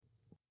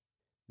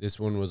This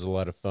one was a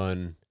lot of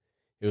fun.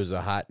 It was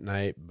a hot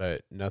night,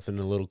 but nothing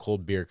a little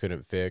cold beer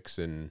couldn't fix,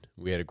 and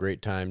we had a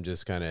great time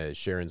just kind of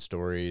sharing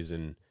stories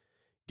and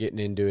getting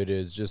into it.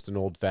 Is just an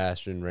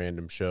old-fashioned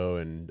random show,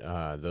 and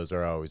those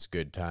are always a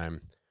good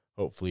time.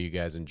 Hopefully you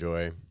guys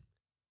enjoy.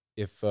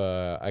 If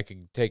I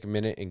could take a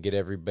minute and get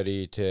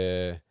everybody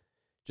to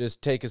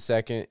just take a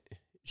second,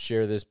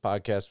 share this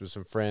podcast with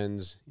some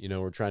friends.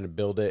 We're trying to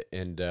build it,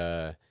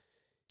 and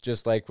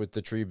just like with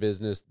the tree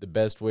business, the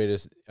best way to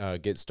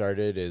get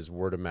started is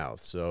word of mouth.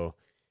 So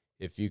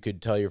if you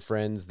could tell your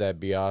friends,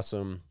 that'd be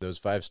awesome. Those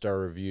 5-star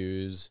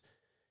reviews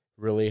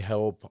really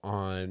help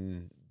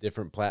on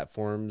different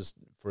platforms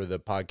for the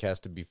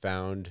podcast to be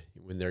found.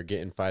 When they're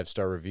getting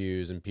 5-star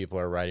reviews and people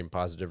are writing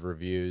positive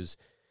reviews,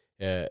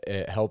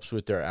 it helps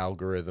with their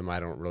algorithm.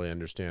 I don't really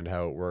understand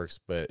how it works,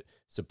 but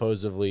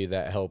supposedly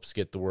that helps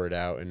get the word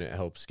out, and it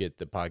helps get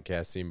the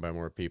podcast seen by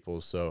more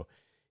people. So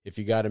if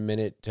you got a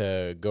minute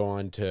to go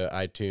on to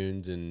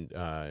iTunes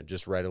and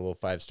just write a little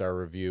 5-star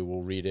review,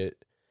 we'll read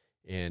it,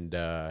 and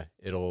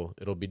it'll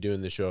be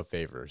doing the show a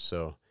favor.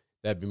 So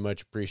that'd be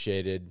much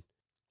appreciated.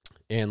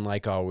 And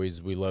like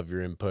always, we love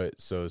your input.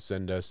 So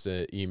send us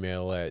an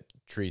email at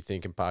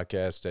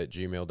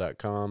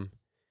treethinkingpodcast@gmail.com.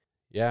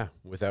 Yeah,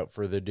 without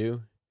further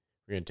ado,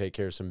 we're going to take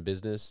care of some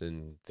business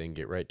and then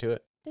get right to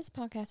it. This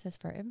podcast is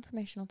for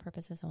informational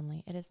purposes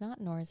only. It is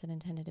not, nor is it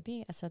intended to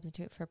be, a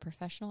substitute for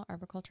professional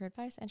arboriculture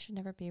advice and should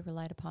never be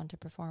relied upon to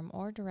perform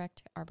or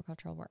direct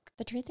arboricultural work.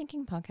 The Tree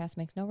Thinking Podcast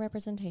makes no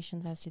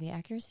representations as to the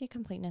accuracy,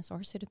 completeness,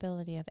 or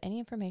suitability of any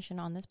information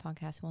on this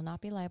podcast and will not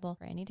be liable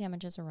for any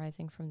damages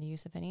arising from the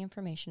use of any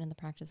information in the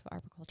practice of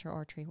arboriculture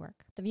or tree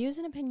work. The views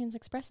and opinions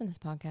expressed in this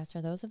podcast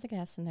are those of the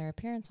guests, and their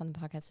appearance on the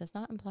podcast does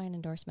not imply an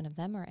endorsement of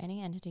them or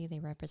any entity they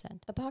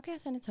represent. The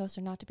podcast and its hosts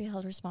are not to be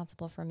held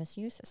responsible for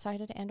misuse,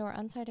 cited, and or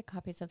uncited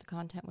copies of the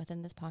content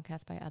within this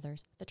podcast by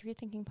others. The Tree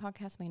Thinking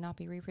Podcast may not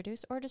be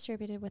reproduced or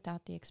distributed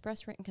without the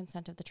express written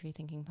consent of the Tree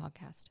Thinking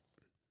Podcast.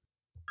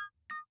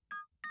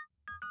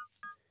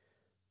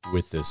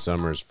 With the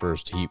summer's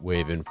first heat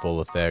wave in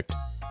full effect,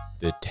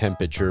 the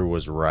temperature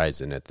was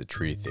rising at the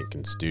Tree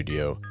Thinking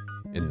studio,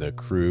 and the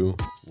crew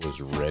was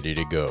ready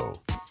to go.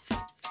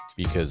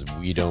 Because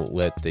we don't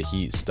let the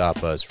heat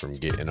stop us from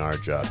getting our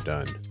job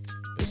done,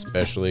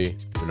 especially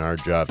when our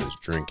job is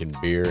drinking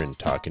beer and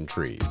talking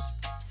trees.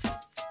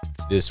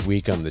 This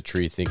week on the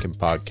Tree Thinking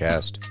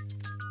Podcast,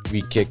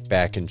 we kick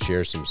back and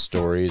share some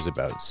stories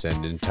about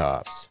sending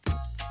tops,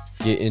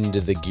 get into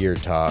the gear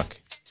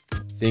talk,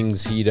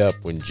 things heat up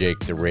when Jake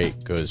the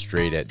Rake goes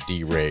straight at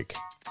D-Rake.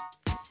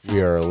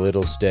 We are a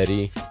little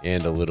steady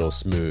and a little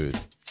smooth,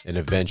 and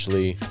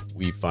eventually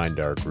we find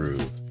our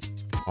groove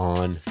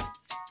on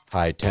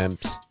high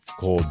temps,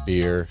 cold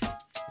beer,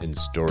 and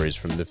stories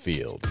from the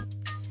field.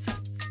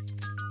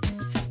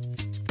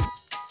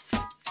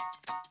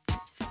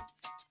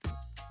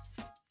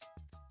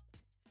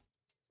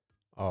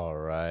 All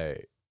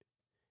right.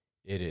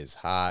 It is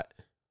hot.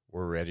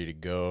 We're ready to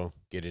go.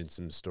 Get in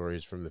some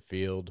stories from the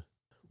field.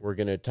 We're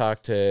going to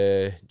talk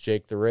to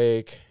Jake the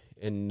Rake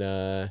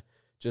and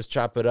just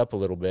chop it up a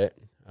little bit.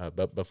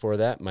 But before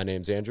that, my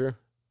name's Andrew.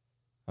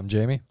 I'm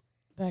Jamie.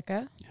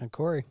 Becca. And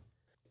Corey.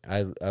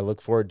 I look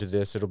forward to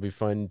this. It'll be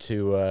fun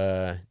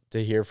to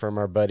hear from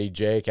our buddy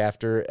Jake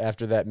after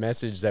that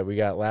message that we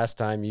got last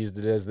time. Used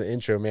it as the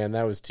intro, man.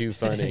 That was too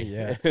funny.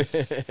 Yeah.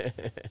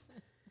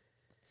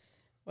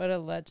 What a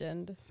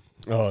legend.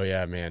 Oh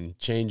yeah, man.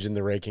 Changing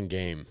the raking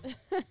game.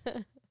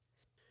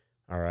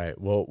 All right.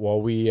 Well,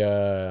 while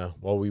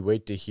we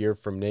wait to hear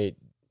from Nate,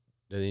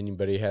 does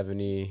anybody have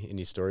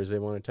any stories they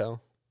want to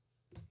tell?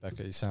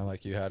 Becca, you sound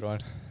like you had one.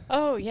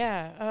 Oh,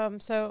 yeah.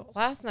 So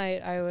last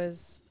night I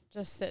was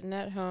just sitting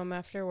at home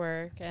after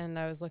work, and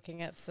I was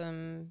looking at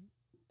some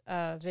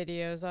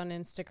videos on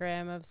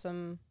Instagram of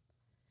some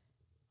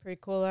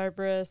pretty cool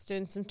arborists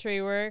doing some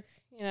tree work,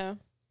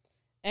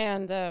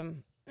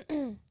 And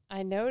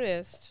I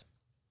noticed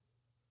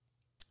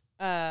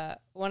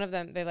one of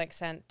them, they,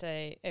 sent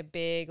a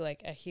big,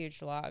 a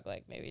huge log,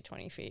 maybe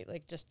 20 feet,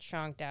 just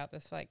chunked out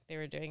this, they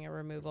were doing a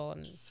removal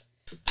and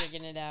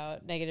rigging it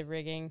out, negative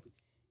rigging.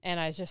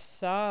 And I just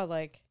saw,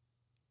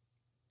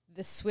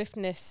 the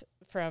swiftness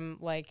from,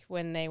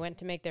 when they went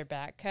to make their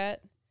back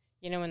cut,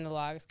 when the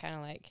log's kind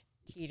of,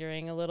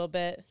 teetering a little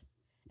bit,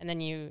 and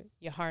then you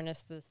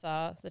harness the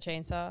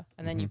chainsaw,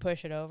 and then you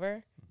push it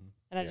over. Mm-hmm.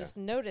 And I just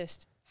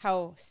noticed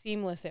how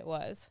seamless it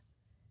was.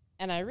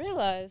 And I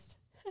realized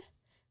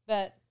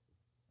that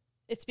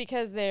it's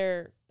because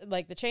they're,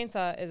 the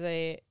chainsaw is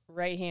a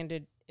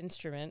right-handed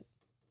instrument.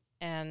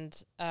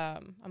 And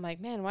I'm like,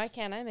 man, why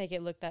can't I make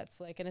it look that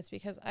slick? And it's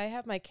because I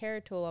have my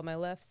carrot tool on my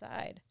left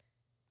side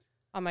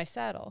on my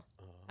saddle.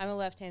 I'm a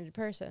left-handed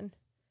person.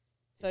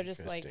 So I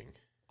just,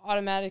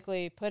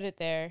 automatically put it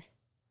there.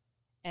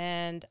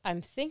 And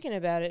I'm thinking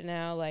about it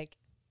now,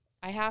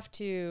 I have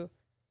to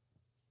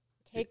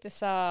take the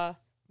saw,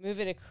 move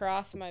it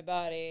across my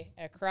body,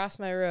 across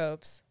my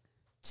ropes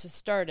to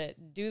start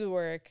it, do the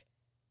work,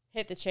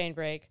 hit the chain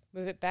brake,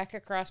 move it back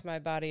across my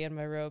body and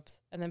my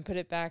ropes, and then put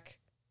it back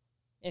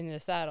in the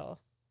saddle,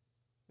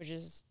 which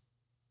is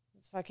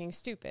it's fucking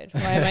stupid.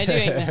 Why am I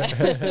doing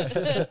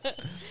that?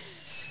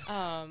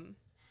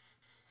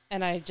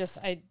 And I just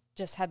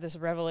had this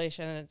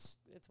revelation, and it's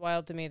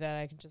wild to me that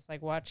I can just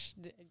like watch.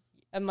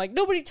 I'm like,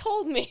 nobody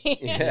told me.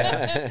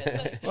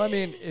 Yeah. Well, I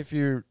mean, if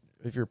you're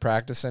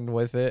practicing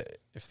with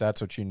it, if that's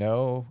what you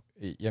know,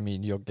 I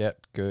mean, you'll get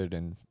good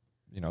and,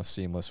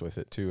 seamless with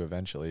it too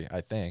eventually,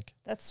 I think.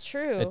 That's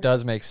true. It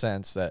does make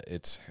sense that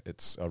it's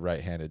a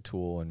right-handed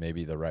tool and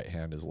maybe the right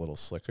hand is a little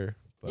slicker.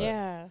 But,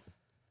 yeah.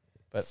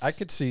 But I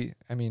could see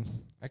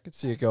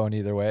it going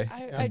either way.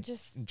 I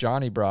just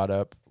Johnny brought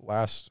up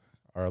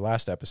our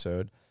last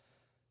episode.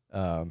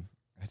 I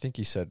think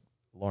he said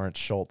Lawrence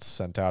Schultz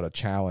sent out a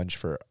challenge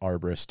for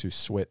arborists to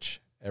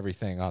switch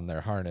everything on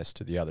their harness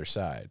to the other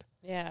side.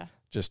 Yeah.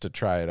 Just to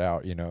try it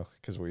out,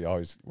 because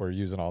we're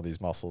using all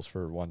these muscles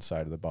for one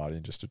side of the body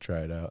just to try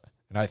it out.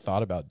 And I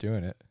thought about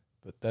doing it,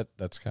 but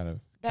that's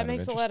that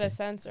makes a lot of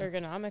sense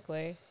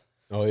ergonomically.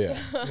 Oh yeah.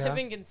 I've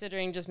been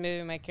considering just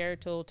moving my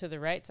carrot tool to the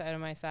right side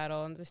of my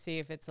saddle and to see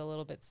if it's a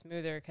little bit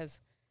smoother, because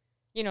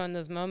in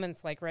those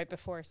moments like right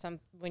before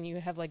when you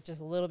have like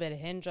just a little bit of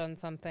hinge on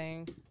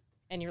something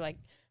and you're like,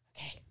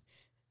 okay,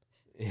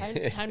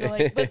 time to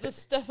like put this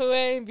stuff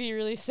away and be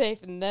really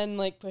safe, and then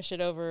like push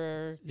it over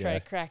or try to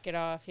crack it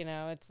off.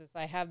 It's just,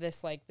 I have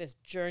this like this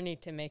journey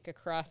to make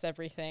across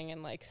everything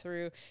and like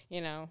through,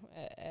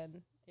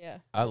 and yeah.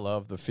 I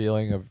love the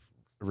feeling of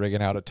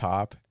rigging out a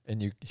top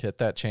and you hit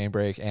that chain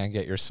brake and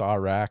get your saw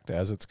racked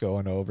as it's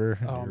going over.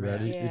 And you're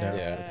ready.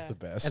 Yeah. It's the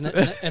best.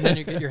 And then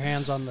you get your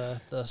hands on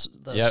the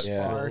Yep.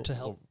 spar to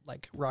help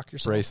like rock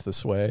yourself. Brace the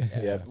sway.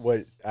 Yeah.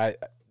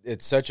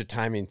 It's such a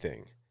timing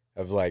thing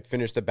of like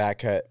finish the back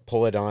cut,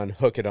 pull it on,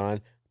 hook it on,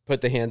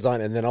 put the hands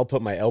on, and then I'll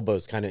put my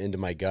elbows kind of into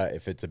my gut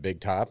if it's a big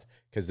top,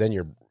 because then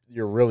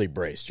you're really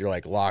braced. You're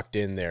like locked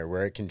in there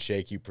where it can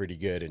shake you pretty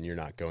good and you're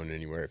not going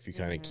anywhere if you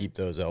kind of keep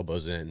those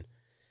elbows in.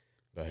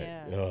 But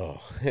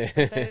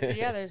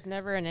there's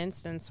never an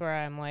instance where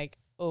I'm like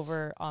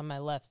over on my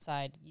left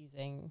side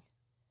using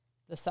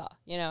the saw.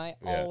 I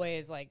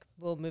always like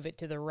will move it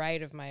to the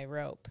right of my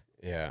rope.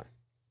 Yeah.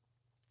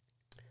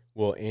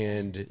 Well,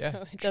 and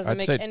So it doesn't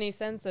make any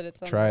sense that it's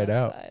on try the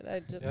it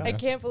left out. side. I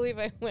can't believe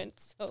I went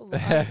so long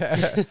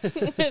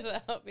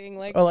without being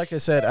like, well, like I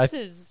said, this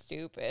is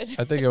stupid.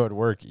 I think it would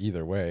work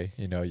either way.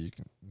 You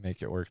can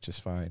make it work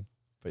just fine.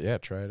 But yeah,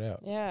 try it out.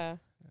 Yeah.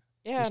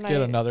 Just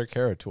get another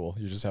carrot tool.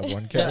 You just have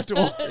one carrot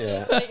tool.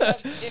 Yeah.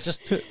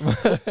 Just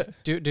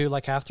do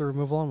like half the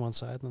removal on one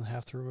side and then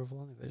half the removal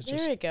on the other.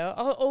 There you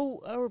go.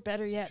 Or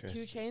better yet, 2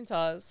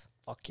 chainsaws.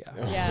 Fuck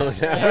yeah. Yeah.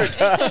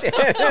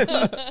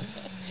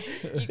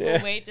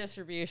 Equal weight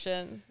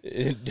distribution.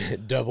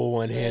 Double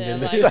one hand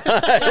in like, the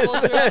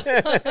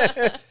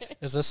side.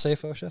 Is this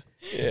safe, OSHA?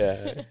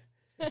 Yeah.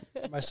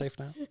 Am I safe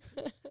now?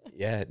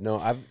 Yeah. No,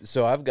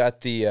 I've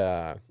got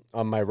the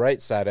on my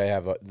right side I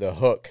have the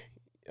hook,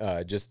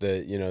 just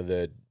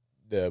the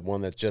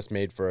one that's just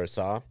made for a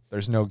saw.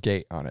 There's no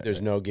gate on it.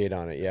 There's no gate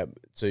on it. Yep.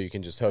 So you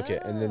can just hook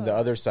it, and then the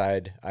other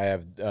side I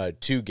have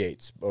 2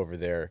 gates over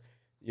there.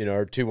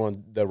 Or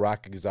the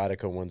Rock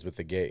Exotica ones with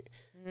the gate.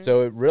 Mm-hmm.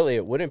 So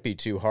it wouldn't be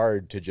too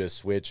hard to just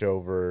switch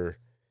over.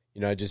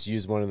 I just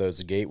use one of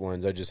those gate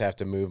ones. I just have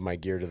to move my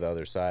gear to the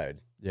other side.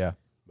 Yeah.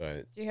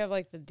 But do you have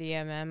like the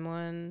DMM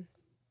one?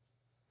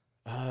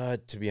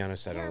 To be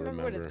honest, I don't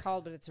remember what it's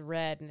called, but it's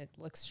red and it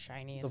looks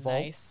shiny and The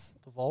Vault? nice.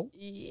 The Vault?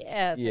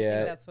 Yes, I Yeah.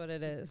 think that's what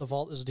it is. The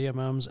Vault is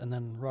DMMs, and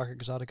then Rock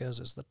Exoticas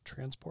is the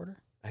transporter.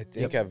 I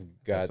think Yep. I've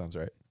That got. sounds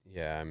right.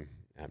 Yeah, I'm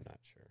not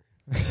sure.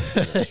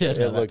 Yeah,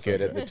 It looked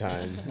good at the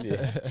time.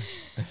 Yeah.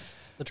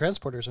 The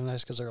transporters are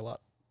nice because they're a lot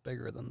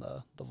bigger than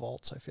the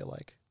Vaults, I feel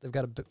like. They've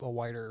got a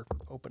wider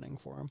opening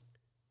for them.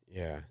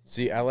 Yeah.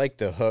 See, I like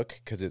the hook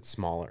because it's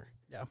smaller.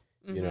 Yeah.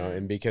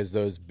 And because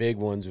those big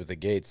ones with the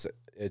gates,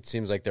 it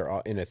seems like they're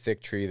all in a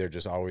thick tree. They're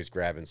just always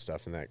grabbing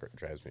stuff, and that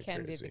drives me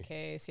Can crazy. be the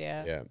case,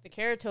 yeah. Yeah. The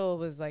carrot tool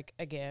was like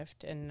a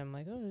gift, and I'm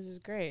like, oh, this is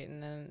great.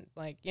 And then,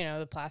 like,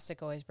 the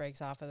plastic always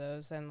breaks off of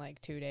those in like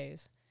 2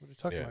 days. What are you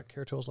talking Yeah. about?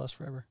 Carrot tools last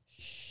forever.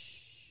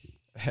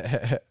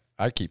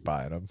 I keep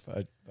buying them.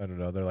 I don't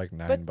know. They're like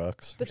 $9. But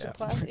the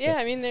plastic,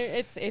 I mean,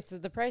 it's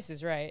the price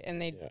is right,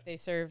 and they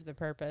serve the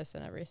purpose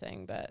and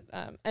everything. But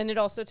and it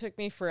also took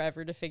me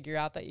forever to figure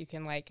out that you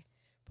can like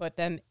put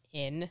them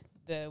in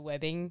the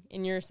webbing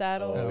in your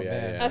saddle. Oh, man.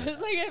 yeah. I was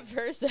like, at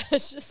first, I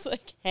was just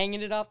like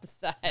hanging it off the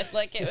side,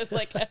 like it was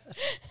like a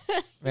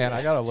Man,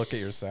 I gotta look at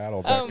your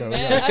saddle, oh Becca.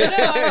 man, I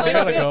know. I'm I like,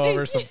 gotta go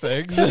over some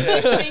things.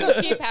 things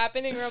keep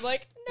happening where I'm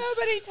like,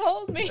 nobody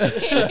told me.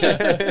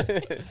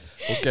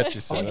 We'll get you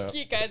set And up.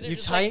 you guys are You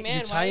just tie like, man,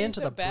 you tie why are you into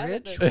so the bad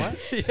at bridge?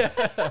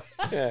 this? What?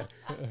 Yeah.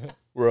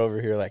 We're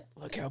over here like,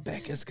 look how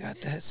Becca's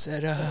got that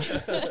set up.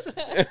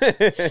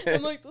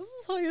 I'm like, this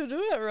is how you do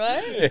it,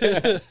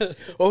 right?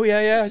 Oh,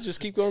 yeah.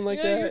 Just keep going like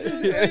Yeah, you're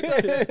that. doing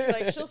great.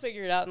 Like, she'll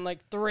figure it out in like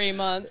 3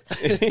 months,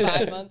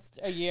 5 months,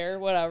 a year,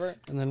 whatever.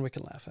 And then we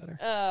can laugh at her.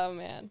 Oh,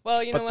 man.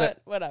 Well, you know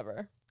what?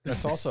 Whatever.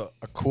 That's also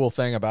a cool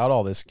thing about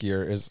all this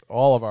gear is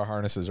all of our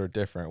harnesses are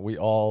different. We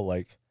all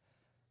like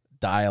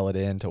dial it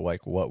into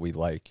like what we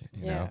like,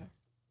 you know.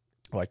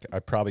 like I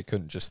probably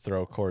couldn't just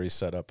throw Corey's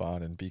setup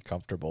on and be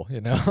comfortable,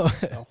 you know?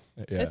 No.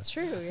 Yeah. It's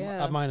true,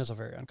 yeah. Mine is a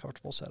very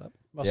uncomfortable setup,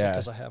 mostly Yeah.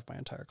 because I have my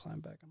entire climb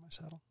bag on my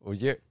saddle. Well,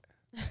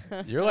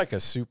 you're like a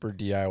super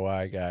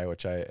DIY guy,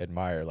 which I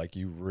admire. Like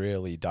you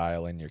really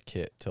dial in your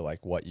kit to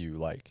like what you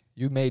like.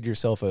 You made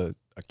yourself a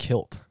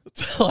kilt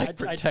to like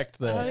protect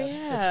the. Oh,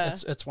 yeah.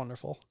 It's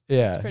wonderful.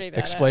 Yeah. It's pretty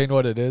Explain badass.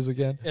 what it is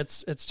again.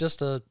 It's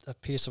just a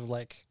piece of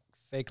like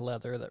fake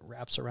leather that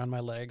wraps around my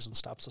legs and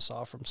stops the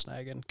saw from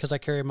snagging. Because I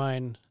carry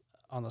mine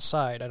on the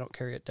side. I don't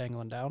carry it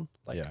dangling down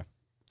like Yeah.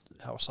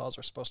 how saws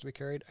are supposed to be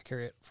carried. I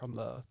carry it from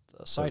the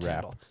side wrap.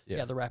 handle. Yeah.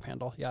 Yeah, the wrap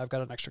handle. Yeah, I've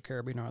got an extra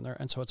carabiner on there,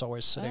 and so it's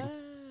always sitting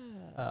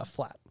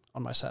flat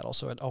on my saddle.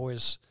 So it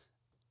always,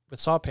 with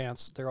saw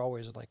pants, they're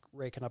always like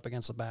raking up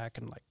against the back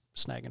and like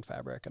snagging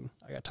fabric, and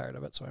I got tired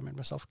of it, so I made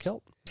myself a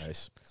kilt.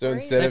 Nice. So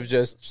Great. instead of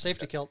just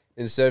Safety kilt.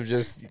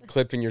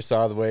 clipping your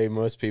saw the way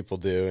most people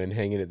do and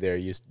hanging it there,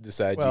 you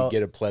decide Well- you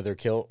get a pleather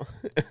kilt.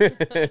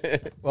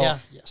 Well, Yeah,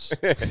 yes.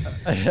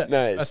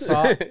 Nice.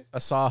 a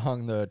saw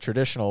hung the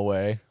traditional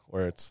way,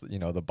 where it's, you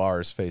know, the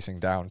bars facing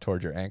down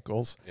toward your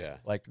ankles. Yeah.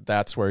 Like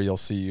that's where you'll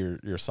see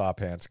your saw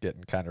pants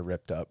getting kind of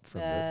ripped up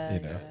from the, you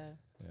know.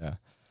 Yeah.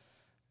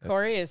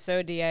 Corey is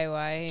so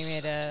DIY. He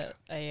made a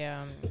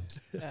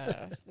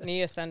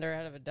knee ascender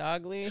out of a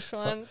dog leash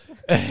once.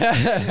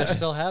 I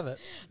still have it.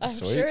 I'm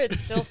Sweet. sure it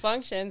still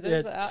functions.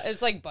 It's, Yeah.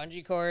 it's like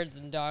bungee cords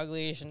and dog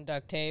leash and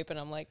duct tape, and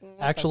I'm like, what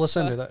the Actual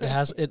ascender fuck? that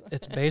has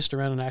it's based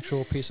around an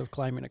actual piece of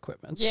climbing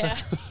equipment. Yeah.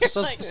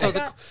 So, Like, so I the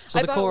got- so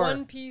I the bought core.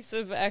 one piece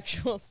of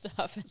actual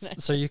stuff, and I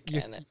So you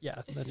kinda,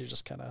 yeah. Then you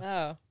just kind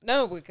of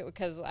no,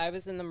 because I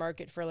was in the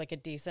market for like a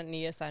decent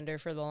knee ascender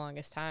for the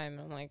longest time.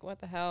 I'm like, what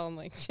the hell? I'm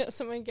like, just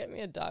someone get me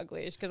a dog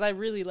leash, because I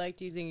really liked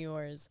using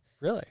yours.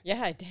 really.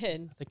 Yeah, I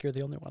did. I think you're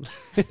the only one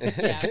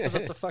Yeah. because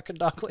it's a fucking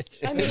dog leash.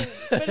 I mean,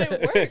 but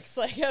it works.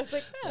 Like, I was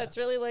like, oh, it's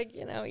really like,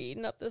 you know,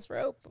 eating up this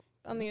rope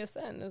on the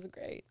ascent is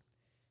great.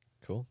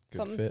 Cool.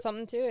 Good fit.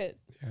 Something to it.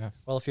 Yeah.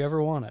 Well, if you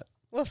ever want it,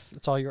 Woof.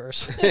 it's all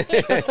yours.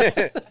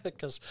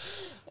 Because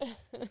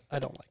I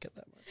don't like it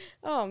that much.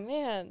 Oh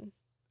man,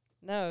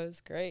 no, it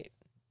was great.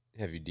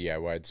 Have you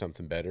DIY'd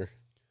something better?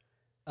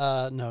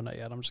 No, not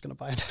yet. I'm just gonna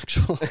buy an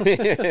actual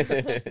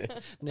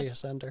knee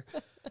ascender.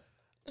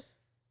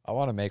 I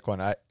want to make one.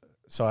 I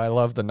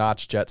love the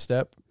notch jet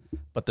step,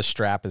 but the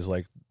strap is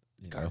like,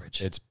 you know,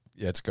 Garbage.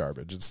 it's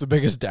garbage. It's the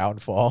biggest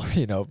downfall,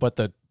 you know, but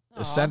the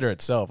Aw. ascender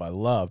itself I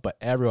love, but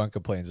everyone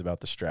complains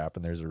about the strap,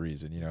 and there's a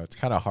reason, you know. It's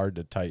kind of hard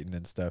to tighten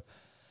and stuff.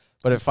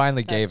 But it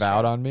finally gave That's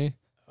out true. on me.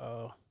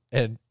 Oh,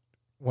 And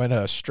when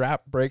a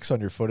strap breaks on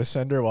your foot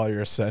ascender while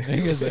you're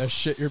ascending, is a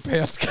shit your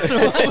pants kind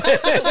of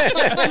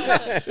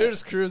You're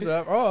just cruising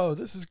up. Oh,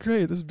 this is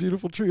great. This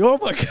beautiful tree. Oh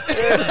my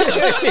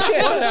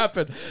god. What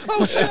happened?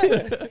 Oh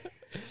shit.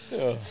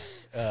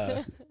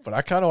 But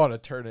I kind of want to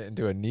turn it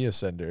into a knee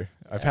ascender.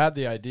 I've had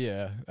the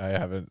idea. I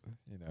haven't,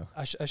 you know,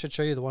 I should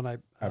show you the one I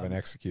haven't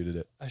executed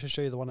it. I should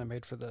show you the one I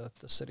made for the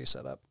city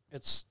setup.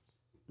 It's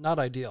not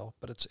ideal,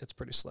 but it's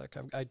pretty slick.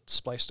 I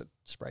spliced it.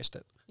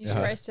 You Yeah.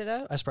 spiced it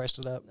up. I spiced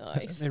it up.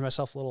 Nice. Made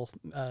myself a little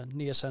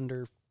knee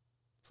ascender,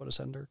 foot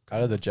ascender.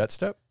 Out of the jet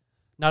step?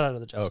 Not out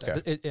of the jet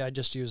Okay. step. I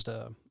just used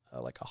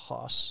like a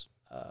Haas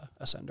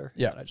ascender.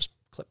 Yeah. And I just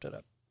clipped it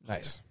up.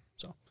 Nice.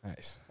 So.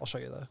 Nice. I'll show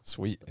you the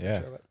Sweet. picture Yeah.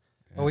 of it.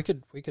 Yeah. Well, we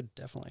could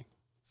definitely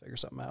figure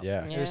something out.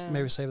 Yeah.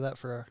 Maybe save that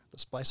for the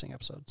splicing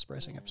episode,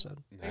 splicing episode.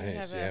 can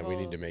Nice. have a Yeah, we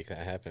need whole to make that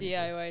happen.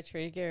 DIY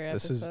tree gear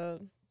This is-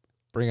 episode.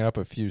 Bringing up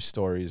a few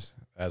stories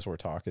as we're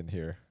talking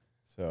here.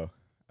 So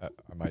I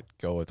might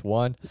go with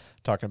one,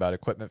 talking about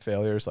equipment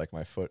failures, like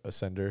my foot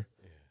ascender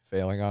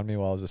failing on me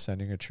while I was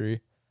ascending a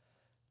tree.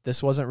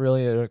 This wasn't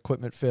really an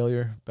equipment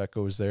failure.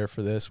 Becca was there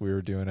for this. We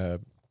were doing a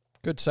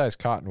good sized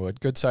cottonwood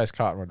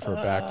for a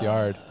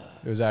backyard.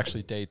 It was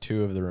actually day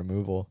 2 of the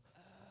removal.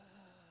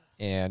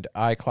 And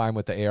I climb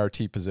with the ART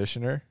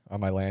positioner on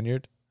my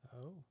lanyard.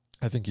 Oh,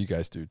 I think you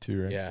guys do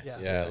too, right? Yeah, Yeah.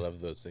 yeah, I love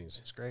those things.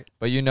 it's great.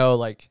 But you know,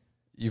 like,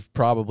 you've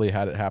probably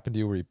had it happen to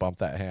you where you bump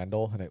that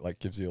handle and it like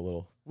gives you a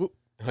little whoop.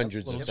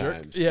 Hundreds of Little jerk.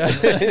 times.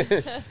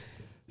 Yeah.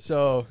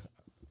 So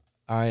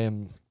I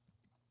am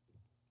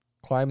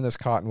climbing this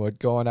cottonwood,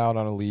 going out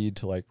on a lead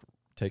to like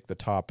take the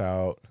top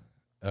out.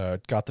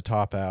 Got the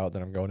top out,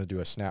 then I'm going to do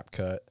a snap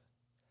cut.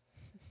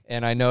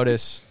 And I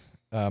notice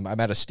I'm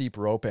at a steep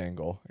rope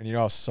angle. And you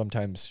know how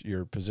sometimes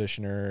your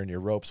positioner and your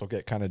ropes will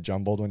get kind of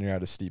jumbled when you're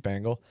at a steep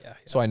angle? Yeah.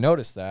 So I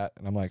noticed that,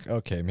 and I'm like,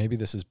 okay, maybe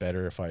this is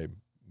better if I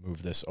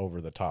move this over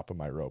the top of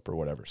my rope or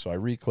whatever. So I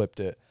reclipped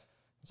it.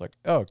 I was like,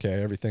 oh,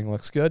 okay, everything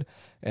looks good.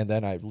 And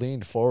then I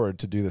leaned forward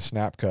to do the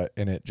snap cut,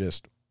 and it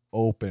just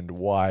opened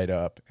wide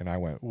up, and I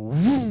went,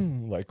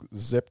 whoom, like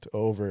zipped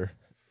over,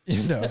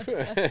 you know.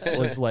 It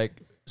was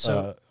like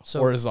So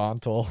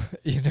horizontal,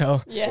 you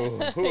know.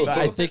 Yeah. But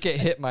I think it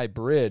hit my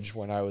bridge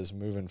when I was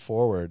moving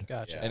forward.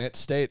 gotcha. Yeah.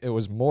 And it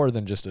was more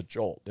than just a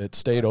jolt. It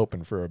stayed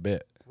open for a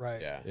bit. Right.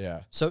 Yeah. Yeah.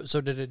 So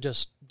did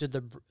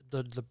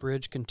the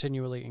bridge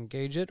continually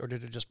engage it, or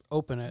did it just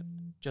open it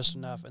just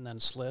enough and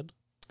then slid?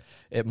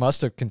 It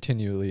must have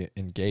continually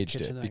engaged it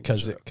Continually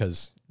because engaged it.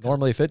 because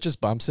normally if it just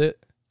bumps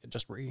it, it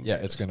just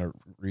it's gonna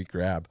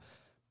re-grab.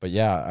 But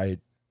yeah, I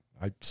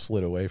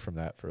slid away from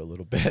that for a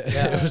little bit.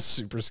 Yeah. It was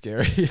super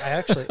scary. I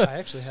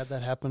actually had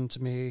that happen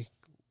to me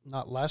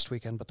not last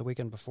weekend, but the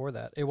weekend before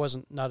that. It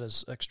wasn't not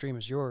as extreme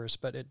as yours,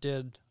 but it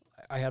did.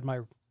 I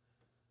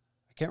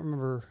can't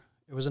remember.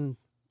 It was in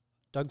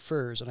Doug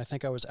Firs, and I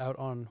think I was out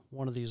on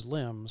one of these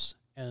limbs,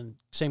 and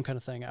same kind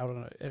of thing, out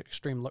on an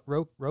extreme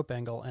rope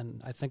angle,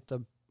 and I think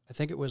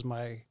it was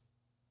my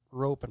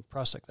rope and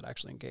prusik that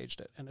actually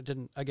engaged it, and it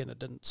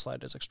didn't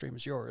slide as extreme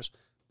as yours,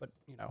 but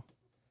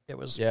it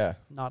was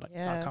not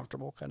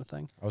comfortable kind of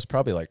thing. I was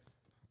probably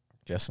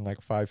guessing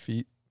 5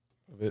 feet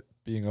of it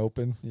being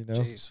open,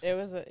 Jeez. It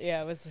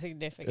was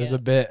significant. It was a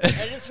bit.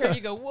 I just heard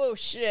you go, whoa,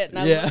 shit.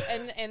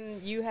 And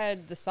and you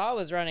had, the saw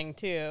was running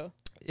too.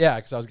 Yeah,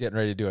 because I was getting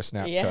ready to do a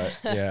snap cut.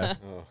 Yeah.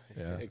 Oh,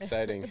 Yeah.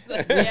 exciting. So,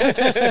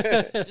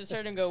 just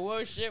heard him go,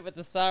 whoa, shit, with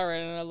the saw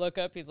running, and I look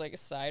up, he's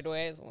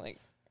sideways. I'm like,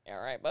 all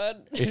right,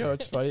 bud.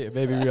 It's funny. It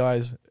made me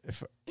realize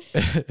if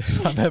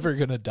I'm ever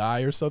gonna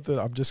die or something,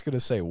 I'm just gonna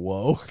say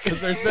whoa,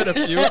 because there's been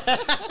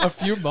a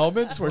few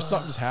moments where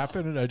something's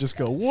happened and I just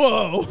go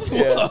whoa.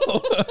 Yeah.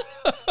 Whoa.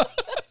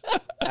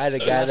 I had a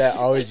guy that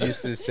always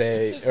used to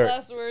say, His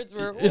last words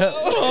were,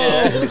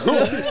 whoa.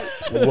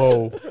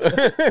 whoa.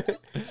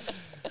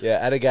 Yeah,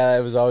 I had a guy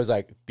that was always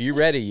like, be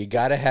ready. You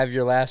got to have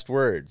your last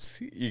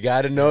words. You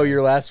got to know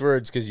your last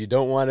words, because you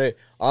don't want to,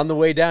 on the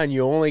way down,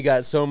 you only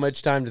got so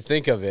much time to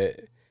think of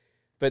it.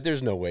 But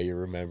there's no way you're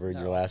remembering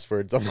your last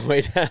words on the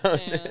way down.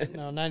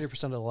 No,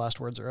 90% of the last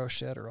words are "oh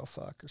shit" or "oh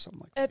fuck" or something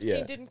like that.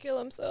 Epstein didn't kill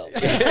himself.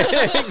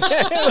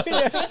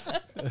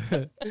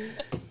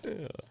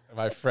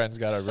 My friend's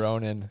got a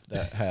Ronin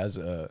that has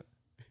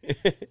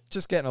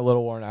just getting a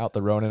little worn out,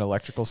 the Ronin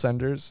electrical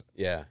senders.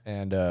 Yeah.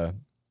 And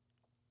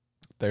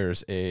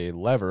there's a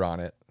lever on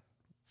it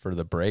for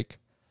the brake,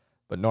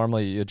 but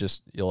normally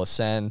you'll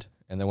ascend,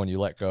 and then when you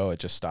let go, it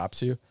just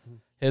stops you.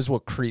 His will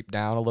creep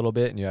down a little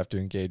bit, and you have to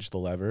engage the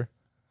lever.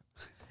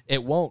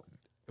 It won't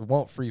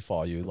free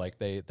fall you.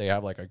 They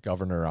have a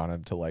governor on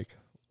him to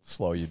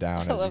slow you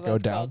down as you go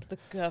down. Called the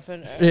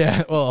governor.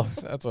 Yeah, well,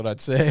 that's what I'd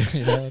say.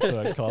 That's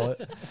what I'd call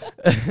it.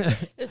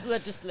 There's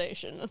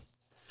legislation.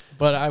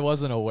 But I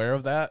wasn't aware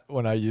of that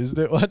when I used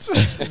it once.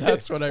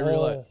 That's when I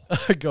realized.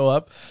 Go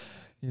up.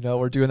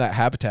 We're doing that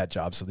habitat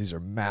job, so these are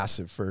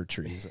massive fir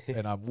trees,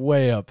 and I'm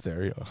way up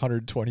there,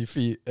 120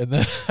 feet, and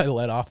then I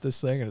let off this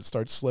thing, and it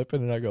starts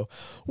slipping, and I go,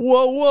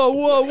 whoa, whoa,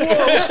 whoa, whoa.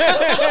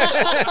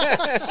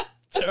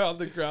 They're on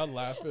the ground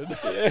laughing.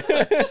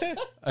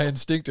 I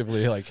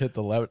instinctively hit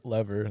the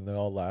lever, and they're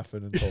all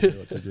laughing and told me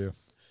what to do.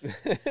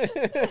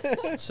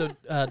 So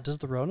does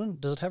the Ronin,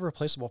 does it have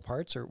replaceable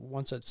parts, or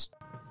once it's...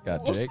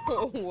 Got Jake.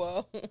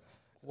 Whoa.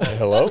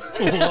 Hello?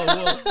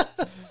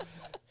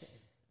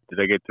 Did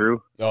I get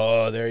through?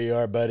 Oh, there you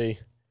are, buddy.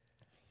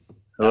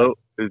 Hello?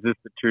 Is this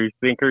the Tree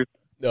Thinkers?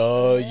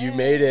 Oh, you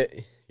made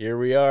it. Here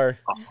we are.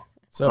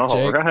 What's up,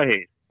 Jake? All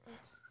right.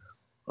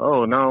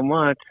 Oh, not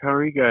much. How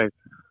are you guys?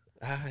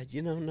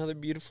 Another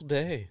beautiful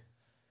day.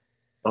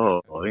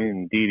 Oh,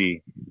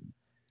 indeedy.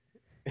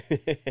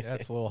 Yeah,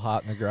 it's a little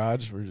hot in the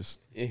garage. We're just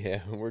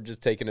we're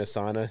just taking a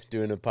sauna,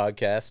 doing a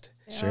podcast.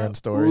 sharing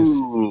stories.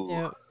 Ooh.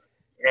 Yep.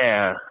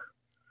 Yeah.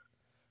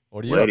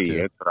 What are you up Sweaty, to?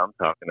 that's what I'm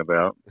talking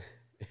about.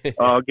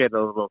 I'll get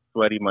a little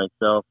sweaty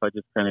myself. I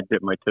just kind of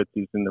dip my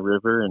tootsies in the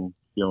river and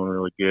feeling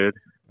really good.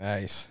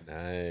 Nice.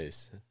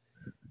 Nice.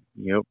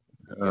 Yep.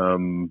 I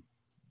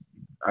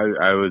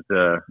was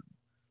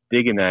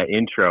digging that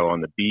intro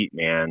on the beat,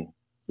 man.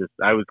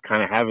 I was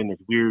kind of having this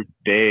weird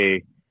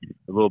day,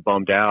 a little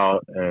bummed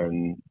out,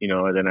 and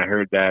then I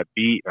heard that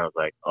beat, and I was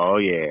like, "Oh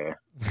yeah,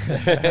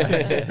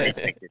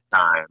 take your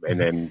time," and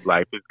then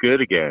life is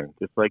good again,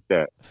 just like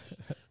that.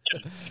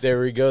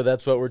 There we go.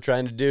 That's what we're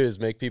trying to do, is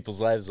make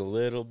people's lives a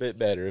little bit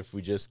better. If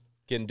we just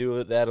can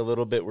do that a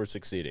little bit, we're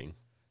succeeding.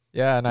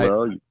 Yeah, and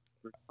Well, you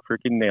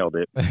freaking nailed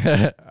it.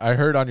 I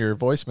heard on your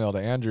voicemail to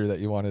Andrew that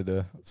you wanted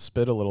to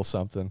spit a little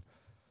something.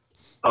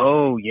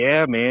 Oh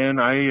yeah, man.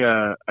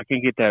 I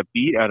can get that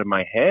beat out of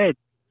my head.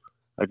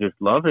 I just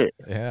love it.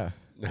 Yeah.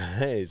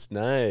 Nice.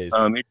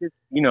 It just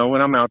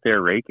when I'm out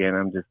there raking,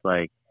 I'm just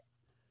like,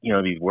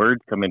 these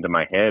words come into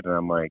my head, and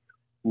I'm like,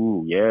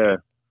 ooh yeah,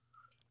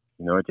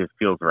 it just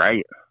feels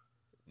right.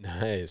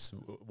 Nice.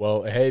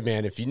 Well, hey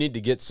man, if you need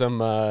to get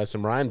some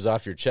rhymes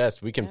off your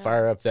chest, we can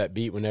fire up that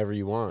beat whenever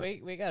you want.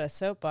 We got a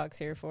soapbox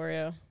here for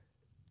you.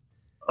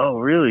 Oh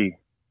really?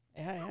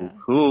 Yeah.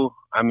 Cool.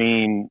 I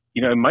mean,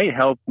 it might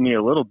help me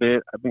a little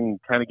bit. I've been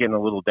kind of getting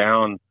a little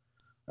down.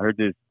 I heard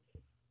this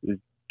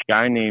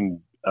guy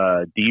named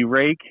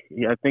D-Rake,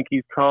 I think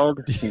he's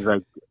called. He's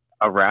like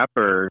a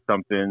rapper or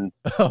something.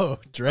 Oh,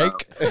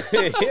 Drake?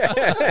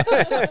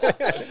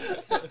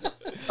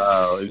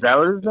 Oh, is that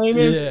what his name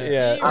is?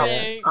 Yeah.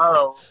 D-Rake.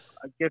 Oh,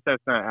 I guess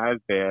that's not as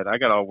bad. I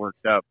got all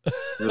worked up.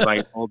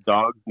 My old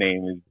dog's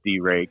name is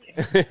D-Rake.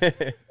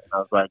 I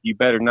was like, you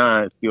better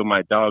not steal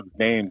my dog's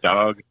name,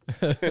 dog.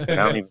 And I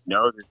don't even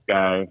know this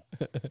guy.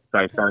 So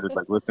I started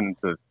listening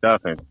to his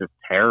stuff, and it's just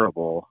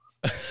terrible.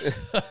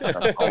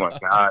 Oh my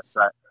gosh.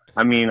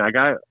 I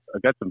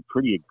got some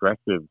pretty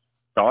aggressive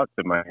thoughts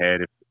in my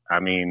head.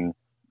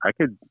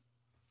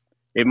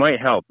 It might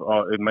help.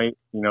 It might,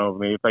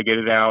 maybe if I get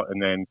it out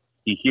and then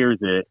he hears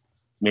it,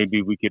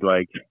 maybe we could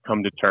like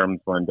come to terms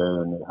one day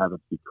and have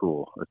it be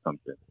cool or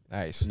something.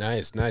 Nice.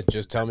 Nice.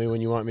 Just tell me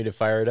when you want me to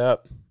fire it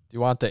up. Do you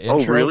want the intro?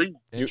 Oh, really?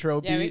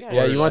 Intro Yeah, we beat? got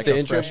Yeah, or you want like the a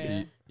intro? fresh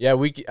beat? Yeah,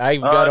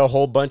 I've got a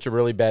whole bunch of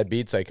really bad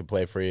beats I could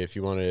play for you if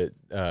you want to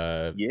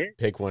Yeah.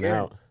 pick one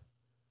Yeah. out. I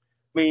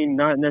mean,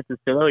 not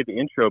necessarily the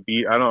intro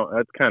beat.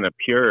 That's kind of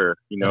pure.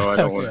 I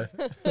don't want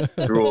to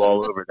drool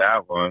all over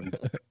that one.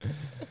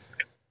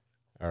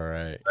 All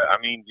right. But, I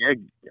mean, yeah,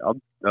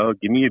 I'll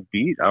give me a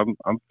beat. I'm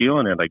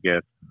feeling it, I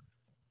guess.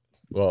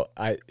 Well,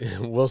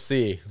 we'll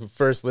see.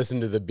 First,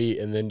 listen to the beat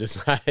and then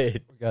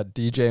decide. We got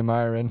DJ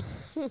Myron.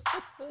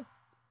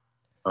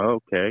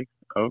 Okay.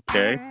 Oh,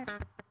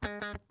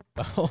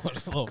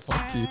 it's a little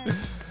funky.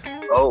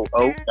 Oh,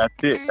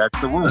 that's it.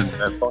 That's the one.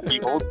 That funky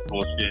old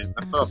school shit.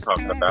 That's what I'm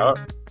talking about.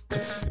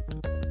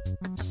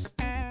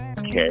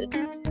 Okay.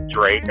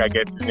 Drake, I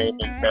guess his name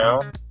is now.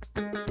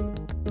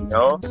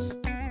 No?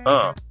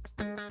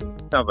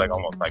 Sounds like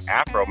almost like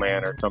Afro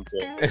Man or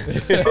something.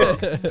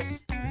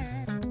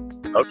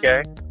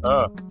 Okay.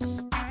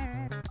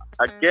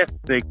 I guess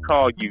they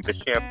call you the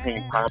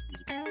champagne poppy.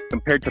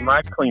 Compared to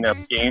my cleanup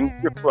game,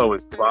 your flow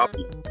is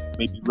sloppy.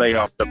 Maybe lay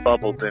off the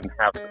bubbles and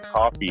have some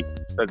coffee.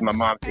 Says my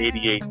mom's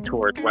 88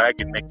 Taurus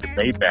wagon makes the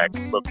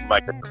Maybach look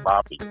like a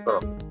jalopy.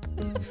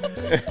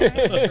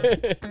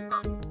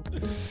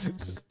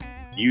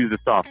 Use the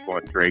soft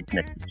one, Drake,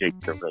 next to Jake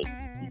the Rake.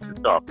 Use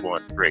the soft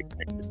one, Drake,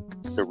 next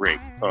to the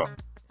Rake.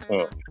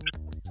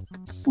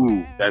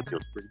 Ooh, that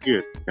feels pretty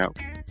good. Now,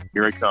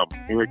 here I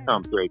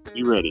come, Drake.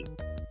 You ready?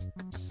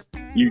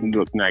 You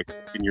look nice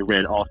in your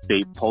red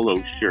Allstate polo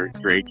shirt,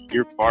 Drake.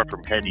 You're far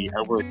from heady.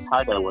 I wear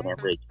tie-dye when I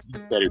rake. You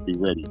better be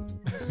ready.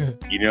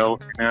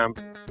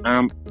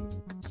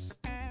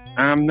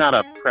 I'm not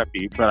a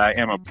preppy, but I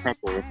am a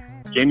prepper.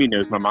 Jamie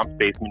knows my mom's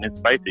basement is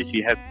spicy.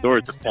 She has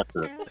stores of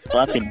pepper.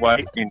 Black and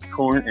white in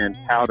corn and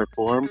powder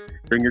form.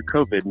 Bring your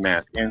COVID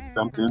mask and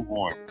something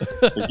warm.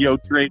 Yo,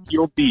 Drake,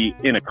 you'll be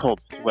in a cold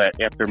sweat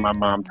after my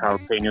mom's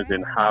jalapenos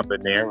and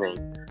habaneros.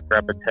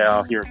 Grab a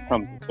towel, here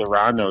comes the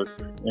serranos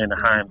and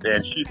Heims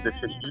and sheets of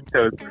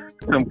prosciuttos.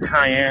 Some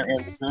cayenne and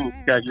the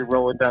boots got you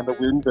rolling down the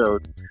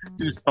windows.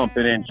 Who's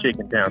pumping and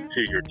shaking down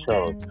to your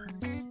toes?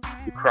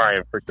 You're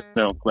crying for some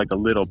milk like a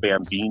little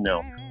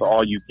bambino, but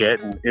all you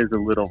getting is a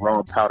little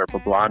raw powder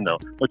poblano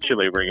or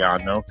chile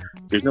relleno.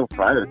 There's no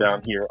cider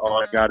down here.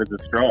 All I got is a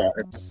straw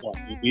and some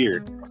salty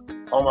beer.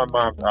 All my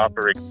mom's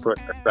offerings put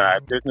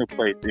aside. There's no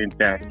place in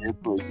down here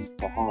for you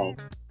to hide.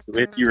 So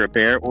if you're a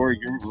bear or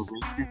you're a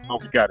rooster, all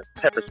we got is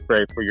pepper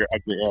spray for your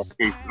ugly ass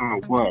face.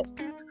 What?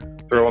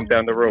 Throw him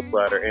down the rope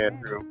ladder,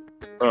 Andrew.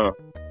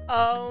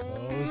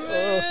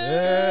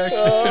 Sick.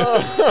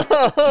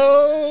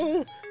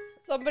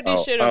 Somebody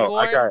should have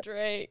warned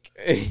Drake.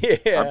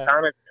 Yeah. I'm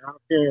kind of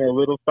feeling a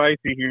little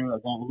spicy here. I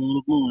got a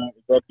little blue.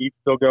 Is that beat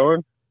still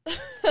going?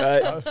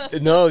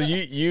 No,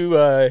 you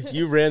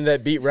ran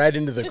that beat right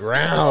into the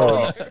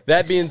ground.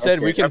 That being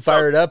said, we can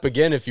fire it up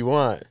again if you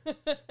want.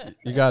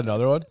 You got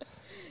another one?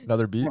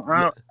 Another beat?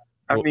 I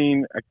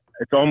mean,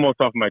 it's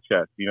almost off my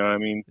chest. You know what I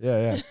mean?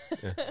 Yeah.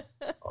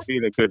 I'll be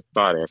in a good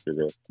spot after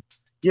this.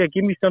 Yeah,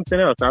 give me something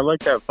else. I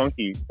like that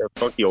funky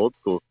old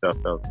school stuff.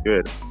 Sounds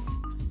good.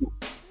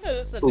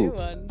 That's a new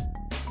one.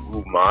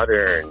 Ooh,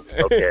 modern.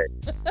 Okay.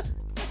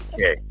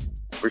 Okay.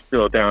 We're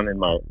still down in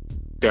the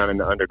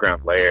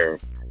underground lair.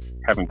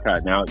 Haven't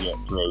gotten out yet,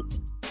 Drake.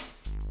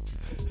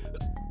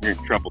 You're in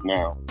trouble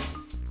now.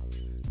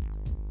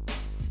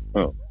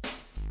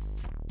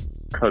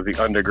 Because the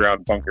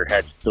underground bunker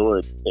had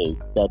storage space.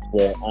 That's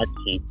where I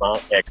keep my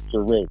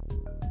extra rig.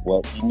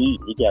 What you need,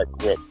 we got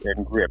grips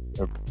and grips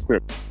of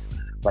grips.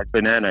 Like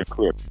banana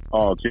clips,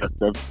 all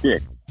just of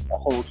sticks. A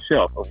whole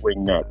shelf of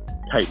wing nuts.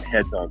 Tighten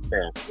heads on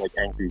fast like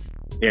Andrew's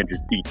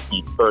feet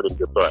keep hurting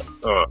your butt.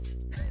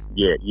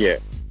 Yeah.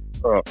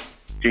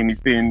 Jamie's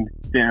been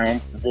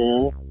down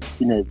there.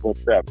 He knows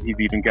what's up. He's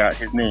even got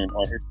his name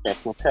on his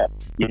special cup.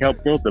 He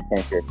helped build the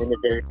bunker from the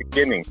very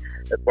beginning.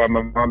 That's why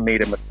my mom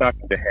made him a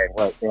stocking to hang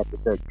right after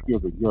that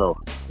skilled yo.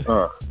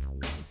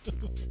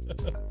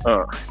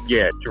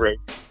 Yeah, Drake.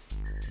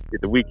 You're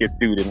the weakest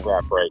dude in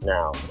rap right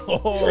now.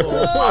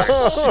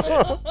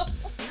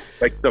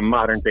 Like some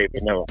modern day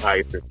Vanilla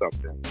Ice or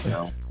something, you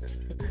know?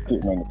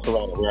 Sitting on the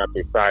Toronto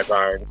Raptors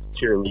sidelines,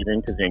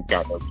 cheerleading because they ain't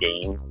got no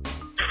game.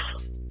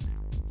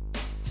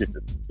 Just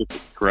a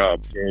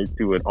scrub, Jake,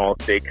 doing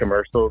Allstate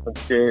commercials and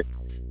shit.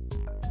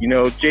 You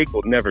know, Jake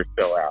will never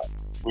sell out.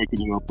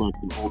 Waking you up on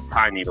some old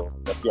pie needles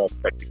that y'all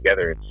stuck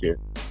together and shit.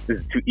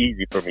 This is too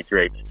easy for me,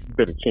 Drake. You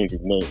better change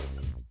his name.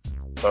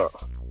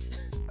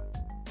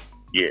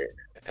 Yeah.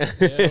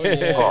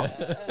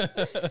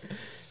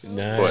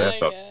 Nice. Boy,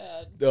 that's up.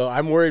 Oh,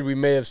 I'm worried we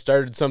may have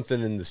started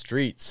something in the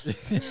streets.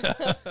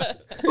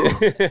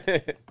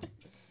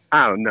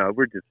 I don't know.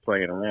 We're just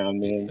playing around,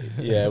 man.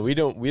 Yeah, we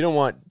don't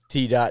want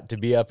T-Dot to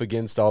be up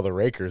against all the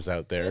rakers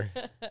out there.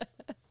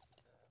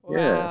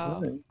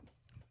 Wow. Yeah.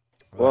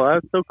 Well,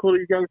 that's so cool that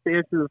you guys to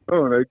answer the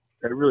phone.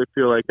 really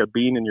feel like a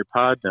bean in your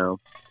pod now.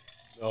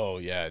 Oh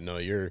yeah, no,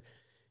 you're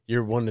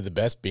one of the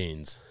best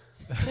beans.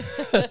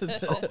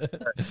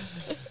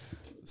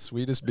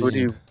 Sweetest What do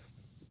bean. you?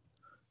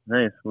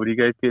 Nice. What are you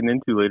guys getting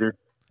into later?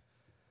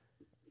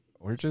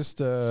 We're just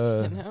You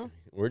know?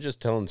 We're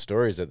just telling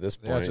stories at this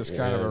point. just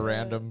kind of a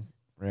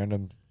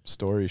random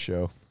story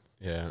show.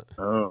 Yeah.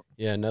 Oh,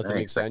 Yeah, nothing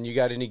Nice. exciting. You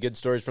got any good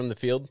stories from the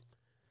field?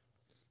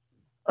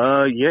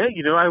 yeah.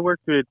 I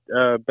worked with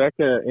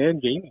Becca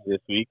and Jamie this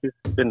week. It's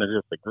been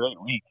just a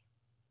great week.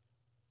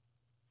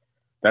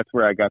 That's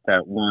where I got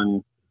that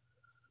one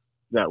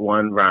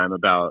rhyme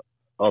about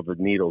all the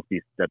needles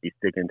that be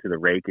sticking to the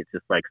rake. It's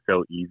just like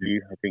so easy.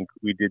 I think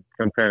we did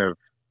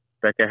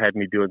Becca had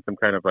me doing some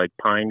kind of like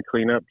pine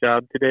cleanup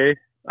job today.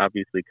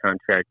 Obviously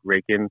contract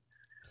raking.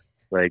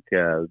 Like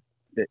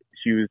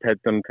she had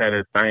some kind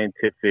of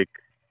scientific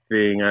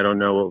thing. I don't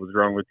know what was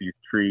wrong with these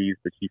trees,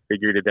 but she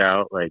figured it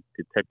out like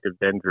Detective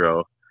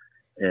Dendro.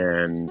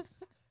 And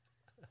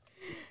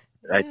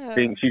I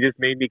think she just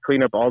made me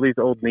clean up all these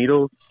old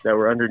needles that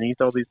were underneath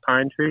all these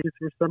pine trees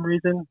for some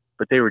reason,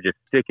 but they were just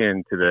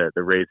sticking to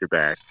the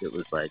razorback. It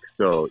was like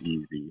so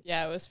easy.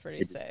 Yeah, it was pretty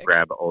You just sick.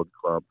 grab an old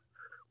club.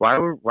 Why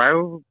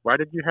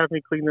did you have me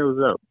clean those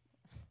up?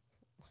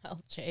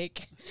 Well,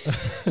 Jake,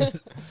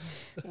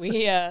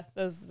 we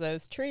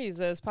those trees,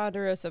 those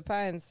ponderosa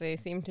pines, they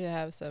seem to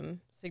have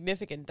some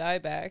significant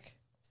dieback.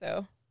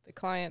 So the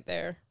client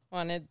there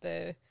wanted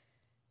the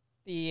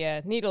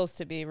needles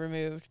to be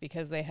removed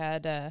because they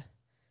had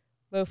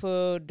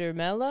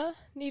Lophodermella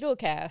needle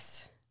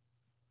cast.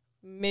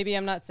 Maybe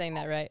I'm not saying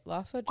that right.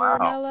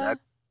 Lophodermella,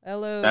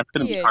 That's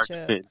gonna be hard to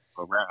LOPHO. fit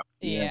a wrap.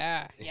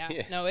 Yeah.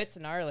 Yeah. No, it's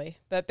gnarly.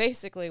 But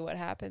basically what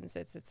happens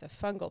is it's a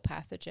fungal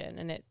pathogen,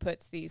 and it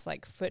puts these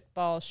like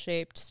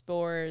football-shaped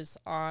spores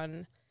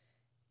on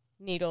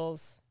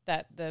needles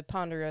that the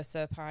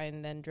ponderosa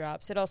pine then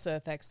drops. It also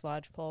affects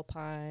lodgepole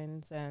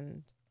pines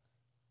and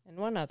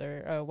one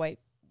other, white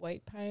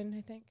pine,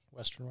 I think.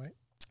 Western white.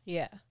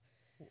 Yeah.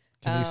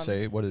 Can you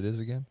say what it is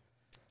again?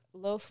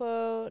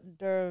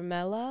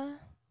 Lophodermella.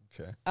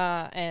 Okay.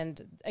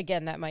 And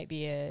again, that might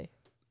be a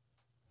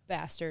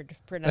bastard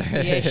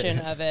pronunciation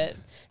of it,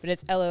 but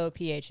it's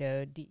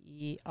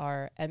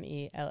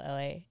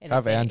LOPHODERMELLA. and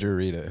Have it's Andrew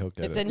read it. He'll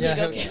get It's it. a Yeah,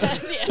 needle he'll-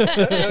 cast.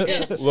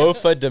 Yeah.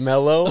 Lofa de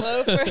Mello.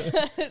 Loafer.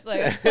 It's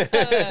like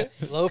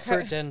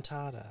Loafer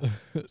dentata.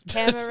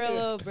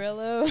 Camarillo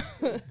Brillo.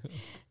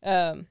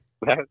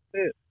 That's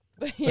it.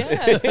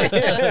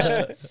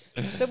 Yeah.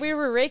 So we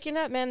were raking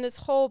up, man. This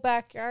whole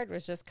backyard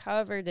was just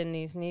covered in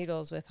these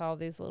needles with all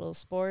these little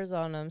spores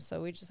on them.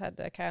 So we just had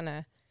to kind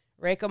of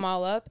rake them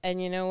all up.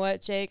 And you know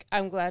what, Jake?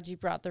 I'm glad you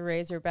brought the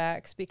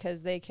Razorbacks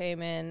because they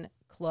came in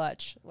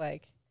clutch.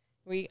 Like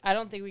I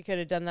don't think we could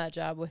have done that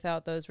job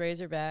without those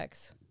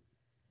Razorbacks.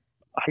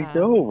 I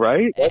know,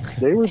 right?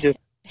 They were just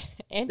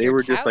And They your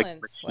were just, like,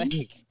 talents.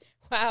 machines.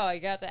 Wow, I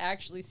got to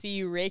actually see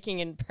you raking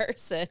in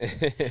person.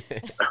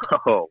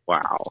 oh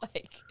wow. It's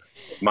like,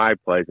 My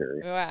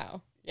pleasure.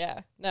 wow.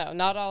 Yeah. No,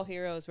 not all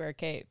heroes wear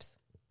capes.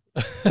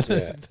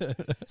 Yeah.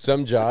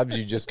 Some jobs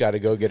you just got to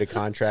go get a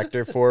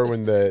contractor for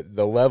when the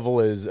level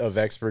of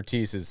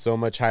expertise is so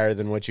much higher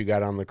than what you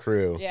got on the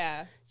crew.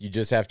 Yeah. You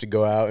just have to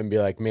go out and be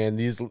like, man,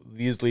 these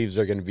leaves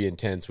are going to be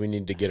intense. We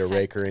need to get a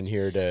raker in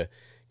here to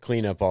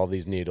clean up all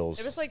these needles.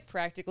 It was like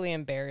practically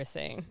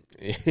embarrassing,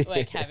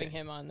 like having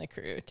him on the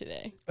crew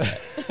today.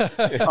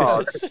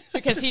 Oh,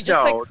 Because he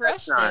just No, like that's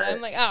crushed it. not I'm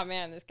it. like, oh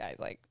man, this guy's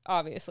like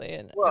obviously.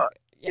 And Well,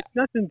 yeah. it's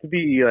nothing to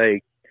be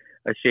like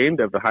ashamed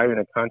of hiring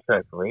a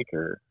contract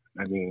raker.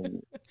 I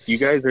mean, you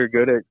guys are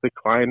good at the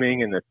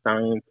climbing and the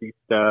sciencey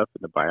stuff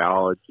and the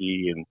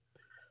biology and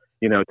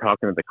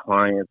talking to the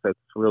clients. That's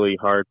really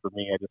hard for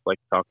me. I just like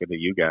talking to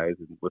you guys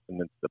and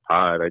listening to the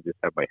pod. I just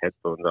have my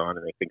headphones on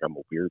and I think I'm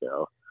a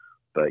weirdo.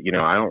 But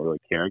I don't really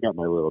care. I got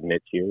my little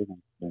niche here,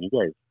 and you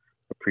guys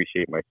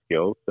appreciate my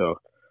skills. So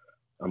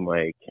I'm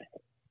like,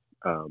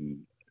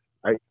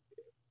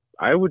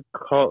 I would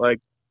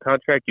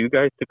contract you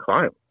guys to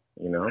climb.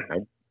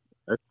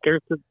 That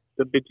scares the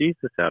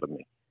bejesus out of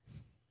me.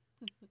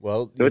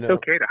 Well, So it's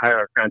okay to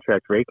hire a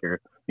contract raker.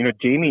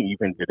 Jamie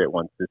even did it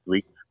once this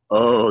week.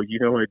 Oh, you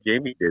know what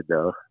Jamie did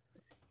though?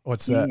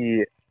 What's that?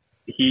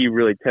 He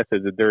really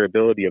tested the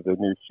durability of the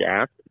new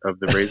shaft of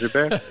the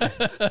Razorback.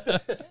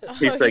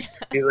 He's like,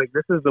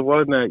 this is the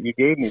one that you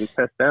gave me to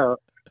test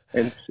out,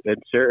 and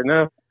sure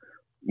enough,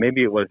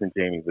 maybe it wasn't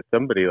Jamie, but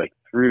somebody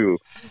threw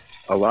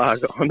a log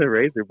on the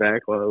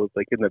Razorback while it was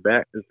in the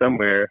back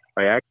somewhere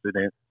by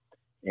accident,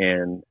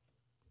 and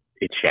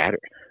it shattered.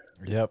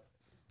 Yep.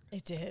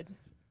 It did.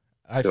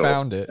 I So,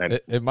 found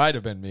it. It might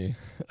have been me.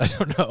 I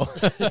don't know.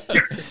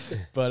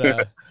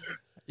 But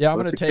yeah, I'm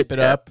gonna tape it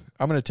up.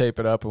 I'm gonna tape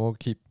it up, and we'll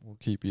keep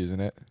using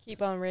it.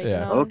 Keep on raking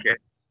Yeah. on. Okay.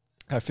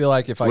 I feel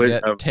like if I With,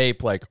 get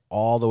tape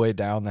all the way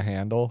down the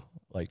handle,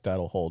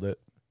 that'll hold it.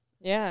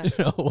 Yeah.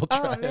 We'll try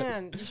Oh it.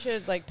 man, you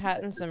should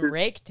patent some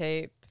rake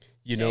tape.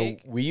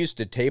 Jake. We used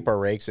to tape our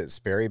rakes at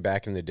Sperry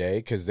back in the day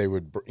because they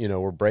would,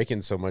 were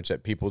breaking so much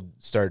that people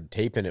started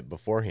taping it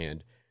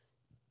beforehand.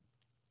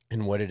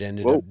 And what it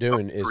ended up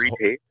doing is, free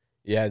tape.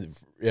 Yeah,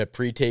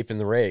 pre-taping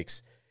the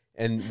rakes.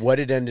 And what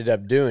it ended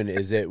up doing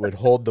is it would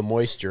hold the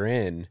moisture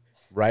in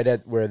right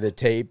at where the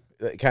tape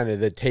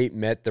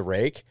met the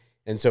rake.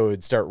 And so it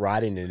would start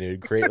rotting and it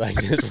would create like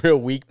this real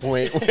weak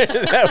point where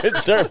that would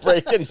start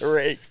breaking the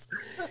rakes.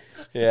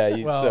 Yeah,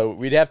 so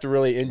we'd have to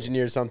really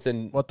engineer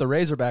something. What the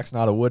Razorback's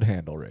not a wood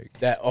handle rake.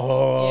 So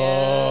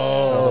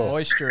So the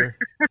moisture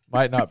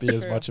might not be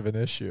as true. much of an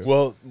issue.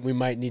 Well, we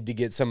might need to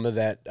get some of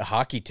that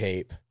hockey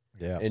tape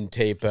and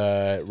tape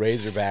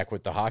Razorback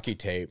with the hockey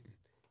tape.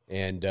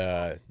 And,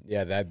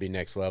 that'd be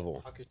next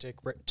level. Hockey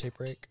tape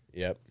rake.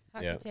 Yep.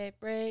 Hockey tape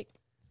break.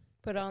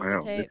 Put on Wow,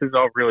 the tape. this is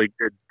all really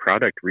good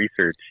product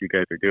research you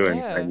guys are doing.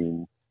 Yeah. I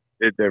mean,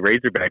 the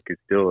Razorback is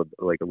still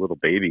like a little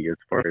baby as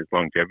far as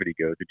longevity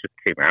goes. It just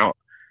came out,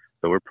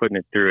 so we're putting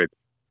it through its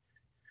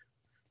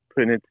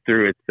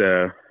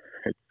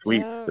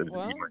sweep. Yeah, so that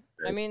well, you might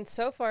say. I mean,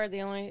 so far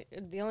the only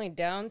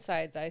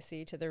downsides I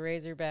see to the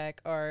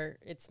Razorback are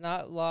it's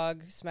not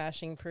log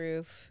smashing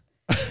proof.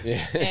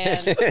 Yeah.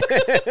 And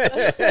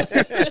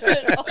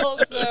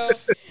also,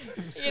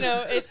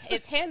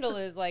 its handle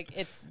is like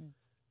it's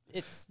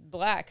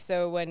black.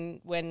 So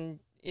when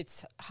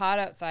it's hot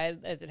outside,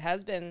 as it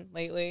has been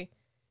lately,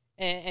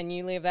 and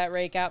you leave that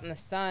rake out in the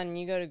sun,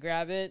 you go to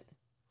grab it,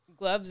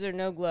 gloves or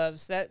no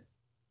gloves, that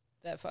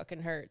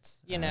fucking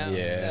hurts,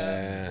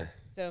 Yeah.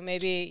 So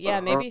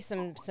maybe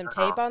some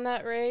tape on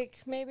that rake,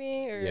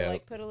 maybe, or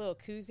like put a little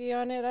koozie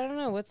on it. I don't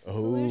know. What's the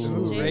solution,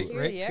 Ooh. Jake?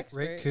 You're the expert.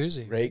 Rake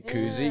koozie. Rake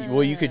koozie.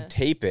 Well, you could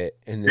tape it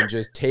and then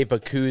just tape a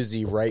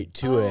koozie right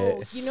to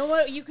it. You know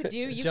what you could do?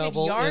 You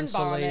Double could yarn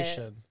bomb it.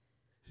 insulation.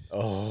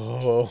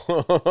 Oh.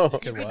 You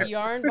could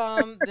yarn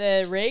bomb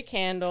the rake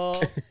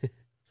handle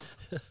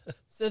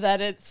so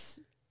that it's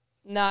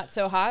not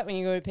so hot when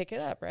you go to pick it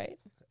up, right?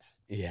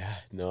 Yeah.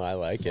 No, I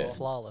like it.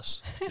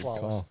 Flawless.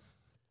 Call.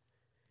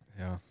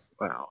 Yeah.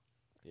 Wow.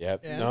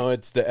 Yep. Yeah. No,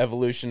 it's the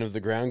evolution of the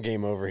ground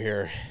game over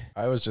here.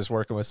 I was just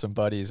working with some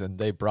buddies, and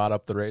they brought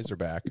up the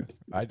Razorback.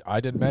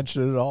 I didn't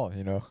mention it at all,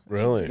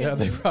 Really? Yeah,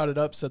 they brought it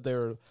up, said they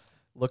were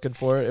looking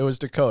for it. It was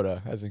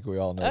Dakota. I think we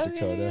all know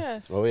Dakota. Yeah.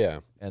 Oh, yeah.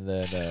 And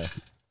then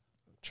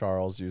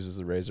Charles uses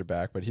the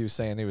Razorback, but he was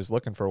saying he was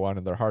looking for one,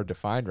 and they're hard to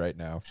find right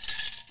now.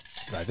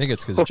 But I think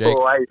it's because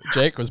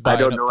Jake was buying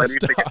don't up know the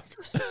anything. stock.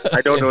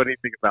 I don't know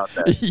anything about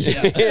that.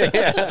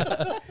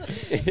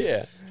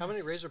 Yeah. How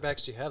many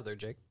Razorbacks do you have there,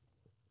 Jake?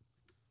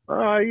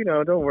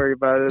 Don't worry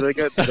about it. I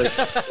got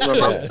in my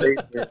mom's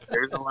basement.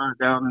 There's a lot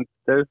down.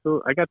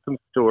 I got some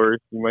stores.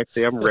 You might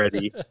say I'm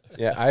ready.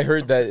 Yeah, I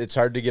heard that it's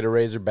hard to get a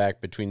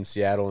Razorback between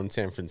Seattle and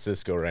San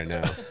Francisco right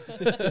now.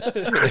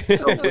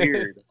 So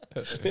weird.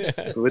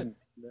 I wouldn't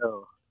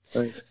know.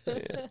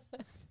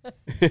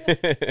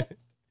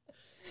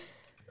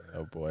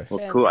 Oh boy.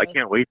 Well, cool. I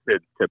can't wait to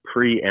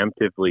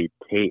preemptively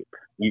tape.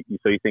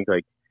 So you think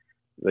like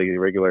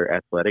regular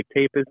athletic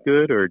tape is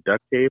good, or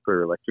duct tape,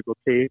 or electrical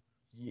tape?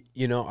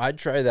 I'd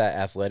try that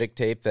athletic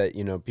tape that,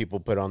 people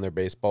put on their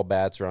baseball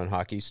bats or on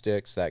hockey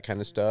sticks, that kind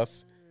of stuff.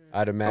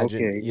 I'd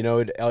imagine, Okay.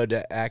 it would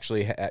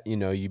actually,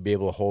 you'd be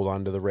able to hold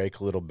on to the rake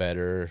a little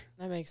better.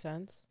 That makes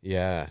sense.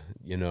 Yeah,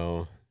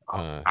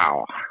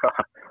 Ow.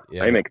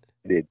 yeah. I'm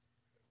excited.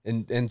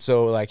 And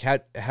so, like,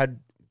 had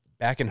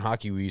back in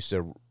hockey, we used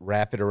to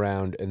wrap it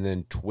around and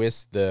then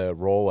twist the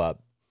roll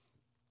up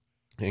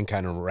and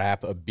kind of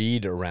wrap a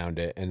bead around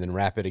it and then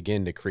wrap it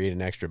again to create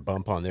an extra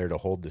bump on there to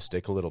hold the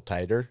stick a little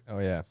tighter. Oh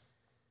yeah.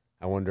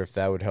 I wonder if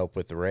that would help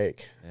with the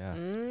rake. Yeah.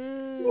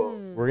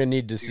 We're gonna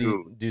need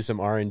to do some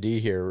R&D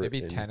here. Maybe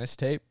and- tennis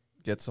tape.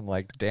 Get some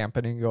like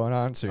dampening going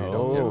on, so you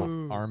don't get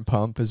an arm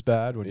pump as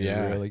bad when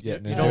Yeah. you're really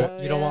getting You into don't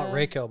it. you don't want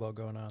rake elbow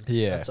going on.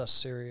 Yeah. That's a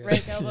serious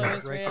Rake elbow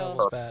is rake real.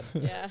 elbow's bad.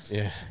 Yeah.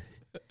 Yeah,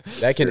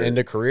 that can end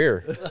a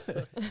career.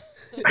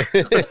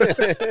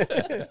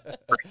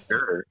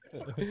 Sure.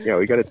 Yeah,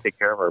 we got to take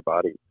care of our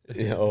bodies.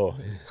 Yeah,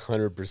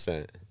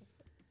 100%.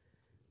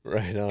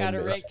 Right on. Got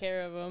to take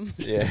care of them.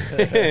 Yeah.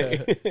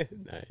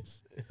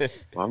 Nice.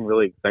 Well, I'm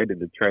really excited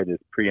to try this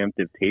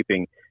preemptive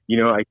taping.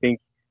 I think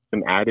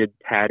some added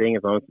padding,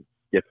 as long as it's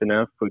stiff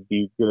enough, would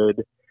be good.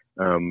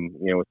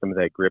 With some of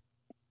that grip,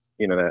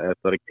 that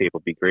athletic tape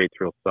will be great.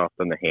 It's real soft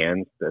on the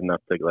hands,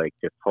 enough to like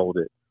just hold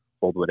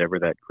whatever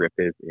that grip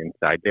is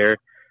inside there,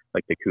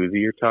 like the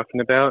koozie you're talking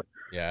about.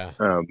 Yeah.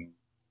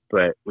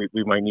 But we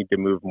might need to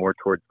move more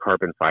towards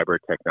carbon fiber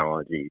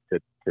technology to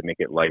make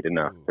it light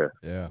enough to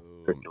Yeah.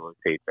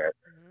 facilitate that.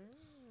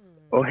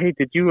 Oh, hey,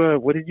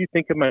 what did you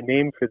think of my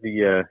name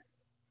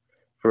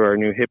for our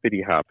new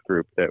hippity hop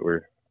group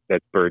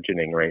that's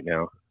burgeoning right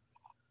now?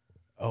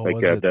 Oh, Like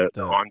was it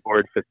the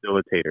onboard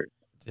facilitators.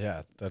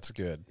 yeah, that's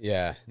good.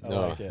 Yeah. I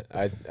No, like it.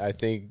 I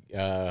think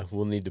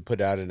we'll need to put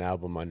out an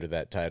album under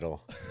that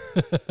title.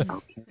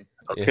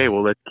 Okay,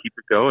 well, let's keep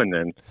it going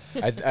then.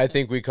 I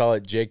think we call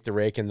it Jake the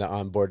Rake and the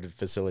Onboard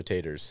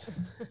Facilitators.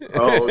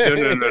 Oh,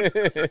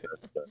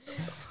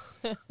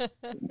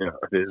 no,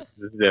 this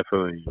is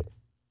definitely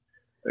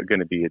going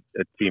to be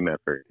a team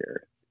effort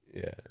here.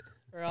 Yeah.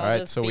 For All right,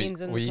 those so we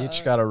beans in the each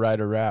pot. got to write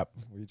a rap.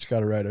 We each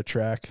got to write a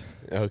track.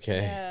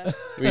 Okay. Yeah.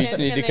 We each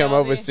need Can to they come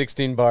all up with be-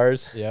 16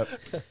 bars. Yep.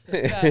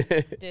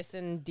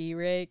 Dissing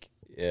D-Rake.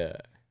 Yeah.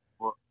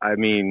 Well, I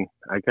mean,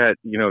 I got,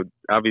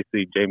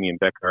 obviously Jamie and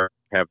Becca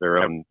have their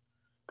own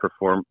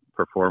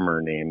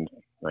performer names.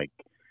 Like,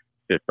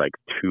 just like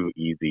too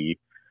easy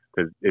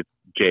because it's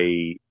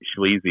J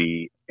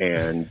Schleezy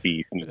and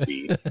B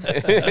Sneezy.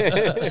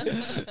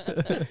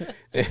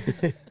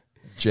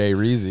 Jay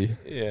Reezy.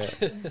 Yeah.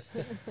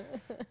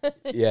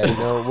 Yeah,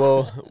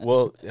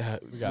 we'll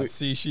We got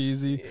C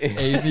Sheezy,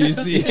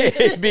 ABC.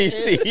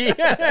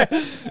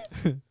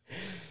 ABC.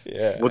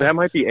 Yeah. Well, that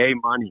might be A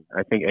Money.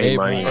 I think A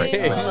Money.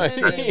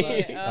 A-Money.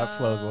 Money. That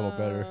flows a little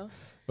better.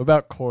 What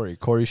about Corey?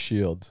 Corey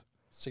Shields.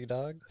 Sea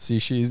Dog. C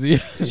Sheezy.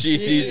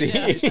 She's easy.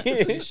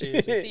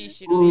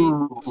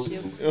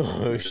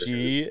 Oh,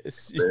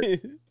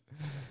 sheezy.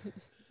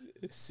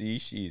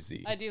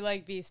 I do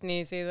like be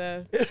sneezy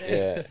though.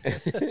 Yeah.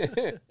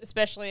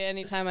 Especially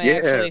anytime I Yeah.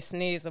 actually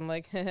sneeze, I'm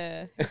like, You do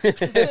have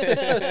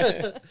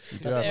There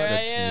good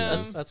I am.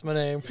 sneezes. That's my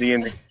name.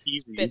 Seeing the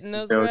spitting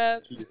those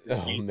reps.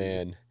 Oh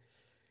man.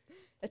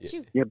 That's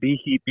you. Yeah, B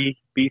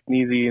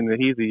Sneezy and the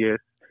Heezy. Yes,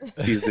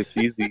 she's the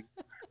cheesy.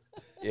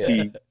 Yeah.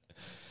 She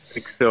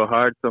kicks so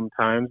hard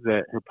sometimes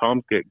that her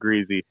palms get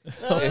greasy.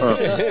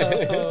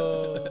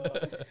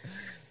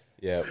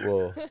 Yeah.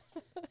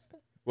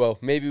 Well,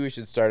 maybe we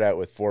should start out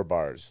with 4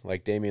 bars.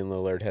 Like Damian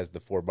Lillard has the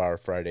 4-bar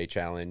Friday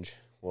challenge.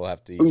 We'll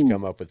have to each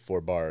come up with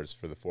 4 bars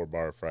for the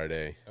 4-bar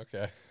Friday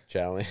Okay.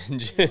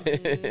 challenge. All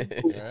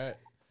right.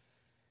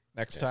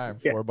 Next time,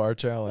 4-bar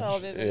challenge. I'll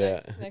be the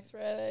Yeah. next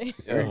Friday.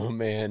 Oh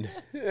man.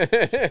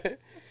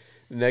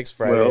 Next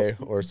Friday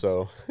or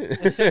so.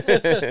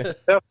 It's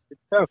tough.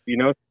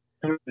 The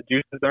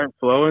juices aren't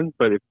flowing,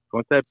 but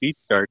once that beat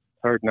starts,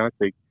 it's hard not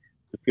to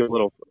feel a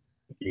little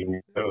funky in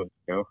your toes.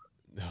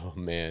 Oh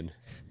man.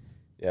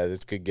 Yeah,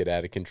 this could get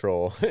out of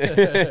control.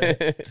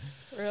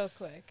 Real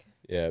quick.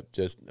 Yeah,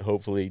 just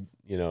hopefully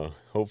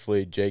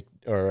Jake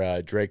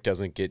or Drake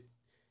doesn't get,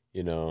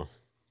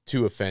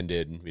 too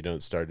offended and we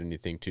don't start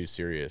anything too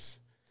serious.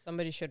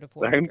 Somebody should have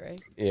warned Drake.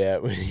 Yeah,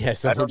 yeah, I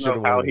someone don't should know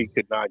have how warned he him.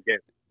 could not get.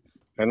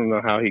 I don't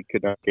know how he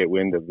could not get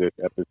wind of this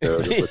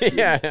episode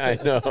Yeah, I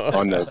know.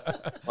 on the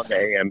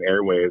AM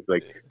airwaves.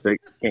 Like,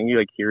 can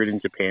you hear it in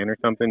Japan or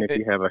something if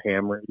you have a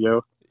ham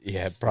radio?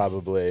 Yeah,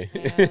 probably.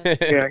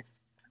 Yeah, I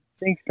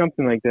think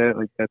something like that.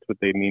 Like that's what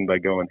they mean by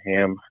going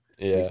ham.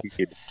 Yeah.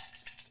 You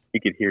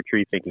could hear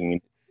Tree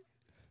thinking.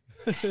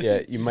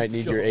 Yeah, you might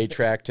need your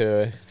 8-track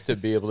to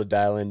be able to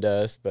dial into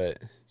us, but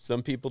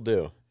some people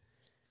do.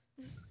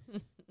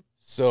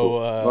 So,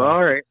 Well,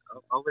 all right,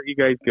 I'll let you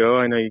guys go.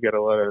 I know you got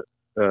a lot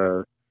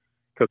of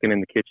cooking in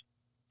the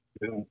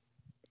kitchen.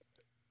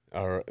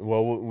 all right.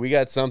 Well, we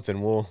got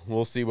something.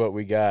 We'll see what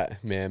we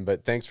got, man.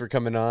 But thanks for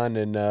coming on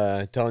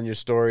and telling your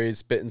stories,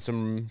 spitting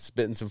some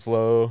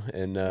flow,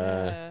 and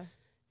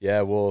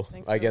yeah. Well,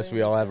 Thanks I for guess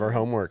we letting all me have our come.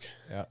 homework.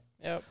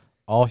 Yep.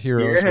 All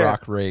heroes Yeah.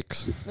 rock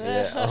rakes.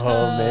 Yeah.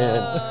 Oh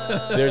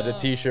man, there's a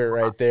T-shirt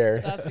right there.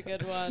 That's a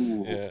good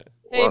one. Yeah.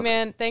 Hey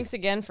man, thanks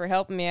again for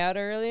helping me out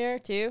earlier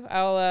too.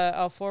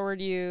 I'll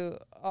forward you,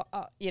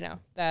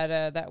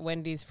 that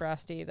Wendy's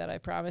Frosty that I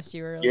promised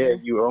you Yeah, earlier.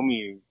 you owe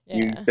me.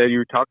 You Yeah. said you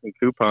were talking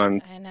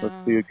coupons. I know.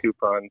 Let's do a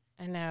coupon.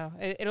 I know.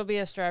 It'll be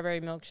a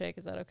strawberry milkshake.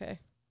 Is that okay?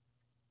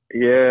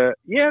 Yeah,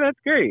 that's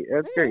great.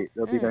 That's Yeah, great.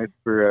 That'll be yeah. nice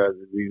for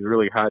these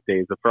really hot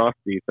days. The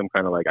Frosty, some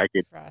kind of I could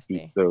eat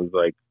Frosty. those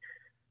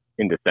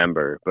in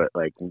December, but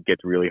when it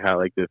gets really hot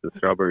like this, the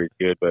strawberry's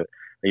good. But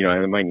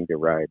I might need a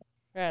ride.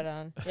 Right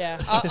on. Yeah.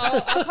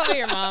 I'll call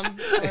your mom.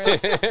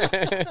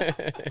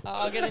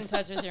 I'll get in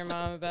touch with your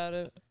mom about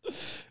it.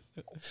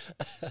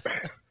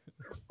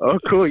 Oh,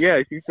 cool.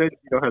 Yeah, she said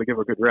you know how to give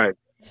a good ride.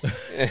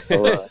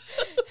 So,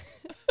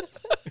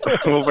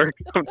 we'll work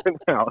something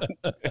out.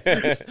 Oh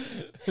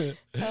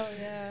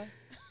yeah.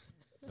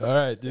 All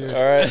right, dude.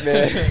 All right,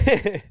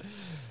 man.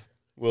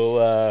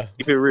 We'll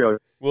Keep it real.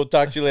 we'll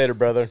talk to you later,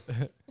 brother.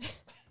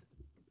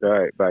 All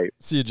right, bye.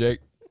 See you, Jake.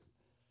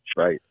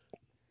 Bye.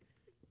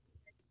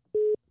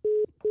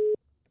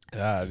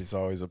 Ah, it's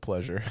always a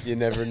pleasure. You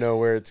never know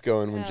where it's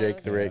going when Yeah,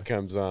 Jake the yeah. Rake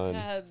comes on.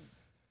 God.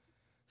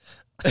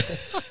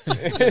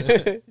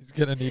 He's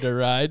gonna need a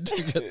ride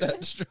to get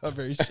that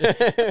strawberry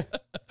shake.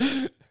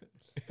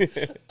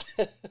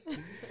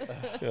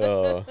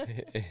 Oh,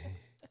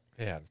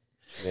 Man.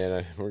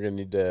 man, we're gonna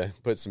need to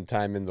put some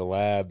time in the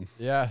lab.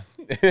 Yeah.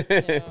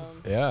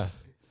 Yeah.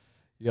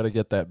 You got to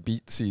get that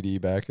beat CD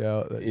back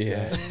out. that you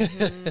Yeah,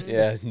 Mhm.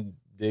 yeah.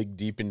 Dig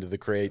deep into the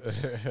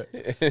crates.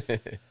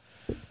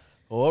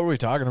 Well, what were we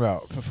talking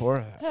about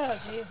before? Oh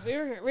jeez, we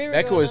were.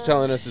 Becca going was on.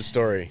 telling us a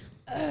story.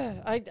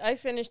 I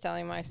finished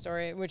telling my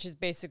story, which is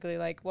basically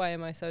why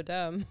am I so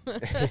dumb?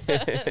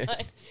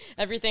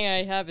 Everything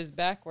I have is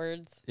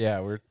backwards.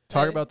 Yeah, we're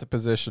talking Right. about the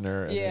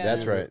positioner. And Yeah.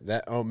 That's right.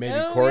 Maybe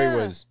Oh, Corey yeah.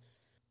 was.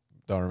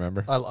 Don't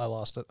remember. I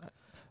lost it.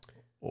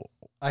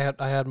 I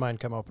had mine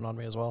come open on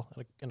me as well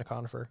in a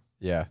conifer.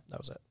 Yeah. That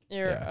was it.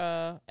 Your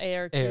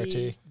ART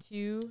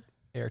 2.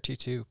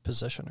 ART2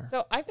 positioner.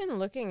 So I've been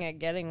looking at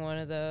getting one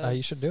of those.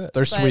 You should do it.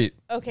 They're But- sweet.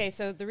 Okay,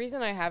 so the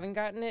reason I haven't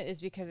gotten it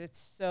is because it's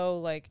so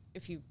like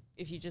if you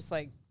just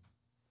like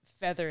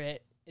feather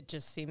it, it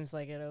just seems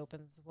like it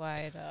opens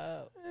wide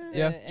up.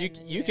 Yeah.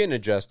 You can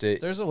adjust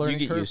it. There's a learning You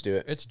get curve. used to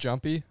it. It's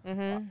jumpy.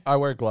 Mm-hmm. I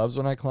wear gloves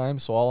when I climb,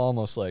 so I'll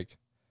almost like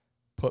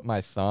put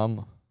my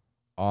thumb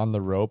on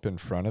the rope in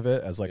front of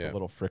it as like Yeah. a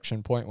little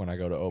friction point when I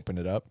go to open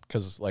it up.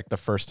 Because like the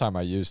first time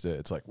I used it,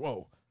 it's like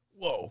like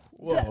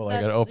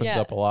it opens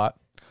up a lot,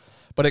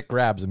 but it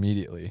grabs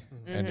immediately,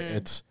 and Mhm.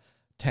 it's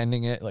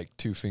tending it like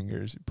 2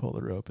 fingers. You pull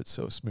the rope, it's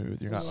so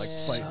smooth. You're not like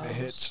fighting the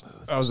hitch.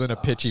 I was in a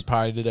pitchy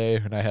pie today,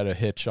 and I had a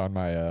hitch on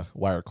my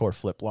wire core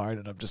flip line,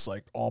 and I'm just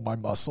like all my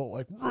muscle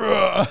like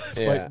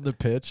fighting the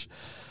pitch.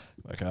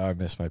 Like, oh, I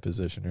missed my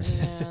positioner.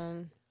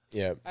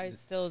 Yeah. I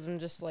still am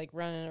just like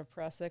running a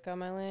Prussic on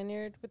my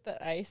lanyard with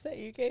the ice that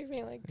you gave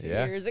me like 2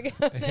 Yeah. years ago.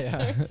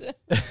 Yeah.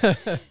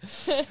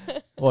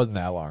 Wasn't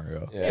that long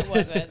ago. Yeah. It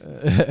wasn't.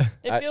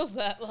 It I- feels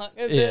that long.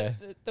 Yeah.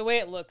 The way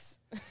it looks.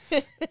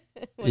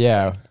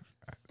 Yeah,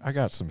 I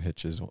got some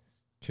hitches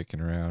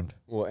kicking around.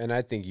 Well, and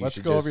I think you Let's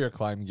should go just, over your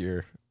climb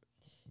gear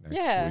next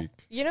Yeah. week.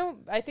 You know,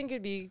 I think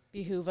it'd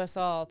behoove us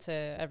all to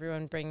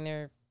everyone bring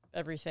their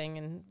everything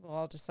and we'll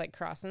all just like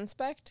cross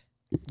inspect.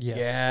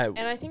 Yeah.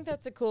 And I think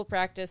that's a cool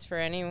practice for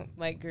any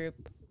like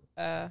group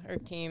or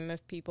team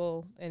of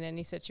people in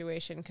any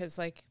situation because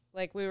like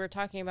we were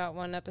talking about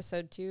one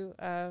episode too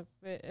a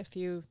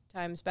few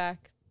times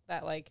back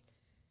that like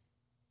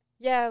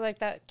like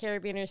that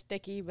carabiner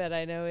sticky, but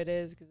I know it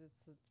is because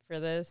it's for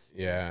this.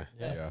 Yeah.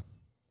 Yeah.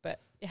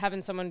 But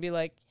having someone be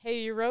like,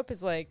 "Hey, your rope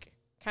is like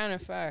kind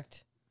of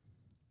fucked.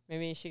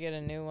 Maybe you should get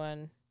a new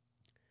one,"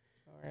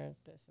 or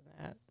this and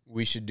that.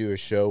 We should do a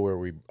show where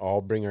we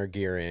all bring our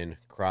gear in,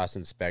 cross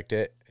inspect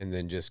it, and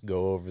then just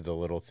go over the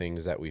little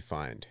things that we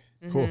find.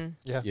 Cool. Mhm.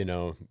 Yeah. You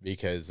know,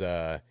 because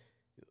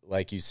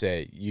like you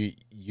say,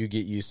 you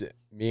get used to.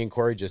 Me and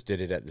Corey just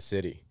did it at the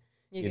city,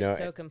 You You get know,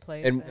 so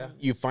complacent. and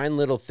you find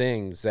little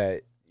things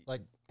that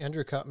Like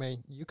Andrew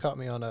you caught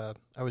me on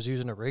I was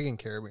using a rigging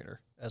carabiner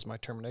as my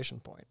termination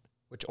point,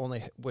 which only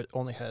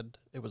had,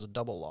 it was a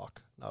double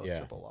lock, not Yeah. a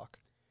triple lock.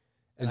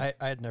 And I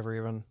had never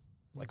even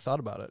like thought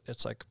about it.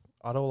 It's like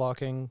auto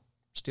locking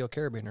steel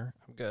carabiner.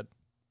 I'm good.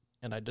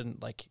 And I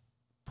didn't like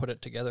put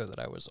it together that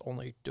I was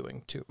only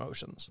doing 2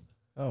 motions.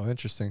 Oh,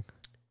 interesting.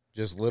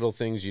 just little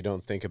things you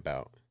don't think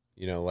about.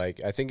 You know, like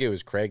I think it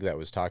was Craig that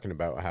was talking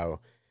about how,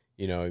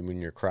 you know, when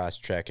you're cross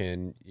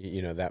checking,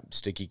 you know, that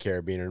sticky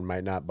carabiner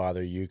might not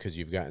bother you because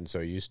you've gotten so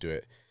used to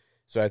it.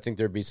 So I think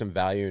there'd be some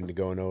value into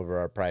going over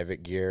our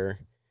private gear,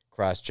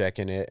 cross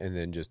checking it, and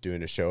then just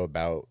doing a show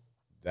about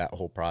that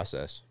whole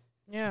process.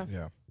 Yeah,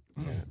 Yeah.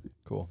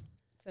 Cool.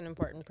 it's an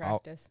important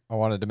practice. I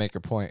wanted to make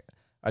a point.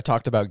 I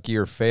talked about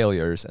gear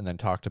failures and then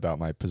talked about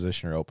my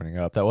positioner opening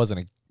up. That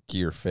wasn't a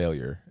gear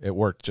failure. It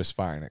worked just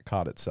fine. It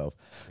caught itself.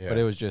 Yeah. But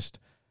it was just,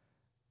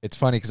 it's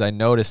funny because I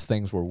noticed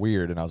things were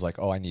weird and I was like,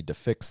 oh, I need to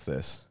fix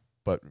this.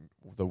 But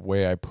the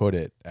way I put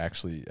it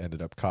actually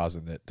ended up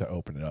causing it to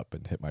open it up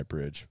and hit my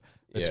bridge.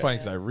 It's Yeah. funny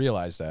because I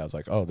realized that. I was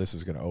like, oh, this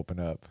is going to open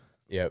up.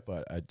 Yep.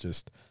 But I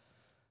just,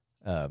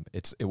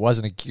 it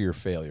wasn't a gear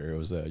failure. It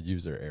was a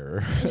user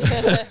error.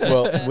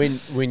 Well,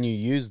 when you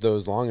use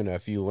those long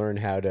enough, you learn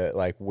how to,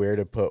 like, where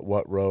to put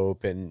what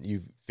rope, and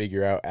you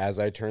figure out, as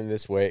I turn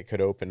this way, it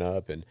could open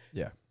up. And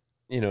Yeah.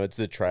 you know, it's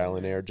the trial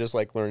and error, just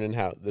like learning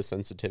how the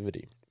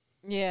sensitivity,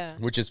 Yeah.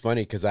 which is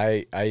funny because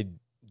I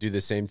do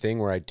the same thing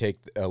where I take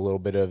a little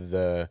bit of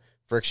the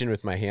friction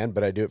with my hand,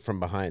 but I do it from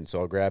behind.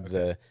 So I'll grab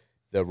the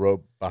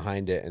rope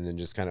behind it and then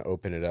just kind of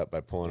open it up by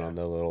pulling on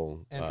the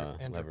little Andrew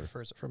lever.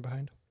 prefers it from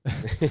behind.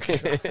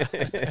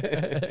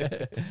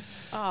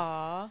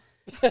 Aw.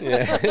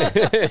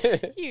 Yeah.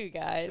 You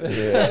guys.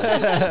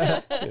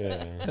 Yeah.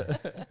 Yeah.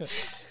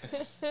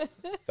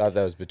 Thought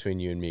that was between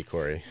you and me,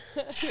 Corey.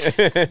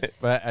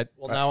 But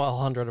Well, now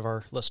 100 of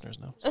our listeners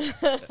know.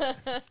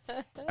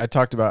 I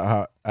talked about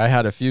how I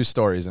had a few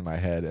stories in my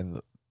head,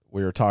 and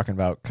we were talking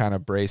about kind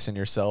of bracing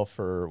yourself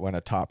for when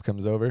a top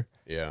comes over.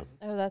 Yeah.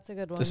 Oh, that's a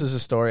good one. This is a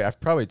story. I've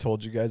probably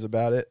told you guys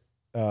about it.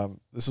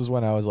 This is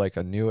when I was like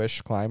a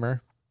newish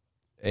climber.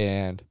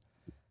 And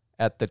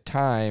at the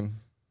time,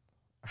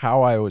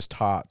 how I was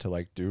taught to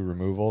like do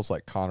removals,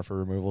 like conifer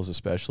removals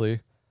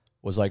especially,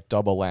 was like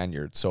double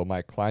lanyard. So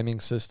my climbing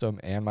system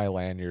and my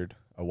lanyard,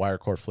 a wire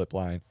core flip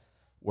line,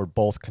 were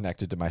both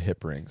connected to my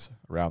hip rings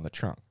around the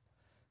trunk.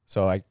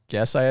 So I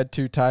guess I had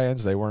two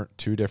tie-ins. They weren't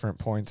two different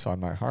points on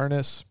my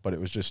harness, but it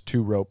was just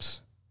two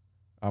ropes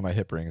on my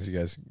hip rings. You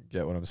guys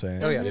get what I'm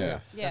saying? Oh, yeah. Yeah.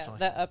 Yeah, Definitely.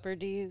 the upper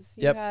D's.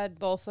 You Yep. had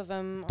both of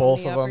them Both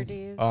on the of upper them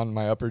D's. on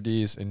my upper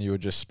D's, and you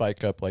would just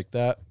spike up like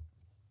that,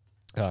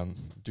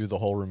 do the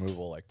whole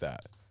removal like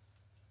that.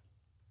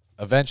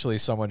 Eventually,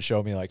 someone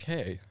showed me like,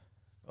 hey,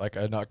 like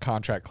a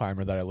contract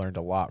climber that I learned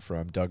a lot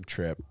from, Doug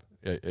Tripp.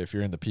 If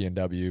you're in the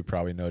PNW,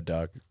 probably know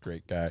Doug,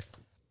 great guy.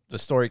 The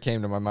story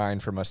came to my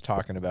mind from us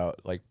talking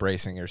about like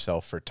bracing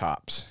yourself for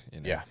tops, you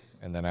know? Yeah.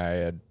 And then I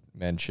had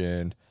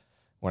mentioned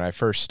when I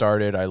first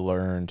started, I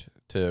learned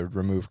to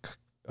remove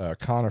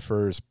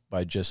conifers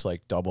by just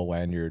like double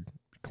lanyard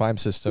climb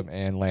system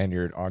and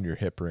lanyard on your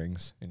hip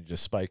rings, and you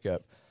just spike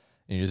up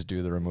and you just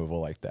do the removal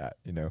like that,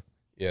 you know.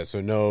 Yeah,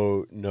 so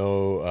no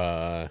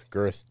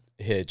girth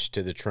hitch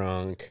to the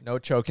trunk. No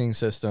choking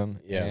system.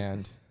 Yeah.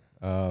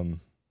 And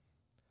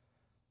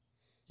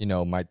you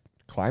know, my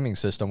climbing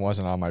system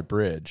wasn't on my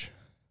bridge.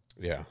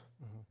 Yeah.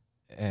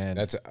 And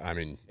That's, I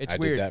mean, It's I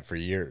weird. did that for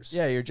years.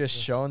 yeah, you're just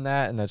shown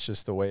that, and that's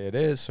just the way it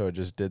is. So I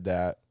just did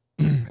that.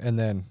 And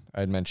then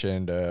I'd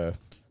mentioned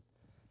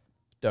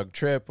Doug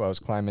Tripp. I was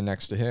climbing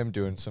next to him,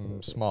 doing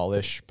some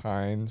smallish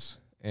pines,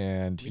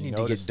 and We he need to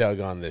get noticed. Doug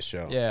on this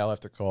show. Yeah, I'll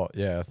have to call.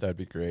 Yeah, that'd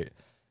be great.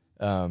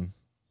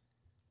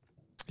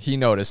 He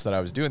noticed that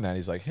I was doing that.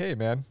 He's like, "Hey,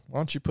 man, why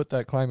don't you put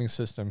that climbing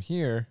system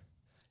here?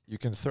 You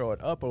can throw it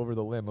up over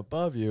the limb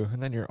above you,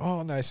 and then you're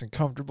all nice and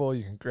comfortable.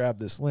 You can grab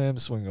this limb,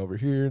 swing over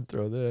here, and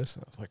throw this."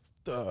 And I was like,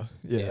 "Duh,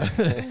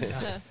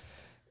 yeah."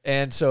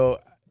 And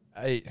so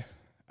I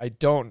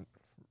don't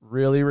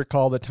really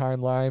recall the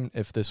timeline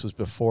if this was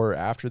before or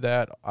after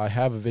that. I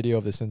have a video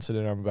of this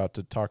incident I'm about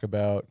to talk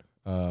about,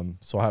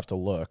 so I'll have to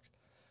look.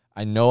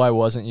 I know I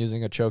wasn't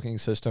using a choking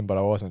system, but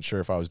I wasn't sure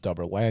if I was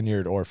double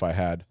lanyard or if I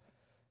had,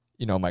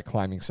 you know, my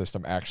climbing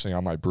system actually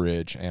on my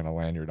bridge and a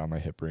lanyard on my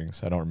hip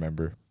rings. I don't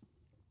remember.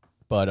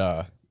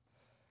 But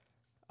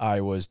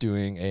I was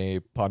doing a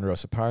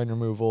ponderosa pine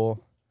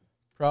removal,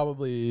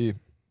 probably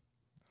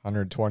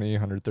 120,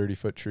 130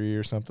 foot tree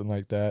or something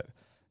like that.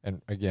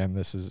 And again,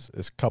 this is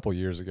a couple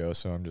years ago,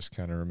 so I'm just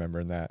kind of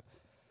remembering that.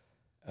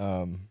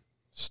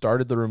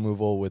 Started the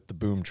removal with the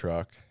boom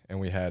truck, and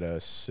we had a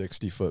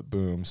 60-foot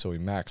boom, so we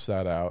maxed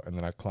that out, and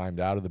then I climbed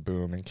out of the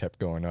boom and kept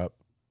going up.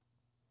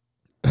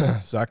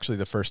 It's actually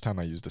the first time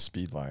I used a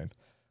speed line.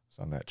 It was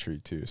on that tree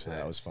too, so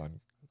that was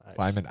fun. Nice.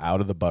 Climbing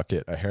out of the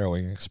bucket, a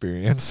harrowing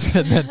experience,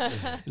 and then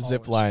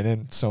zip Always.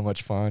 lining, so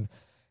much fun.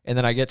 And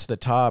then I get to the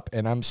top,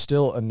 and I'm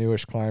still a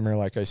newish climber,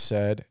 like I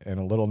said, and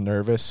a little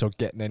nervous, so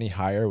getting any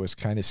higher was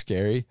kind of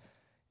scary.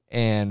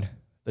 And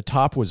the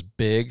top was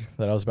big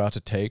that I was about to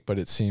take, but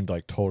it seemed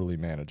like totally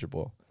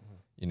manageable.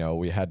 You know,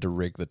 we had to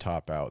rig the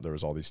top out. There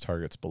was all these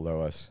targets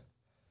below us.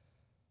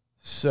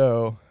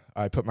 So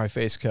I put my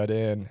face cut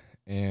in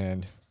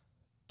and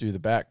do the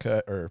back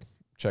cut or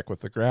check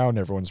with the ground.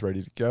 Everyone's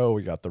ready to go.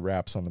 We got the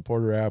wraps on the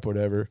porter wrap,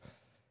 whatever.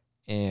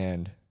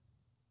 And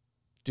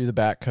do the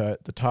back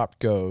cut. The top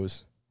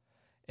goes.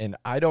 And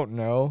I don't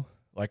know,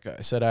 like I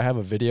said, I have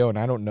a video, and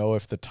I don't know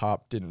if the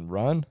top didn't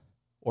run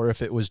or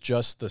if it was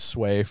just the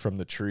sway from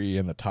the tree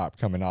and the top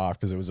coming off,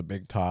 because it was a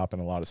big top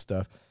and a lot of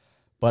stuff.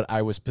 But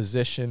I was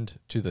positioned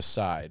to the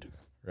side,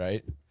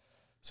 right?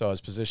 So I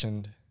was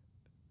positioned.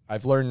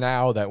 I've learned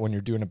now that when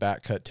you're doing a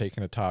back cut,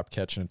 taking a top,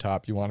 catching a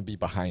top, you want to be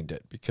behind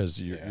it, because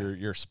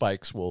your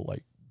spikes will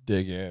like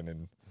dig in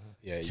and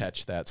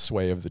catch that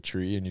sway of the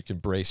tree, and you can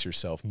brace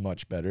yourself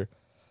much better.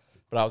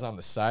 But I was on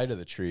the side of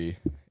the tree,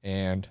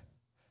 and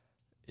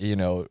you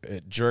know,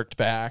 it jerked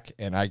back,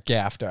 and I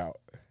gaffed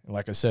out. And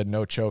like I said,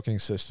 no choking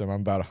system.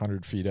 I'm about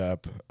 100 feet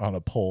up on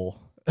a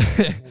pole.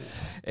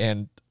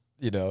 And,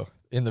 you know,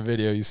 in the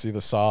video, you see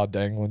the saw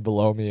dangling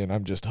below me, and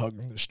I'm just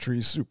hugging this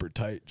tree super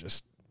tight,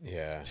 just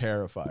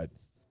terrified.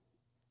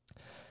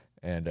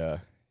 And,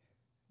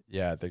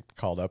 they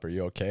called up, "Are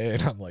you okay?"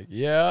 And I'm like,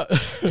 "Yeah."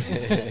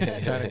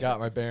 Kind of got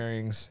my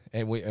bearings.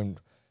 And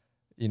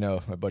you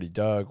know, my buddy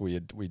Doug,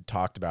 we'd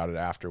talked about it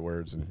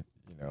afterwards, and,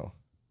 you know,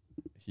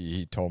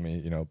 he told me,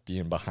 you know,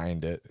 being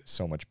behind it is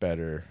so much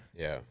better.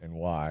 Yeah. And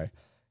why.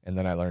 And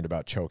then I learned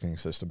about choking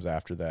systems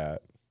after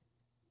that.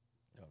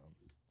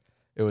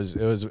 It was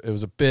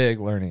a big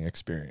learning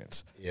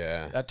experience.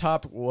 Yeah. That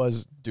top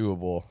was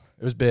doable.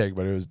 It was big,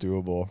 but it was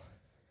doable.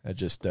 I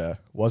just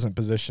wasn't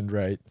positioned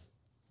right.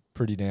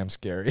 Pretty damn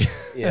scary.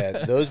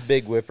 Yeah, those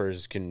big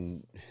whippers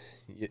can,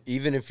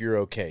 even if you're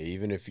okay,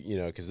 even if, you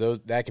know, because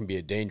that can be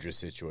a dangerous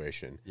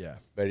situation. Yeah.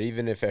 But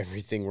even if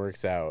everything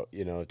works out,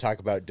 you know, talk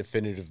about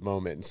definitive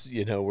moments,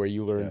 you know, where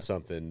you learn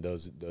something,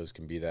 those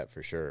can be that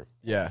for sure.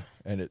 Yeah,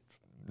 and it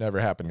never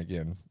happened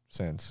again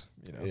since,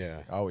 you know.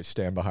 Yeah. I always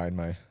stand behind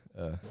my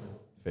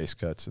face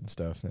cuts and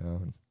stuff now.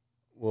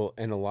 Well,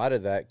 and a lot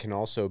of that can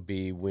also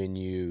be when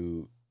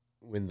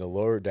the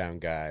lower down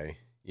guy,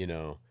 you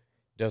know,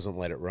 doesn't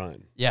let it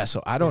run. Yeah,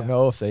 so I don't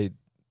know if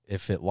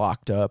it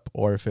locked up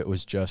or if it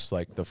was just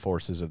like the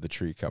forces of the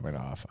tree coming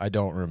off. I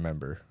don't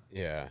remember.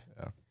 Yeah,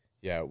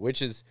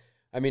 which is,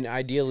 I mean,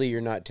 ideally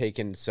you're not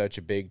taking such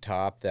a big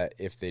top that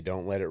if they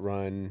don't let it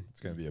run,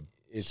 It's going to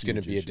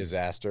be a a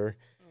disaster.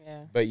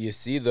 Yeah. But you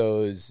see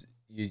those,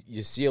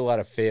 you see a lot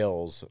of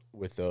fails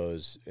with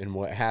those, and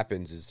what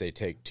happens is they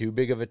take too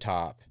big of a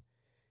top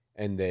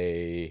and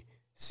they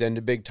send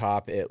a big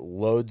top, it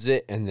loads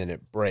it, and then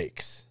it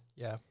breaks.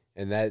 Yeah.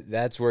 And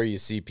that's where you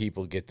see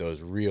people get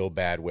those real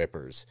bad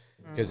whippers,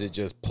 because it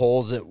just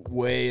pulls it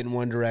way in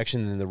one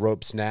direction, then the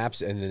rope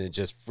snaps, and then it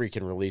just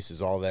freaking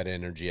releases all that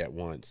energy at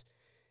once.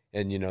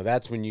 And, you know,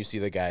 that's when you see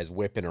the guys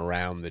whipping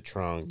around the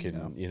trunk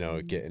and, you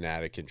know, getting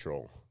out of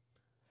control.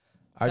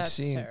 I've That's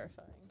seen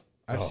terrifying.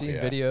 I've seen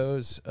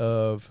videos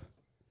of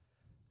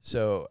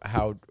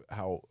how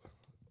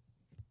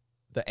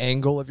the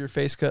angle of your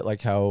face cut,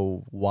 like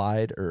how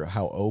wide or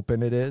how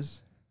open it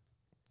is,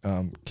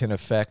 can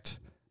affect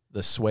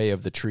the sway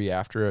of the tree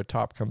after a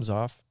top comes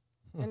off.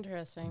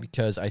 Interesting.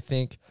 Because I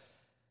think,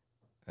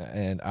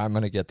 and I'm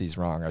gonna get these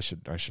wrong. I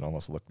should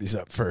almost look these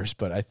up first.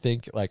 But I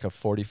think like a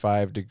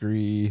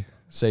 45-degree,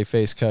 say,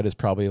 face cut is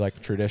probably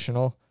like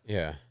traditional.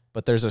 Yeah.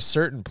 But there's a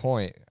certain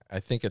point. I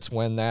think it's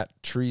when that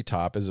tree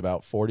top is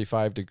about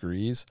 45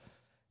 degrees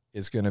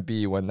is going to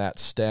be when that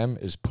stem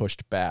is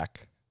pushed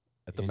back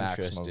at the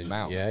maximum Interesting.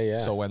 amount. Yeah.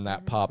 So when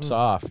that pops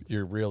off,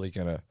 you're really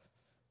going to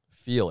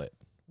feel it.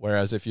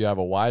 Whereas if you have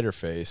a wider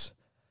face,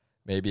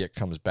 maybe it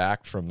comes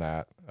back from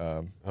that.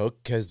 So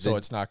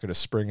it's not going to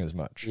spring as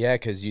much. Yeah,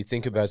 because you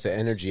think about the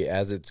energy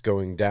as it's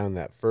going down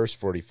that first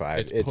 45,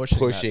 It's it's pushing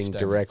that pushing stem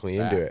directly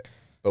into back. it.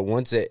 But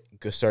once it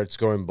starts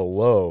going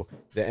below,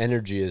 the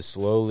energy is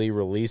slowly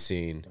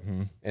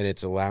releasing, and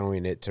it's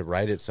allowing it to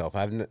right itself. I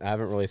haven't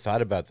really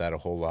thought about that a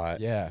whole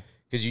lot. Yeah.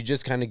 Because you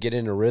just kind of get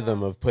in a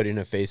rhythm of putting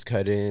a face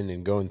cut in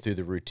and going through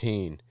the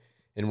routine.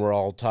 And we're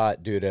all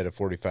taught, do it at a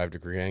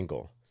 45-degree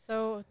angle.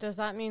 So does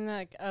that mean that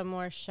like a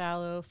more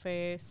shallow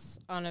face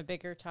on a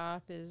bigger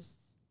top is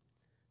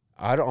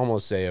I'd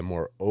almost say a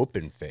more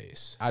open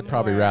face. I'd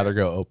probably More- rather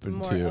go open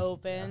more too.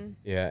 open?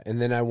 Yeah,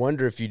 and then I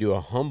wonder if you do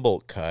a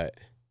Humboldt cut,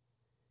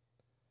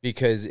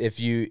 because if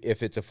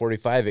it's a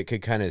 45, it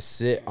could kind of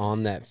sit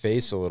on that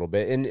face a little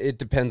bit, and it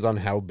depends on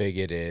how big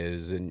it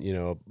is, and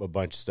a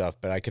bunch of stuff.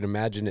 But I can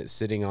imagine it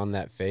sitting on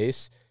that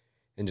face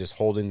and just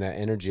holding that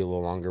energy a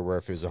little longer. Where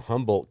if it was a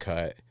Humboldt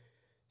cut,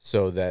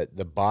 so that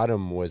the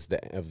bottom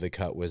of the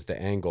cut was the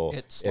angle,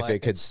 if it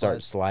could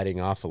start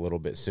sliding off a little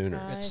bit sooner.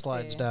 I It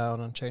slides see.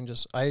 down and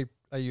changes. I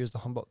use the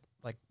Humboldt,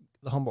 like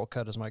the Humboldt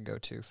cut is my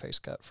go-to face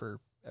cut for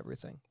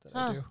everything that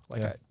I do.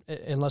 Like Yeah.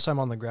 unless I'm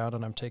on the ground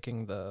and I'm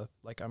taking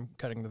I'm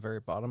cutting the very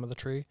bottom of the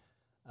tree,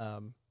 I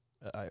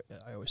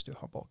always do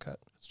Humboldt cut.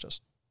 It's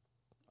just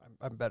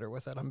I'm better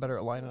with it. I'm better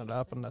at lining it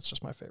up, and that's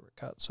just my favorite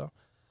cut. So,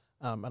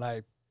 and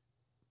I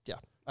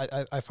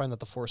find that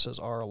the forces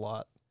are a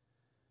lot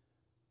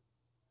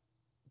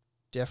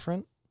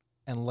different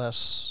and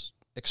less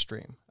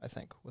extreme, I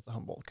think, with the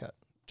Humboldt cut.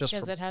 Just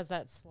Because it has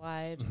that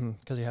slide.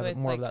 because you have so it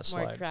it's more like of that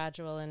more slide.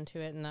 gradual into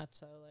it and not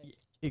so like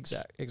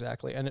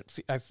Exactly, and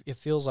it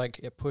feels like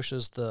it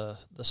pushes the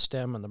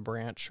stem and the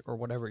branch or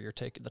whatever you're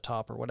taking, the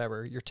top or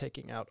whatever you're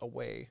taking out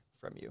away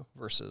from you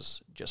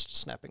versus just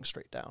snapping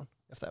straight down.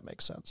 If that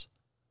makes sense,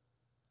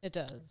 it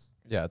does.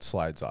 Yeah, it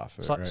slides off.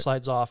 Right?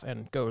 Slides off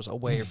and goes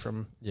away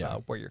from Yeah.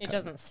 where you're. It cutting.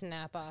 doesn't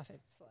snap off, it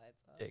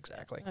slides off.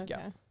 Exactly. Okay.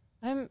 Yeah.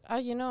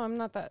 I'm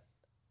not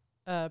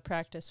that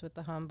practiced with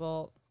the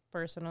Humboldt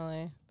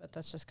personally, but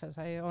that's just because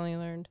I only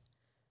learned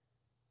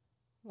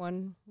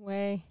one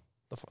way.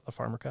 The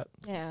farmer cut.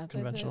 Yeah,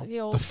 Conventional.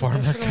 The old The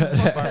farmer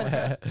traditional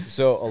cut.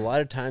 So a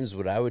lot of times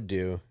what I would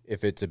do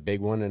if it's a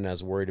big one and I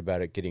was worried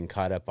about it getting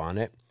caught up on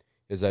it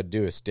is I'd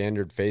do a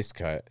standard face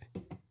cut,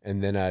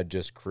 and then I'd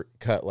just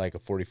cut like a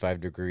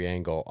 45-degree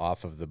angle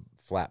off of the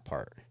flat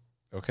part.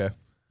 Okay.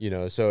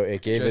 So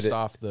it gave Just it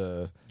off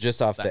the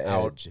the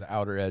edge. the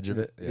outer edge of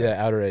it.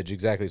 Yeah, outer edge,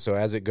 exactly. So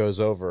as it goes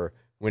over,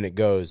 when it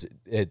goes,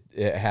 it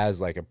has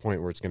like a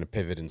point where it's going to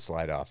pivot and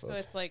slide off So of.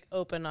 it's like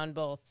open on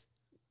both.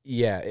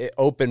 Yeah,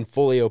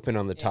 fully open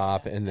on the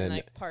top, and then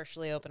like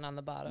partially open on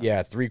the bottom.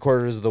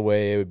 3/4 of the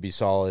way it would be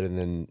solid, and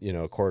then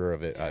a quarter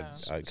of it Yeah.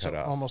 I'd So cut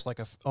off. almost like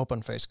a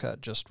open face cut,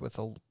 just with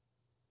a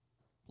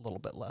little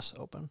bit less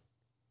open.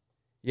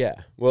 Yeah,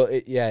 well,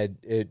 it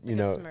It's like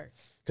a smirk.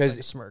 It's because like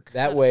a smirk.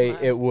 that Not a way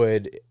smile. it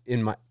would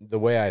the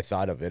way I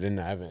thought of it, and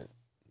I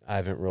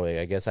haven't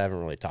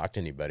really talked to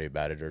anybody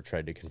about it or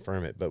tried to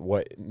confirm it, but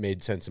what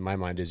made sense in my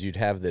mind is you'd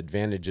have the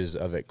advantages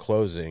of it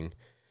closing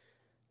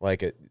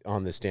like it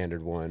on the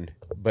standard one,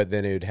 but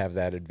then it would have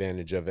that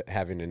advantage of it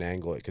having an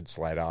angle it could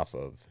slide off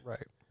of.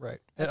 Right.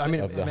 That's I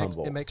mean, of the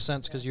Humboldt. it makes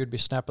sense because you'd be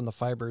snapping the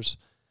fibers.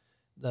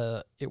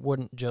 It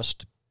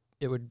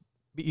would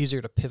be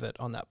easier to pivot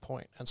on that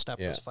point and snap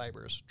Yeah. those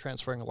fibers,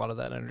 transferring a lot of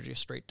that energy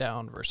straight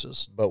down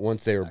versus. But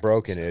once they were Back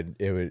broken,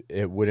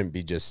 it wouldn't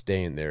be just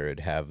staying there. It'd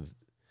have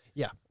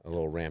Yeah. a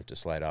little ramp to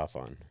slide off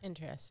on.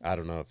 Interesting. I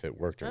don't know if it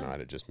worked or Oh.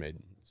 not. It just made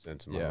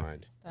sense in my Yeah.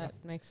 mind. That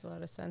makes a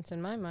lot of sense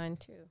in my mind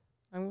too.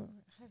 I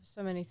have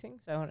so many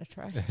things I want to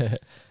try.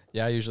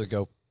 Yeah, I usually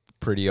go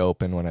pretty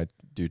open when I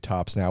do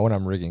tops now, when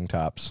I'm rigging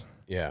tops.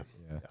 Yeah,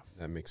 Yeah.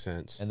 that makes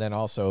sense. And then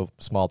also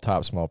small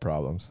top, small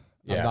problems.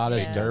 Yeah. I'm not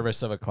as Yeah.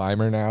 nervous of a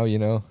climber now,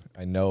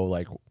 I know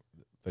like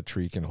the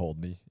tree can hold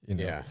me,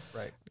 Yeah,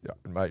 Right. Yeah,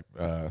 my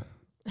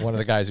one of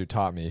the guys who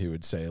taught me, he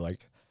would say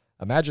like,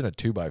 imagine a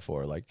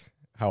 2x4, like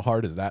how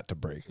hard is that to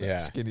break? That Yeah.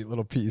 skinny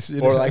little piece,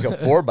 or like a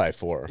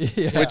 4x4,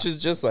 Yeah. which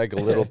is just like a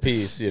little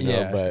piece,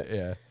 yeah, But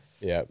yeah.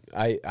 yeah,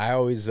 I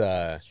always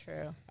That's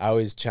true. I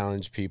always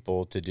challenge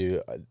people to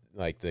do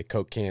like the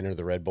Coke can or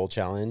the Red Bull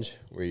challenge,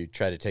 where you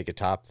try to take a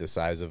top the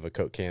size of a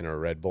Coke can or a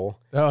Red Bull,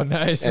 Oh,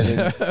 nice. and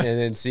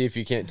then see if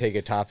you can't take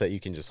a top that you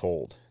can just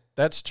hold.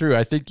 That's true.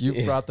 I think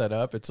you brought that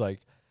up. It's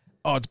like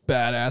oh, it's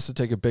badass to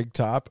take a big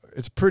top.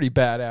 It's pretty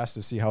badass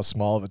to see how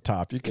small of a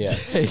top you can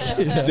take.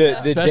 You know?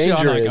 The Especially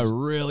danger on like is a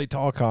really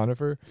tall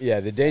conifer. Yeah,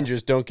 the danger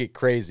is don't get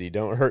crazy.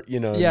 Don't hurt,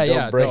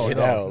 don't break it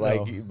no, out. no.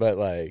 Like, but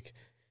like,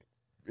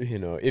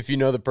 if you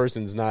know the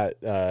person's not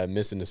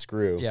missing a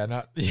screw. Yeah,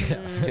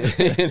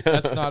 Mm.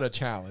 that's not a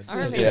challenge.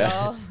 Army Yeah.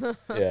 doll.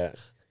 Yeah.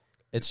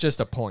 It's just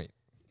a point.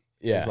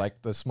 Yeah. It's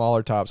like the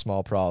smaller top,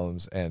 small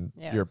problems, and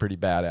Yeah. you're pretty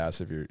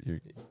badass if you're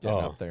getting Oh.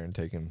 up there and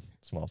taking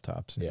small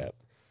tops. you know? Yeah.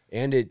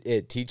 And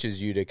it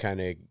teaches you to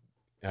kind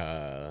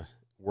of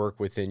work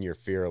within your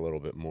fear a little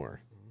bit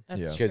more.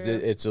 That's Yeah. Because true.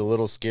 it's a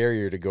little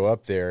scarier to go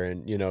up there,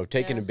 and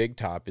taking Yeah. a big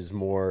top is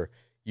more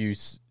you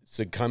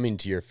succumbing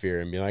to your fear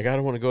and be like, I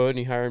don't want to go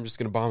any higher. I'm just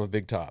going to bomb a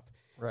big top.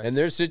 Right. And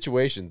there's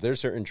situations, there's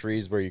certain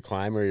trees where you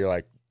climb where you're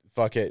like,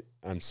 fuck it,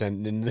 I'm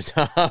sending to the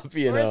top.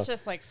 or it's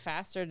just like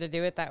faster to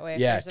do it that way. If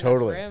Yeah, there's enough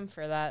totally. room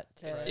for that.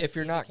 To If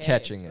you're be not the case,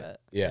 catching it.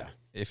 but- Yeah,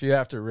 If you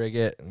have to rig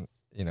it,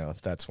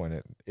 that's when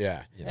it.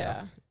 yeah. You know.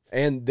 Yeah.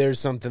 And there's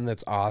something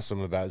that's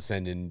awesome about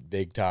sending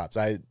big tops.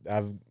 I've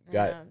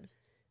got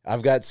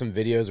Yeah. some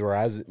videos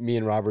where me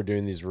and Rob were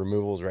doing these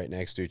removals right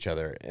next to each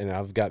other, and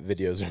I've got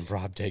videos of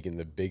Rob taking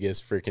the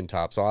biggest freaking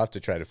tops. I'll have to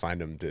try to find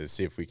them to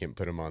see if we can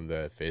put them on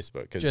the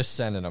Facebook. Cause Just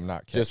sending them,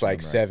 not catching just like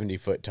them, right?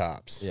 70-foot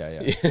tops. Yeah.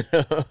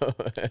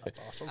 That's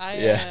awesome.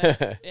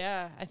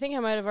 Yeah. I think I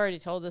might have already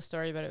told this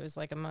story, but it was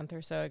like a month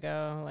or so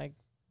ago. Like,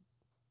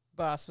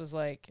 boss was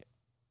like,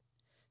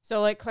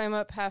 so like climb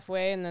up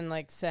halfway and then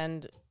like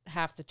send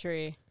half the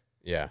tree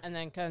Yeah. and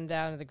then come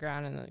down to the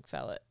ground and like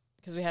fell it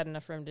because we had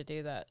enough room to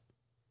do that.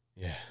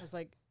 Yeah. I was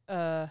like,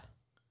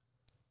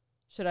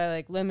 should I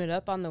like limit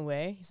up on the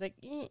way? He's like,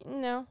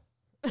 no.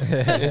 Like,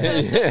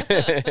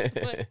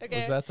 okay.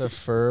 Was that the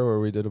fur where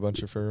we did a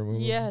bunch of fur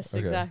removal? Yes,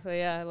 Okay. exactly.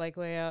 Yeah, like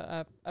way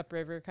out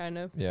upriver kind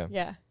of. Yeah.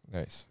 Yeah.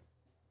 Nice.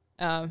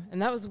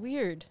 And that was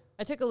weird.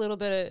 I took a little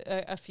bit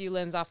of a few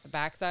limbs off the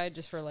backside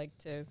just for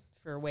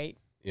for weight,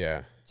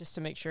 Yeah. just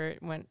to make sure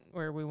it went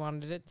where we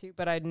wanted it to.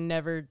 But I'd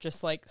never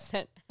just like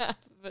sent half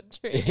of a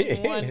tree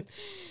in one.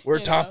 We're you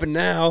know. topping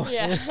now.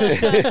 Yeah.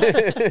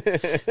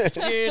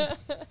 Dude.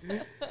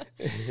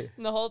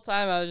 And the whole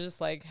time I was just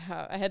like,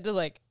 I had to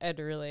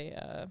really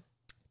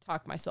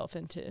talk myself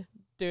into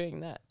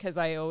doing that because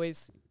I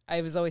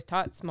was always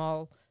taught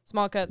small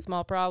cuts,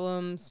 small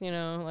problems,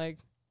 like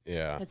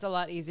Yeah. it's a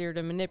lot easier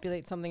to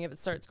manipulate something if it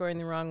starts going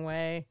the wrong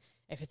way,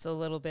 if it's a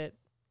little bit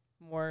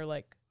more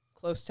like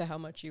close to how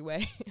much you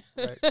weigh.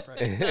 Right.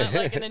 Not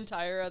like an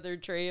entire other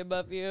tree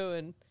above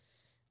you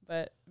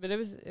but it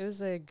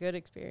was a good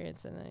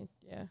experience and I'm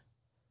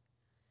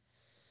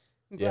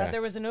glad Yeah.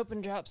 there was an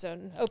open drop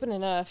zone, open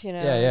enough,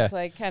 Yeah. It's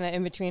like kind of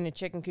in between a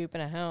chicken coop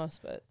and a house,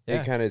 but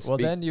It kinda Well,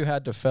 speak- then you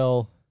had to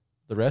fell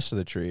the rest of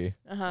the tree,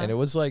 and it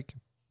was like,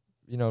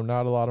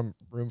 not a lot of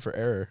room for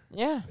error.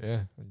 yeah,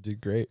 Yeah, you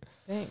did great.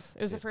 thanks.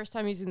 It was the first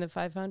time using the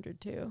 500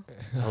 too.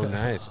 Oh,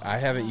 nice. I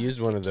haven't used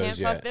one of those Can't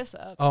yet. fuck this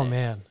up. Oh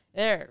man,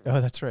 There.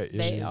 Oh, that's right.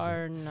 Yeah, They yeah,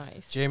 are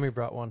nice. Jamie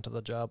brought one to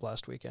the job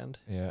last weekend,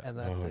 Yeah. and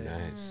that Oh, thing,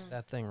 nice.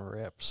 that thing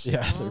rips.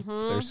 Yeah,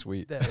 Mhm. they're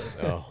sweet. That is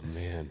a Oh,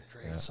 man.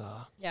 great Yeah.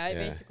 saw. Yeah, I Yeah.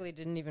 basically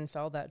didn't even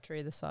fell that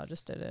tree. The saw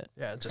just did it.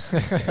 Yeah, just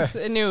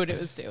I knew what it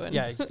was doing.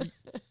 yeah.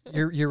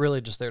 You're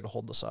really just there to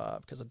hold the saw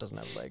up because it doesn't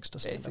have legs to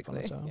stand basically. up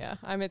on its own. Yeah,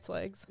 I'm its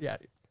legs. Yeah,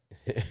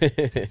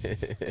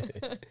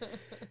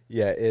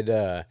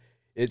 Yeah,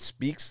 it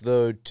speaks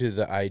though to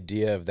the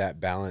idea of that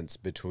balance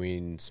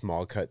between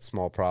small cut,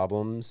 small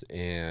problems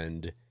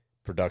and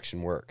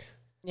production work.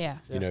 Yeah.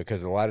 You know,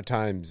 because a lot of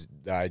times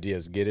the idea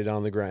is get it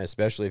on the ground,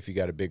 especially if you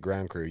got a big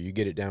ground crew. You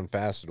get it down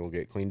fast, it'll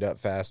get cleaned up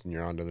fast, and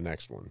you're on to the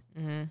next one.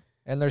 Mm-hmm.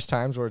 And there's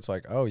times where it's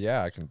like, oh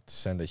yeah, I can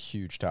send a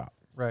huge top.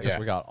 right. Because Yeah.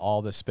 we got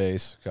all this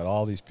space, got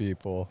all these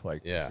people.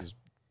 Like, Yeah. this is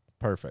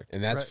perfect.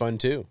 And that's Right. fun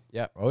too.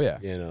 Yeah. Oh yeah.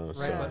 You know, Right,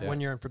 so but yeah.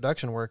 when you're in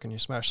production work and you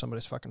smash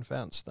somebody's fucking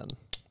fence, then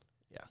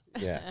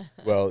yeah.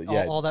 Well,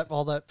 yeah, all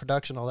that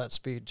production, all that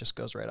speed just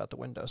goes right out the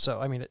window. So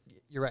I mean,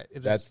 you're right.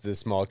 It that's is, the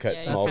small cut, Yeah,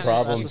 you small kinda-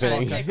 problem that's a small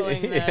thing. cut.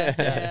 Tickling the,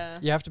 yeah.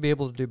 you have to be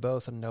able to do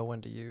both and know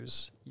when to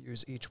use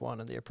each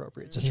one in the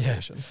appropriate Yeah.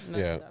 situation. Most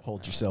Yeah. definitely.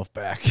 Hold yourself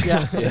back.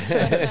 Yeah,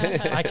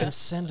 I can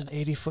send an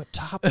 80-foot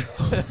top.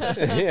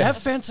 That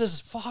fence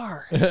is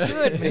far. It's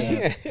good,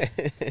 man.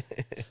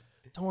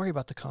 Don't worry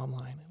about the comm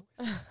line.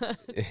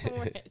 Don't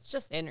worry, it's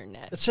just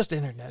internet. It's just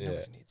internet. Yeah.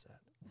 Nobody needs that.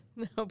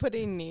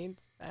 Nobody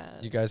needs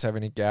that. You guys have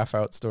any gaff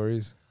out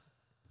stories?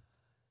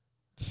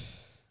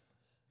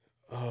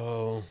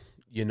 Oh,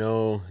 you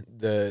know,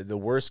 the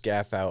worst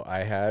gaff out I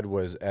had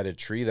was at a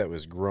tree that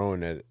was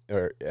growing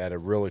at a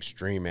real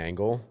extreme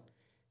angle,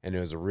 and it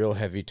was a real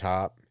heavy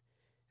top.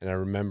 And I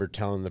remember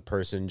telling the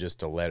person just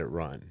to let it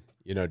run.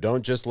 You know,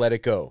 don't just let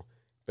it go,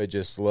 but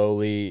just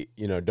slowly,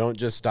 don't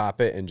just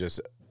stop it and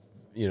just,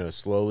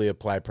 slowly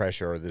apply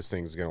pressure or this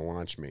thing's going to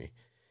launch me.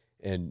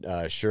 And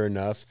sure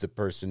enough, the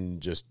person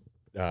just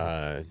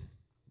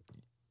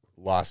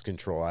lost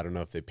control. I don't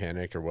know if they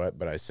panicked or what,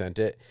 but I sent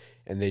it,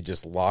 and they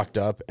just locked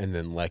up and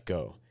then let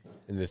go.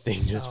 And the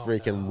thing just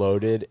freaking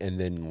loaded and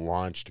then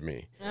launched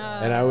me.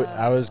 And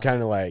I was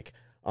kind of like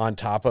on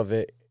top of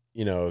it,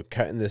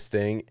 cutting this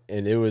thing,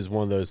 and it was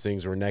one of those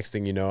things where next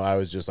thing you know, I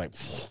was just like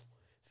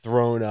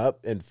thrown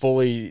up and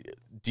fully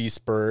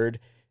despurred,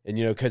 and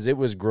because it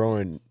was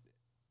growing.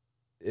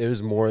 It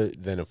was more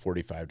than a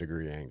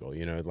 45-degree angle,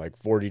 like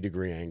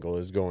 40-degree angle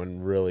is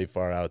going really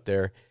far out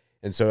there.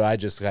 And so I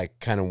just like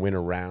kind of went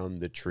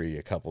around the tree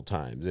a couple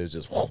times. It was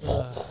just,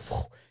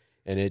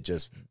 and it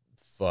just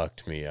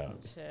fucked me up.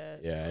 Shit.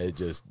 Yeah, it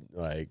just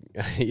like,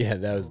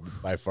 that was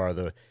by far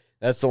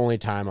that's the only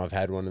time I've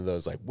had one of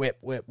those like whip.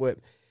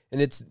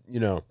 And it's,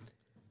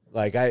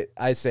 like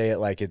I say it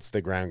like it's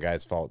the ground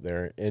guy's fault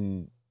there.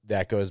 And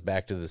that goes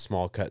back to the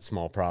small cut,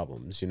 small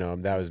problems.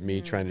 That was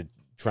me trying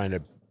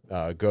to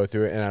go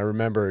through it. And I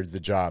remember the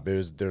job.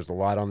 There's a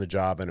lot on the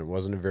job, and it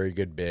wasn't a very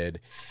good bid.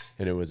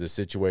 And it was a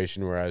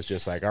situation where I was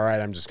just like, all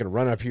right, I'm just going to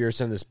run up here,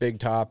 send this big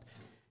top,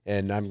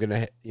 and I'm going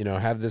to,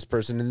 have this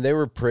person. And they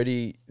were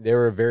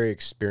very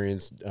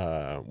experienced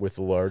with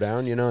the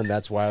lowdown, and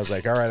that's why I was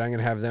like, all right, I'm going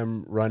to have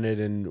them run it,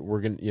 and we're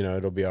going to,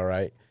 it'll be all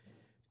right.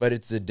 But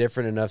it's a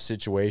different enough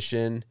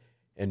situation,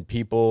 and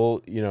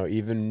people,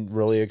 even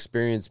really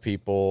experienced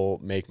people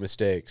make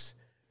mistakes.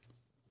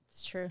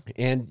 It's true.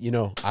 And,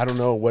 I don't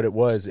know what it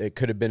was. It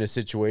could have been a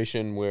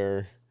situation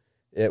where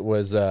it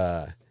was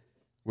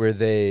where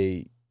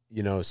they,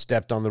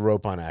 stepped on the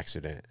rope on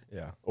accident.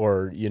 Yeah.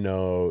 Or,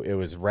 it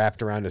was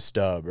wrapped around a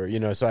stub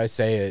or, so I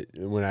say it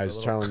when I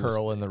was trying to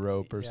curl in the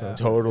rope or something.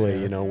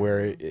 Totally,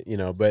 where,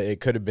 but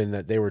it could have been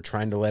that they were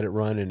trying to let it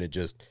run and it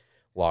just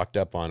locked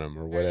up on them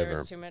or whatever. There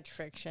was too much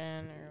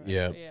friction or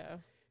whatever. Yeah.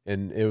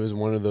 And it was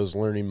one of those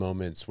learning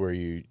moments where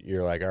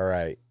you're like, all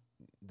right,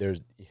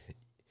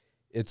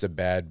 it's a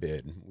bad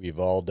bid. We've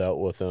all dealt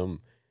with them.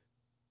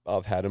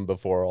 I've had them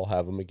before. I'll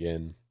have them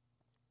again.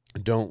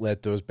 Don't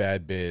let those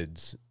bad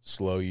bids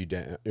slow you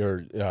down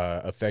or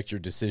affect your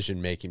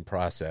decision-making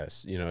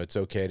process. It's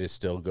okay to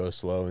still go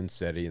slow and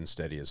steady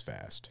as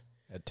fast.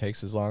 It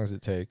takes as long as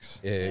it takes.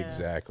 Yeah.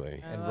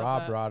 Exactly. And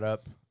Rob brought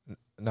up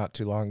not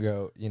too long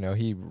ago,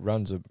 he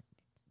runs a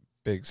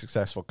big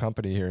successful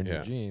company here in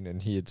Eugene,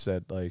 and he had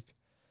said like,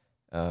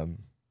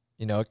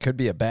 it could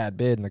be a bad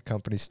bid and the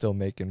company's still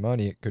making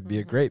money. It could be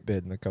a great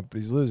bid and the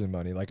company's losing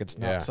money. Like, it's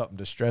not something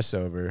to stress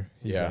over.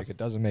 He's like, it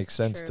doesn't make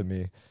sense to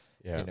me.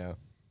 Yeah.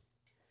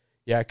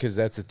 Yeah, because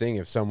that's the thing.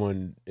 If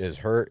someone is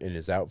hurt and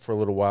is out for a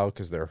little while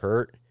because they're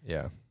hurt,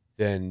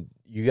 then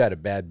you got a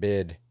bad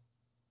bid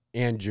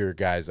and your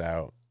guy's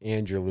out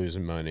and you're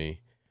losing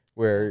money.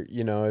 Where,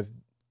 if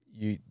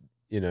you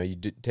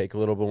take a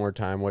little bit more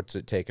time, what's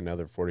it take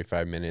another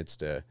 45 minutes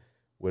to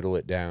whittle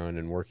it down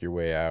and work your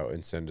way out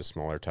and send a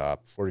smaller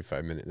top?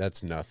 45 minutes,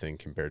 that's nothing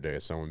compared to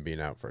someone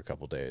being out for a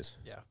couple days.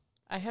 Yeah.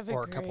 I have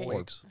or a couple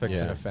weeks.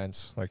 Fixing a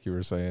fence, like you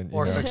were saying.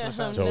 Or fixing a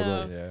fence.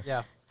 Totally.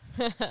 Yeah.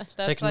 That's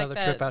Take like another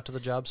trip out to the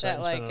job site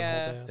and spend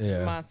a whole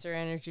day. Monster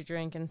energy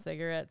drink and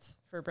cigarettes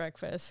for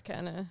breakfast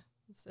kind of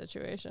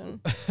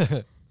situation.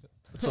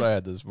 That's what I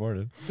had this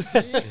morning.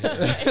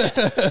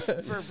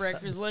 For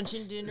breakfast, lunch,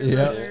 and dinner.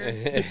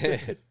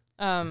 Yeah.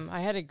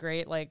 I had a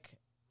great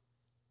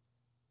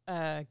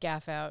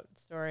gaff out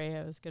story.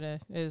 It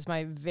was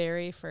my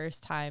very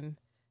first time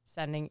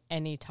sending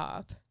any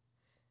top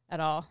at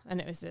all, and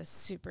it was this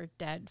super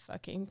dead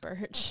fucking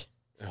birch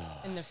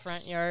in the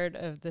front yard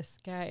of this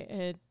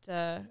guy.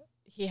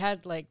 He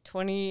had like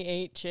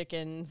 28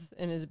 chickens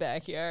in his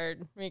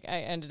backyard. I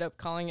ended up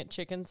calling it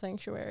Chicken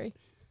Sanctuary.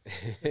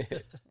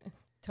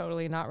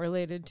 Totally not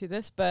related to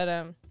this, but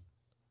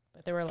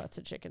there were lots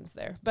of chickens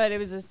there. But it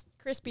was this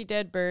crispy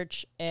dead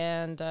birch,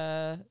 and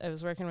I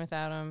was working with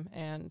Adam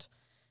and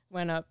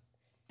went up,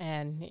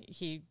 and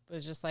he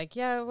was just like,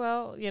 yeah,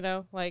 well,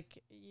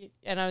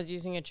 and I was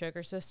using a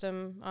choker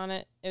system on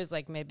it. It was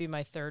like maybe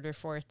my third or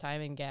fourth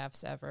time in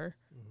gaffs ever.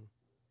 Mm-hmm.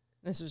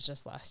 This was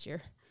just last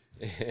year.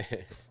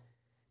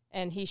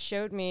 And he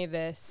showed me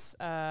this,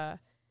 he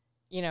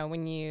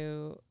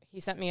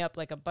sent me up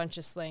like a bunch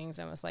of slings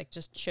and was like,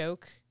 just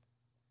choke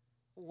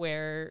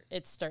where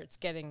it starts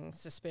getting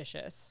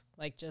suspicious.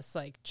 Like, just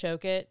like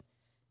choke it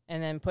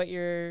and then put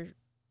your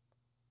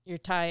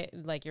tie,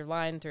 like your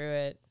line through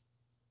it,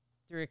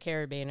 through a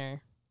carabiner,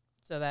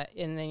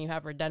 and then you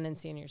have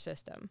redundancy in your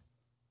system.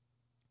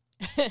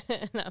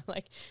 And I'm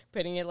like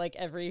putting it like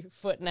every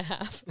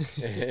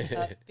 1.5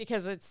 foot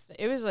because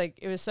it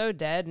was so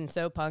dead and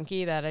so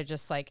punky that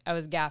I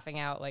was gaffing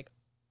out like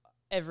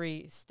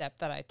every step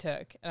that I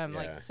took. And I'm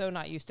like so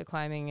not used to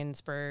climbing in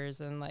spurs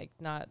and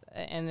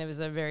and it was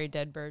a very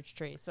dead birch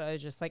tree. So I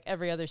was just like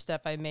every other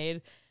step I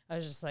made, I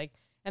was just like,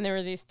 and there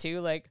were these two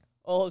like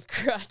old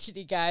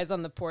crotchety guys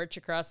on the porch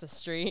across the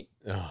street.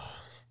 Oh.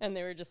 And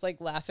they were just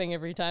like laughing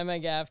every time I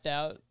gaffed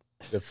out.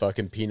 The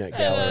fucking peanut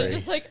gallery. gallery. And I was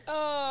just like,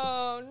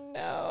 oh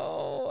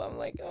no. I'm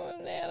like,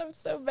 oh man, I'm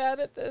so bad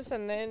at this,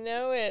 and they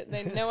know it.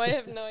 They know I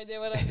have no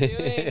idea what I'm doing.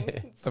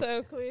 It's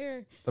so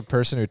clear. The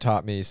person who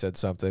taught me said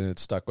something and it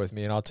stuck with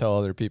me, and I'll tell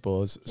other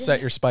people is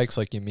set your spikes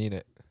like you mean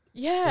it.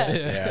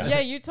 Yeah,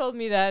 you told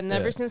me that, and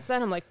ever since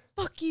then I'm like,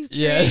 fuck you, tree.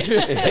 Yeah.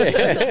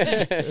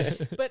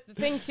 But the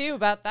thing too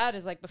about that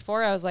is like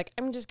before I was like,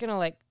 I'm just gonna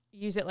like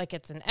use it like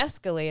it's an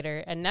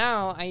escalator, and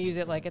now I use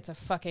it like it's a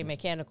fucking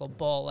mechanical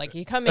bull. Like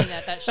you come in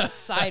that shit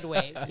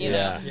sideways, you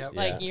know? Yep.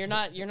 Like you're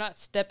not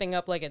stepping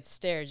up like it's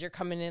stairs. You're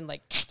coming in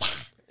like,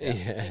 like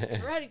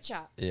karate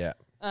chop. Yeah.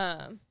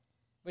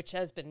 Which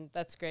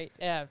that's great.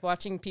 Yeah,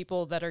 watching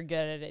people that are good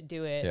at it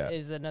do it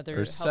is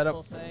another Or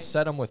helpful thing.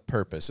 set them with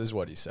purpose is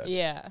what he said.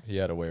 Yeah. He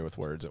had a way with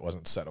words. It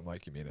wasn't set them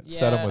like you mean it.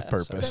 Set them with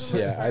purpose.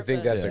 Set 'em with Yeah, I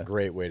think that's Yeah. a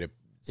great way to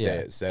say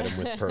it. Set them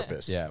with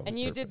purpose. Yeah. And with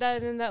you purpose. did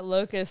that in that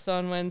locust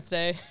on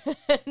Wednesday,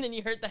 and then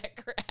you heard that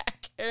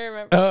crack. I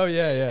remember. Oh,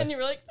 yeah. And you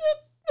were like,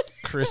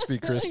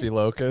 Crispy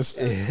locust.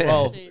 Yeah.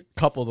 Well, Gee. a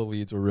couple of the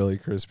leads were really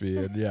crispy,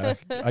 and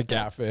I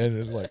gaff in and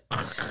it's like,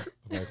 I'm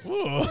like,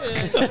 whoa.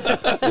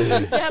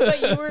 yeah,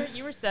 but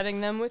you were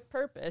setting them with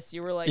purpose.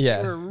 You were like,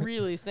 Yeah. you were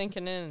really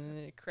sinking in, and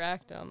it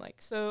cracked. And I'm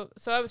like, so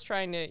I was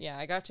trying to,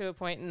 I got to a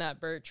point in that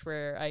birch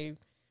where I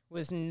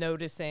was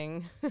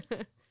noticing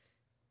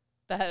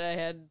that I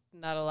had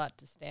not a lot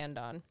to stand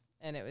on.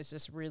 And it was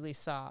just really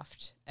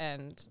soft,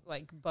 and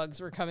like bugs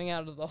were coming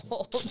out of the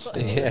holes. Like,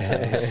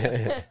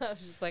 I was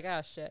just like,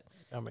 oh shit.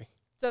 Yummy.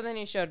 So then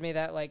he showed me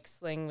that like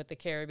sling with the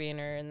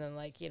carabiner, and then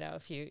like,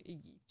 if you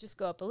just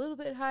go up a little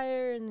bit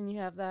higher, and then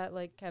you have that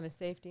like kind of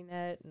safety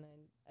net. And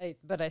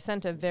then I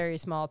sent a very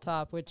small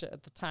top, which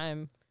at the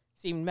time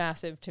seemed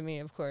massive to me,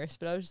 of course.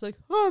 But I was just like,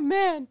 oh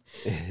man,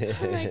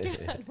 oh my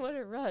god, what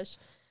a rush.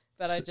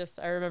 But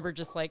I remember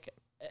just like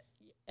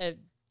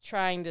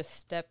trying to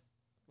step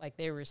like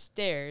they were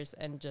stairs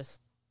and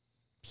just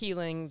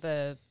peeling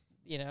the,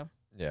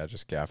 Yeah,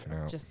 just gaffing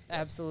out. just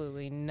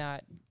absolutely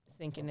not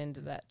sinking into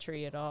that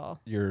tree at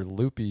all. Your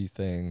loopy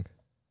thing.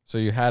 So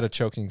you had a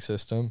choking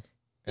system,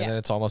 and Yeah. then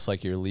it's almost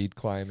like you're lead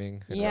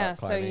climbing. And Yeah, rock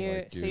so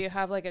climbing, you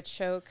have like a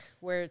choke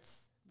where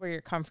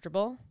you're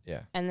comfortable,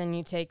 Yeah. and then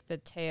you take the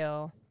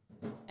tail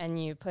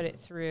and you put it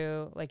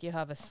through, like you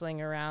have a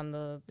sling around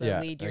the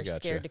lead I you're gotcha.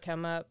 scared to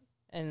come up,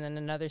 and then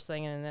another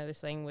sling and another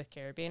sling with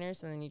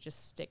carabiners, and then you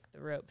just stick the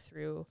rope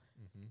through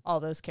all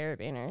those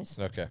carabiners.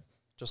 Okay.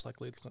 Just like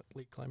lead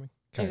climbing.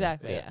 Kinda,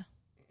 Exactly, yeah.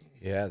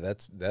 yeah. Yeah,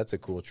 that's a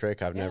cool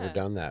trick. I've never Yeah.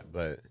 done that,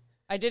 but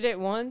I did it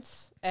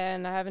once,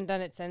 and I haven't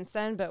done it since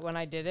then, but when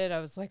I did it, I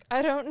was like,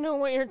 I don't know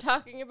what you're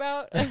talking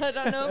about, and I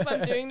don't know if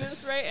I'm doing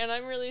this right, and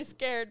I'm really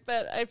scared,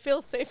 but I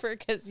feel safer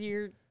because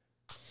you're,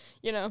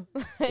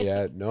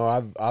 yeah, no,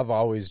 I've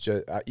always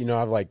just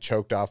I've like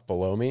choked off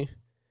below me,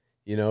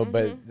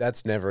 but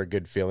that's never a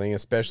good feeling,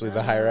 especially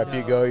the higher up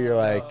you go. You're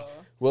like,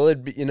 well,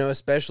 it'd be,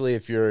 especially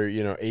if you're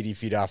 80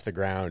 feet off the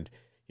ground.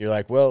 You're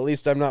like, well, at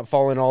least I'm not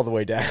falling all the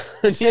way down.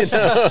 I'm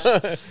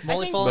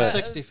only think falling that-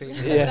 60 feet.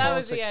 Yeah. That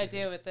was the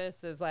idea with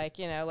this is like,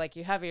 like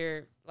you have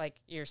your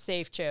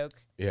safe choke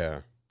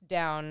Yeah.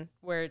 down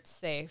where it's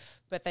safe,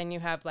 but then you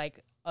have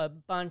like a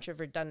bunch of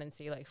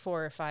redundancy, like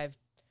 4 or 5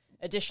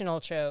 additional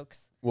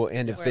chokes. Well,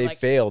 and if Where, they like,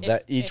 failed, if-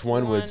 that each if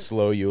one would one-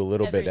 slow you a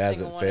little Every bit as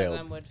single it one of failed.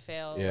 them would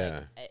fail Yeah.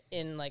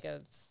 in like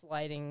a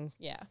sliding,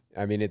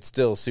 I mean, it's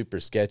still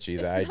super sketchy,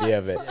 the idea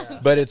of it,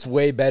 but it's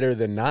way better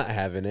than not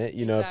having it.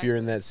 If you're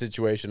in that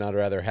situation, I'd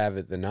rather have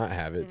it than not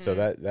have it. So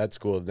that's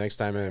cool. Next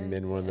time I'm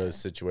in one of those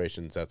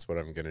situations, that's what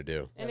I'm going to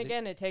do. And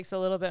again, it takes a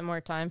little bit more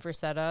time for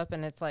setup,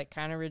 and it's like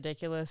kind of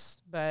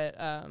ridiculous, but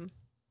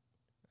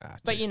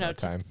Takes no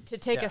time. to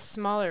take Yeah. a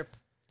smaller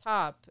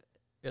top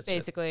It's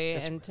basically,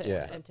 it's- and to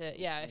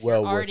yeah. if Well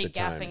you're worth already the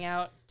time. gaffing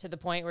out to the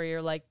point where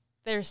you're like,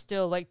 there's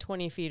still like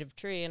 20 feet of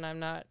tree, and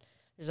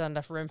there's not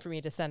enough room for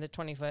me to send a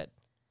 20-foot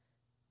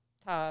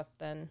top,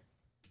 then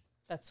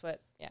that's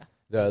what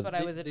that's what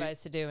I was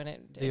advised to do, and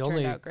it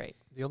turned out great.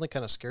 The only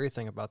kind of scary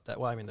thing about that,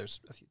 well, I mean, there's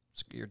a few,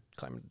 you're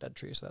climbing a dead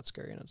tree, so that's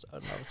scary in and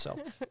of itself.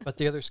 But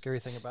the other scary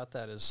thing about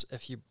that is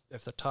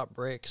if the top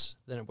breaks,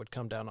 then it would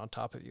come down on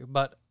top of you.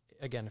 But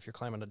again, if you're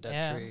climbing a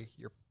dead tree,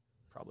 you're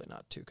probably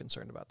not too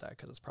concerned about that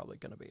because it's probably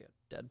going to be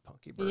a dead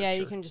punky birch. Yeah,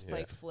 you can just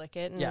like flick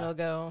it, and it'll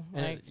go.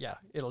 And Like,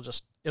 it'll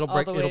all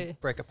break. the It'll way-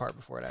 break apart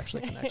before it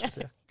actually connects with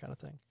you, kind of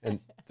thing. And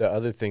the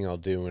other thing I'll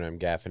do when I'm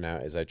gaffing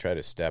out is I try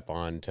to step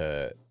on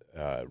to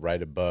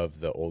right above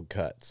the old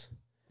cuts.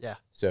 Yeah.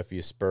 So if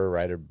you spur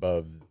right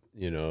above,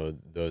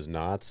 those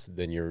knots,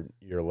 then you're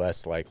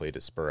less likely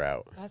to spur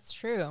out. that's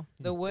true.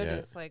 The wood Yeah.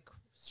 is like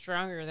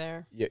stronger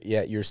there.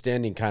 Yeah, you're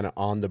standing kind of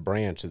on the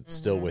branch that's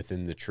still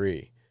within the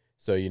tree.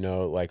 So,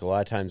 like a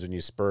lot of times when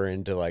you spur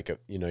into like,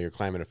 you're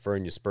climbing a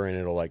fern, you spur in,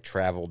 it'll like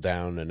travel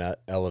down an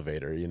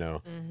elevator,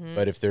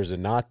 But if there's a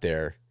knot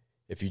there,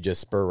 if you just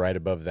spur right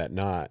above that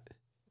knot,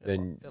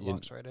 then It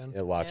locks right in.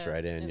 it locks Yeah,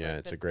 right in. and, Yeah, like,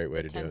 it's the- a great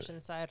way the to do it.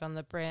 tension side on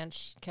the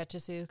branch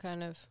catches you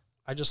kind of.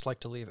 I just like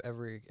to leave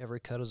every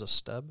cut as a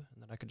stub,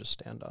 and then I could just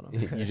stand on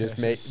them. You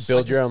just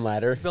build your own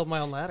ladder. Build my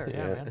own ladder.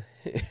 Yeah, man.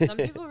 Some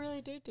people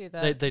really do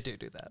that. They do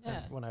that.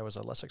 Yeah. And when I was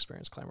a less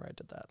experienced climber, I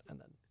did that, and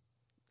then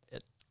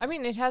I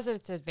mean, it has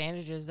its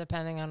advantages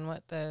depending on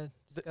what the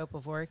scope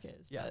of work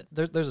is. yeah,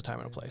 But there's a time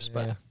and a place,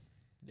 but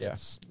Yeah.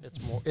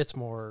 it's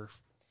more.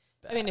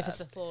 I mean, if it's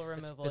bad. a full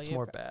removal, it's you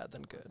more pro- bad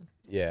than good.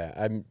 Yeah,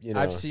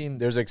 I've seen-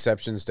 there's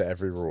exceptions to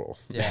every rule.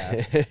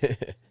 Yeah.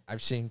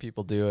 I've seen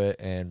people do it,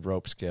 and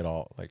ropes get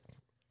all like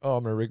oh,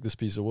 I'm going to rig this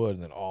piece of wood.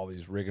 And then all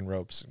these rigging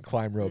ropes and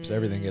climb ropes,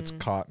 everything gets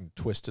caught and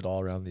twisted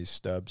all around these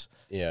stubs.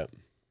 Yeah.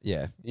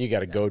 Yeah. You got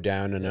to go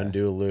down and Yeah.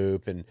 undo a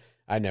loop. And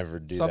I never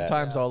do that.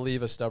 Sometimes I'll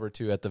leave a stub or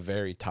two at the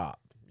very top.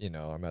 You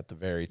know, I'm at the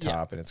very Yeah.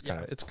 top, and it's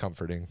kind of it's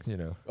comforting. You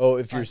know, Oh,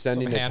 if you're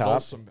sending some a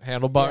handles, top. some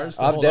handlebars.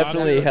 to I've hold on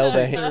definitely to. held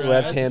Through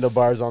left it.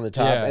 handlebars on the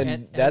top, Yeah. and,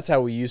 And- that's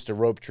how we used to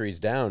rope trees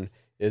down.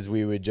 Is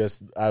we would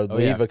I would Oh,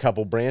 leave yeah. a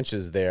couple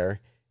branches there,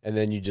 and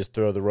then you just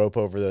throw the rope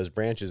over those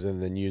branches,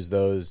 and then use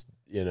those.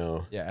 You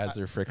know, Yeah, as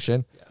their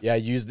friction. yeah,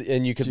 and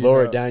you could Do you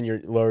lower know-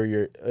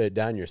 it down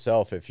down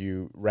yourself if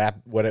you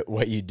wrap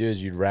what you do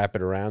is you'd wrap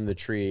it around the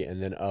tree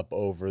and then up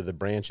over the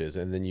branches,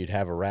 and then you'd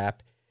have a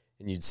wrap,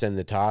 and you'd send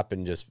the top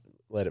and just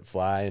let it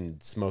fly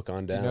and smoke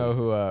on Do down. you know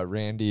who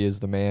Randy is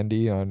the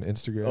Mandy on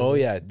Instagram? Oh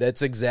yeah,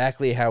 that's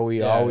exactly how we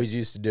Yeah. always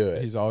used to do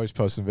it. He's always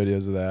posting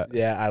videos of that.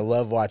 Yeah, I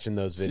love watching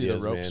those See the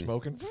videos, rope man.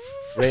 smoking.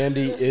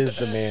 Randy is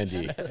the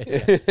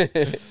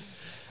Mandy.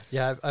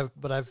 Yeah, I've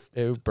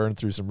It burned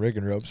through some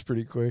rigging ropes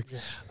pretty quick.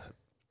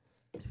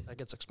 that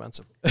gets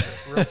expensive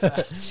real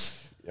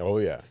fast. Oh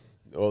yeah.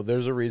 Oh,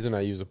 there's a reason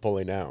I use a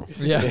pulley now.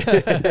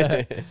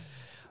 Yeah.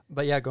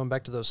 But yeah, going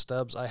back to those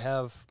stubs, I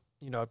have,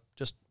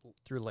 just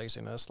through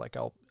laziness, like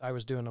I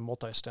was doing a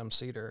multi-stem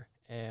cedar,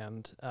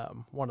 and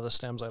one of the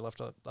stems I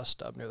left a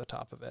stub near the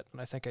top of it,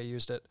 and I think I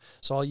used it.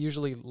 So I'll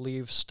usually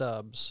leave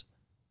stubs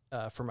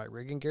for my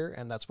rigging gear,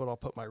 and that's what I'll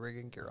put my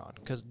rigging gear on,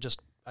 because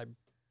I'm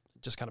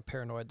just kind of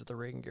paranoid that the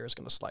rigging gear is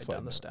going to slide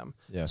down the stem.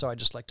 Yeah. So I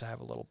just like to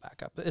have a little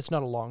backup. It's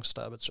not a long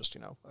stub; it's just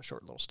a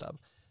short little stub.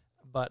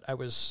 But I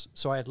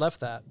had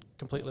left that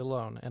completely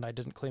alone, and I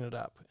didn't clean it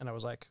up. And I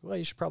was like, well,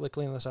 you should probably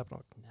clean this up. And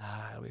I'm like,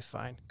 nah, it'll be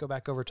fine. Go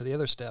back over to the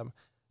other stem,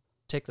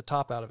 take the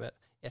top out of it.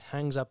 It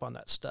hangs up on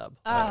that stub.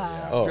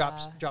 Oh.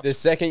 Drops. The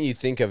second you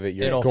think of it,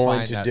 you're It'll going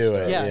find to that do stuff.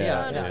 it.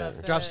 Yeah, Son of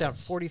a Drops down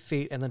bitch. 40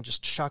 feet and then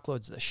just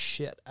shockloads the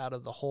shit out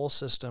of the whole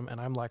system. And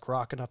I'm like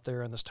rocking up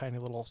there in this tiny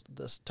little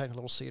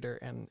cedar,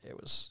 and it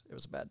was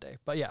a bad day.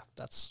 But yeah,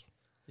 that's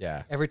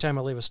Yeah. every time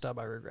I leave a stub,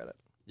 I regret it.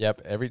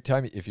 Yep. Every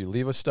time, if you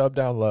leave a stub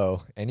down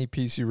low, any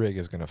piece you rig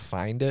is going to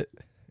find it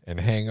and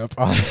hang up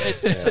on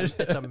it.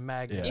 It's a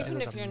magnet. Yeah. Even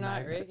It is if a you're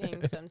not magnet.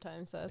 rigging,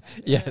 sometimes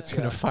that's Yeah, it's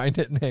going to find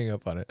it and hang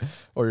up on it.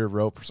 Or your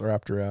rope's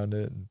wrapped around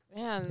it. And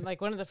Man, like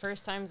one of the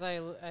first times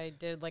I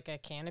did like a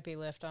canopy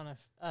lift on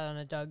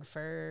a Doug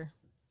fir,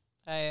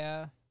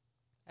 I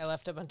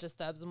left a bunch of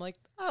stubs. I'm like,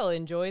 I'll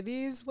enjoy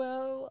these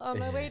well on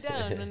my way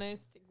down when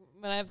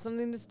I have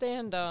something to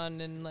stand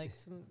on and like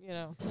some,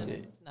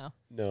 and no.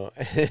 No.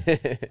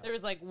 There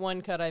was like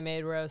one cut I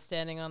made where I was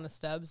standing on the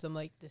stubs. I'm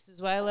like, this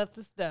is why I left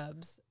the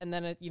stubs. And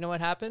then you know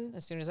what happened?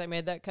 As soon as I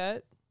made that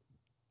cut,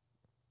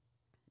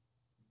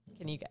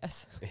 can you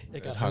guess?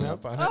 It got hung hung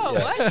up up. on it. Oh,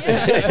 Yeah.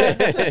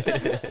 what?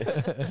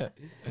 Yeah.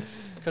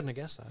 Couldn't have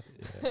guessed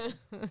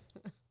that.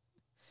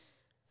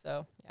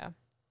 So, yeah.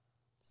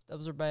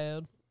 Stubs are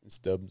bad.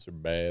 Stubs are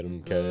bad,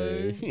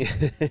 okay.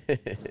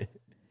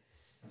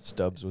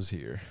 Stubbs was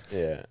here.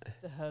 Yeah.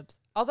 Stubs.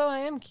 Although I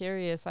am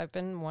curious, I've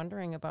been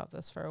wondering about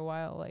this for a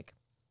while. Like,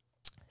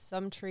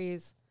 some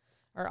trees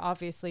are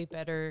obviously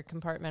better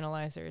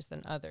compartmentalizers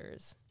than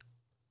others.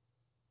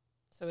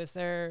 So is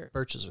there...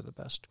 Birches are the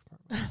best.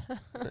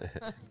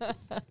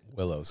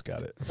 Willow's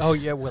got it. Oh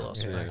yeah,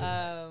 willows. Yeah. Right.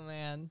 Oh,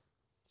 man.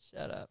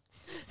 Shut up.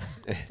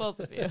 Both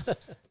of you.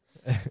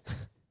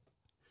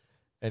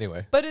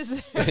 Anyway. But is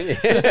there...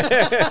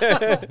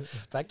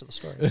 Back to the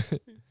story.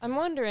 I'm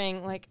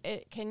wondering, like,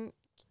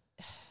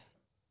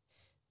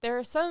 there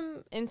are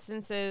some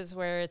instances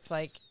where it's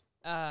like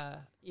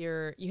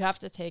you have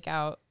to take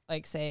out,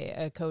 like, say,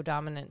 a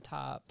codominant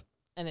top,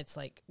 and it's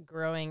like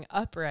growing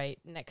upright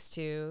next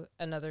to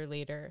another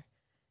leader.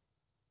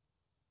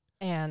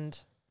 And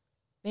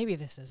maybe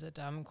this is a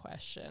dumb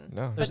question.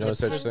 No. But There's no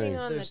such depending thing.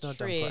 on There's the no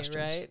dumb tree, questions.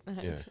 right?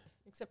 Yeah.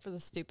 Except for the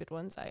stupid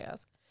ones I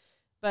ask.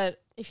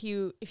 But if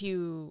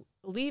you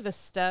leave a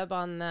stub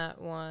on that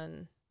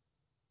one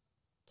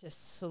to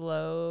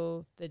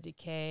slow the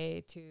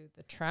decay to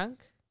the trunk,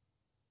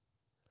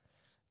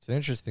 It's an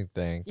interesting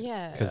thing.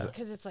 yeah, 'Cause-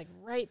 because it's like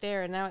right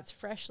there, and now it's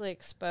freshly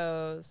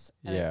exposed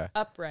and Yeah. it's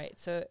upright,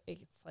 so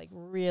it's like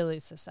really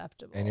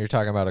susceptible. And you're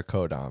talking about a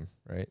codom,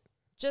 right?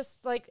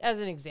 just like as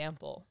an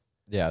example,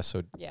 Yeah.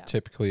 So yeah,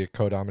 typically a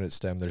codominant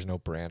stem, there's no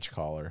branch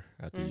collar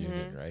at the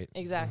union, Mhm. right?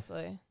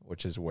 exactly.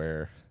 Which is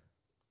where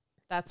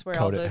That's where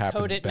Code all it the happens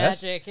coded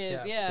best. magic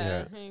is.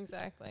 Yeah. Yeah,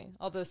 exactly.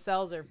 All those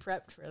cells are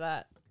prepped for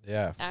that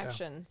yeah.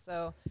 action.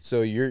 So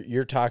So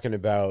you're talking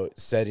about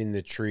setting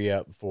the tree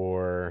up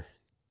for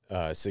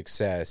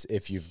success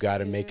if you've got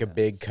to make a Yeah.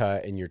 big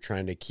cut and you're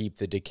trying to keep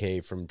the decay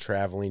from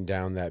traveling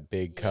down that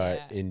big cut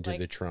Yeah, into like,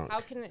 the trunk.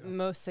 how can it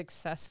most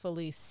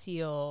successfully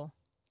seal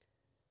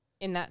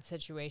in that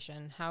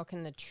situation? How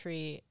can the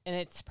tree, and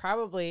it's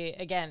probably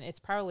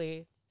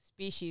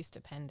species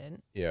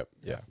dependent. Yep.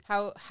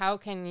 How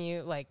can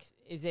you, like,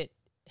 is it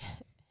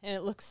and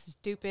it looks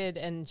stupid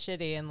and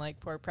shitty and like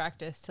poor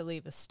practice to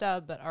leave a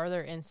stub, but are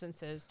there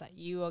instances that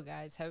you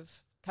guys have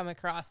come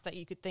across that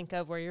you could think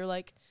of where you're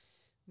like,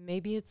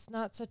 maybe it's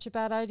not such a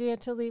bad idea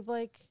to leave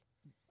like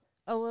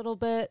a little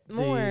bit The-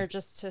 more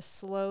just to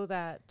slow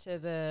that to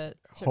the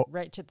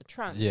right to the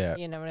trunk. Yeah.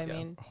 You know what I Yeah.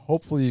 mean?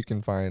 Hopefully you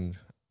can find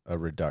a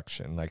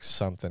reduction, like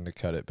something to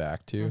cut it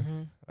back to.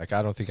 Mhm. Like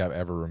I don't think I've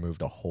ever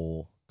removed a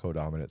whole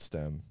codominant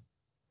stem,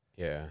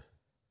 Yeah.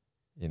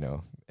 you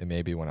know, and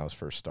maybe when I was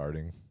first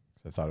starting,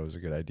 'cause I thought it was a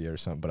good idea or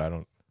something, but I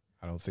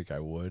don't think I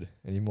would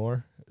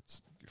anymore.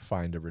 It's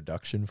find a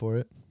reduction for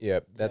it.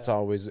 Yep. That's Yeah.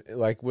 always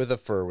like with a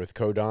fur with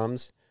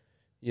codoms.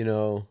 You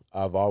know,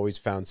 I've always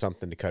found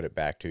something to cut it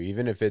back to,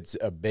 even if it's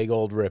a big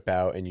old rip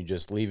out and you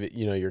just leave it.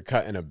 You know, you're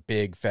cutting a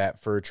big fat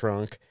fur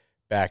trunk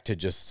back to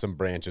just some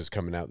branches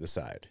coming out the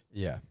side.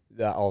 Yeah.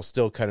 I'll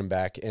still cut them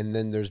back. And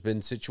then there's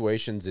been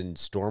situations in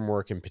storm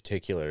work in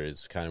particular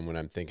is kind of when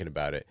I'm thinking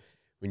about it.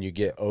 When you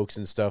get oaks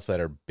and stuff that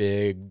are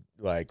big,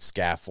 like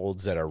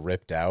scaffolds that are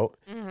ripped out,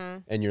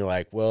 and you're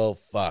like, well,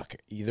 fuck,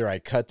 either I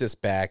cut this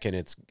back and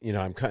it's, you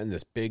know, I'm cutting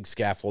this big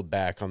scaffold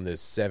back on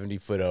this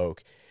 70-foot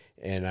oak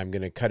and I'm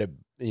going to cut it,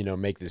 you know,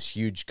 make this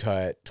huge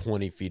cut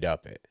 20 feet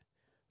up it.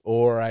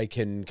 Or I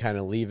can kind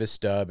of leave a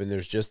stub and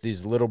there's just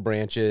these little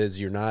branches.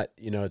 You're not,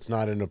 you know, it's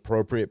not an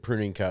appropriate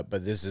pruning cut,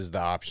 but this is the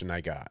option I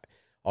got.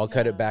 I'll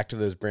cut it back to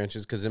those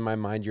branches because in my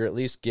mind, you're at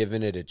least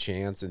giving it a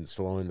chance and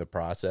slowing the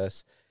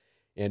process.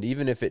 And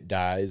even if it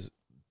dies,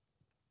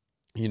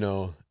 you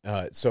know,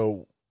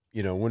 so,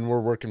 you know, when we're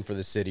working for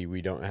the city,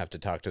 we don't have to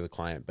talk to the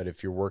client. But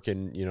if you're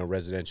working, you know,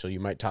 residential, you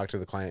might talk to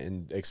the client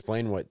and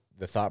explain what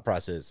the thought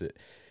process is.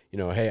 You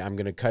know, hey, I'm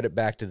going to cut it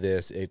back to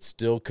this. It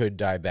still could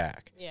die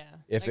back. Yeah.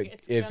 If Like, it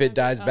it's if gonna it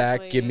dies be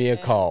back, give me a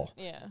ugly call.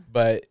 and- Yeah.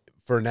 But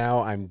for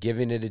now, I'm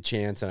giving it a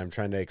chance, and I'm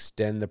trying to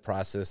extend the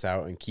process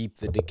out and keep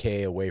the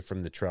decay away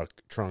from the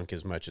trunk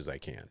as much as I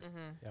can.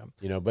 Yeah.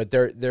 You know, but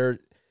there's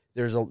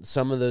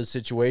some of those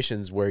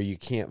situations where you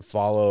can't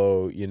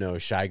follow, you know,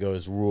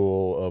 Shigo's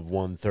rule of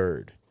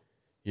 1/3,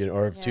 you know,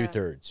 or of Yeah.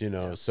 2/3, you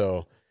know.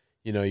 So,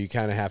 you know, you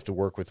kind of have to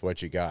work with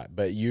what you got.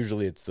 But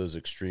usually it's those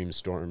extreme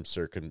storm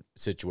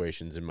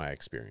situations in my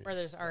experience. Where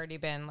there's already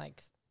been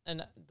like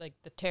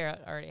the tear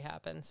already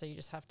happened, so you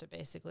just have to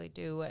basically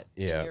do what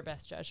your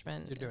best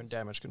judgment. You're doing is.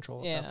 damage control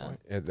at Yeah. that point.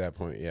 At that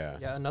point, yeah.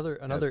 Yeah,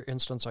 another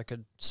instance I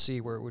could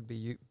see where it would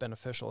be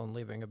beneficial in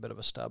leaving a bit of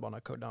a stub on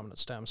a codominant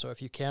stem. So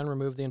if you can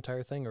remove the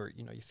entire thing, or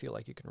you know you feel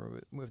like you can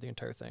remove the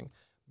entire thing,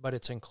 but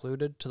it's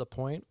included to the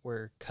point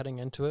where cutting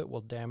into it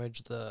will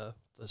damage the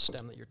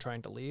stem that you're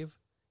trying to leave.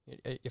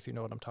 If you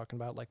know what I'm talking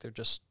about, like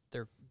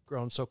they're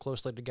grown so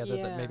closely together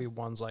that Yeah. maybe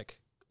one's like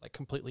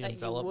completely That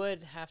enveloped. you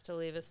would have to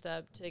leave a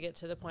stub to get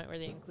to the point where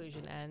the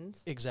inclusion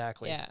ends.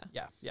 Exactly. Yeah.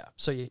 Yeah.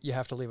 So you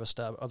have to leave a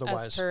stub,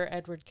 otherwise. As per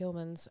Edward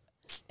Gilman's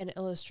An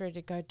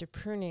Illustrated Guide to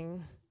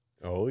Pruning,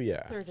 Oh,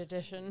 yeah. 3rd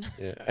edition,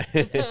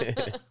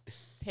 Yeah.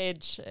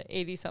 page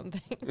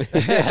 80-something.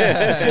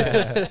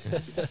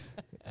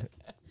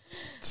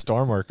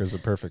 Storm work is a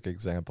perfect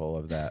example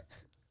of that.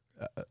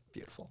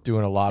 Beautiful.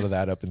 Doing a lot of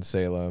that up in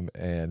Salem,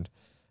 and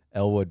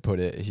Elwood put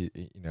it,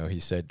 he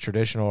said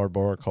traditional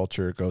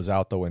arboriculture goes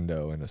out the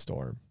window in a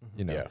storm,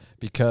 you know, Yeah.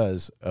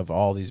 because of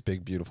all these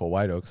big, beautiful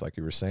white oaks, like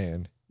you were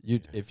saying.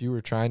 If you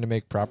were trying to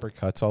make proper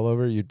cuts all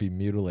over, you'd be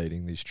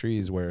mutilating these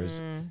trees,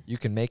 whereas you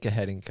can make a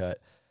heading cut,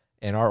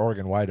 and our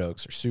Oregon white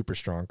oaks are super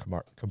strong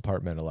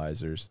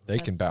compartmentalizers. They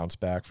can That's- bounce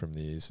back from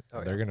these.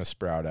 Oh, They're yeah. going to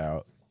sprout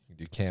out. You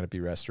do canopy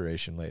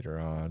restoration later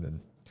on,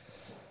 and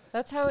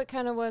That's how it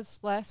kind of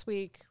was last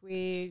week.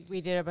 We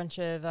did a bunch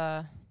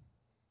of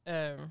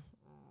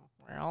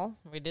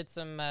we did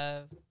some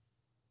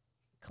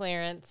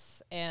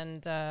clearance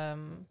and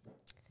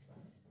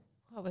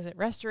what was it?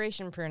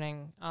 Restoration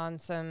pruning on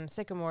some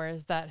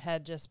sycamores that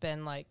had just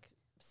been like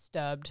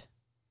stubbed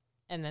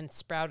and then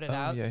sprouted Oh,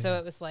 out. yeah, So yeah.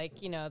 it was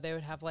like, you know, they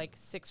would have like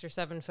 6 or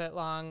 7 foot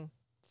long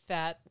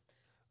fat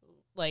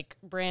like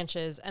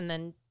branches and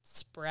then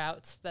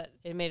sprouts that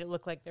it made it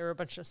look like there were a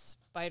bunch of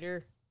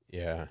spider.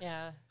 Yeah.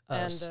 Yeah.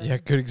 S- and yeah,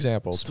 good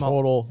example. Small-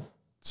 Total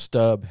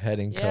stub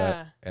heading cut,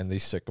 Yeah. and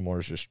these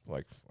sycamores just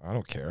like, I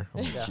don't care.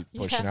 I'm gonna Yeah. keep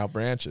pushing Yeah. out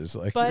branches.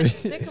 Like, But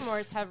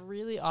sycamores have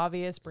really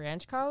obvious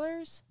branch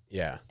collars.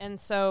 Yeah. And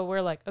so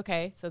we're like,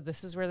 okay, so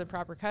this is where the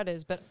proper cut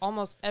is. But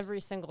almost every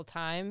single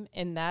time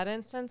in that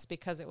instance,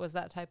 because it was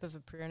that type of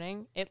a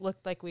pruning, it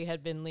looked like we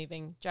had been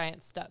leaving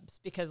giant stubs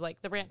because like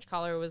the branch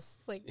collar was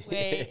like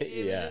way,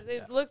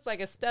 it looked like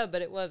a stub,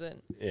 but it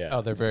wasn't. Yeah.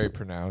 oh, they're very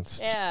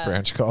pronounced Yeah.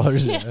 branch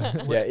collars.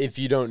 Yeah. Yeah, if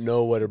you don't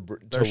know what to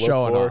They're look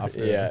showing for, off,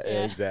 yeah,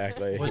 yeah.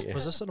 exactly.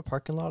 Was this in a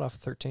parking lot off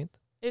 13th?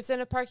 It's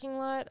in a parking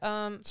lot.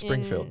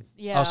 Springfield.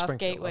 Yeah, Oh, off Springfield,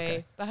 Gateway.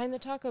 okay. Behind the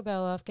Taco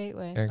Bell off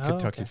Gateway. And Oh,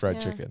 Kentucky okay. Fried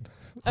Yeah. Chicken.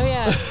 Oh,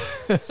 yeah.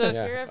 So if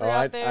Yeah. you're ever Oh,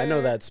 out there. I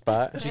know that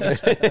spot.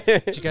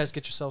 Did you guys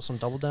get yourself some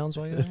double downs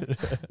while you're there?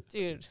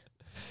 Dude,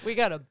 we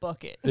got a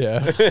bucket.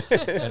 Yeah.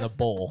 And a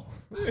bowl.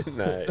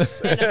 Nice.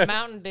 And a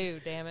Mountain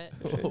Dew, damn it.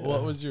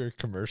 What was your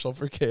commercial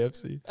for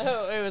KFC?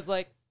 Oh, it was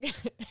like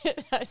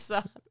I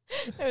saw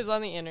it was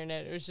on the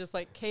internet. It was just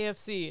like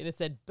KFC, and it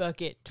said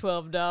bucket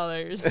 $12.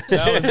 That was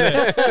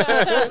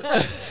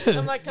it.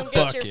 I'm like, come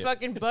get your Bucket.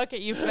 fucking bucket,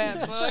 you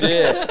fat fuck.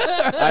 Shit.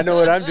 I know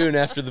what I'm doing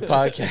after the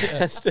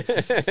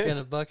podcast. Get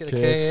a bucket of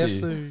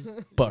KFC.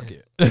 KFC.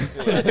 Bucket.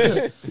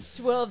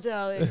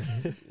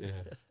 $12.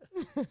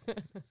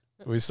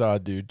 We saw a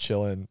dude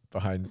chilling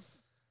behind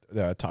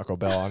Taco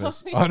Bell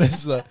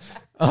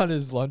on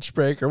his lunch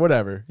break or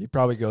whatever. He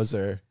probably goes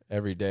there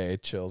every day,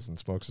 chills and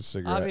smokes a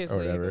cigarette Obviously,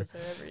 or he whatever. goes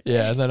there every day.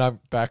 Yeah, and then I'm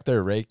back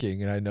there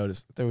raking, and I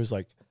noticed there was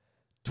like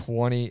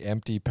 20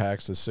 empty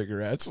packs of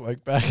cigarettes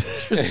like back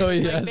there. So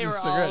he Like has they a were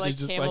cigarette. all And like he's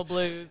just Camel like,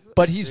 Blues.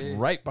 but he's Yeah.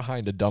 right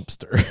behind a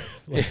dumpster.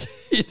 Like,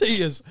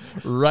 he is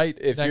right.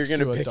 If you're next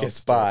gonna to pick a dumpster.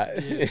 spot,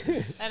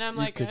 And I'm You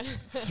like, could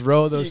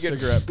throw those You could-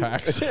 cigarette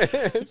packs.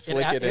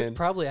 flick it in. It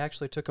probably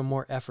actually took him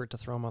more effort to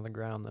throw them on the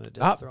ground than it did. to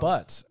Not throw 'em.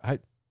 butts.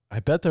 I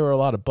bet there were a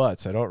lot of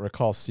butts. I don't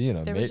recall seeing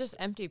them. there was just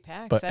empty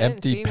packs. but I didn't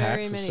empty see very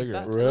packs of many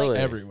cigarettes. butts. Really? Like,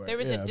 everywhere. there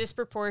was yeah. a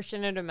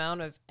disproportionate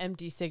amount of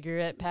empty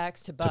cigarette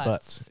packs to butts.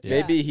 butts,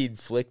 yeah. Maybe he'd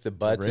flick the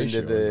butts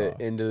into ratio was off.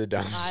 the don't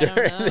dumpster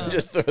and know. then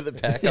just throw the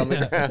pack on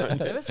the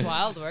ground. It was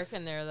wild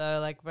working there though.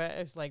 Like, but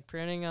it's like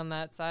pruning on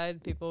that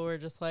side. People were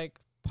just like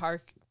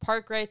park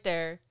right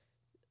there,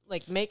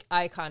 like make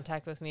eye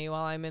contact with me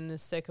while I'm in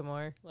this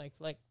sycamore. Like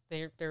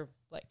they're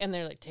like, and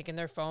they're like taking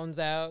their phones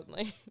out,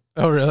 like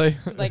Oh, really?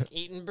 like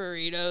eating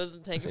burritos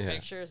and taking Yeah.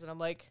 pictures. And I'm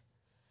like,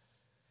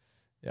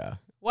 Yeah.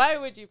 why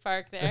would you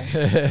park there?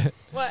 And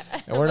What?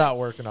 we're not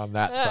working on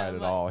that Yeah, side I'm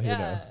at like, all,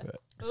 yeah. you know.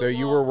 So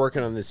you were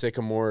working on the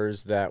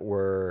sycamores that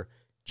were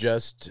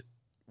just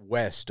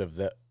west of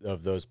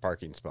those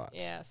parking spots.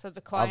 Yeah. So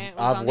the client.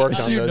 I've was on worked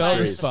the on other those side of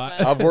trees. the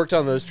fence. I've worked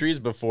on those trees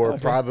before,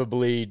 Okay.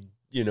 probably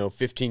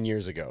 15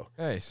 years ago.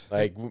 Nice.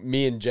 Like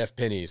me and Jeff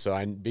Penny.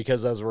 So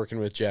because I was working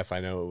with Jeff, I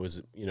know it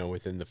was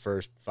within the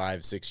first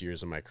 5-6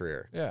 years of my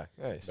career. Yeah,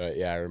 nice. But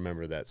yeah, I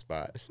remember that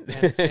spot.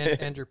 And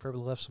Andrew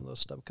probably left some of those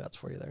stub cuts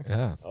for you there.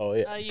 Yeah. Oh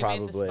yeah, Oh, you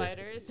mean the probably.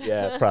 spiders?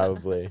 Yeah,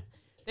 probably.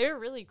 They're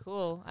really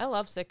cool. I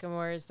love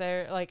sycamores.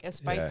 They're like as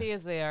spicy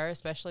as they are,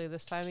 especially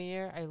this time of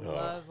year. I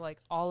love like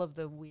all of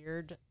the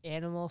weird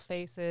animal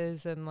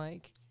faces and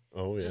like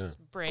Oh yeah. just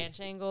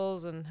branch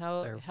angles and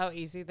They're- how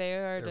easy they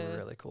are They're to.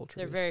 really cool trees.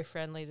 They're very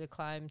friendly to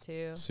climb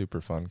too. Super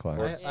fun climb.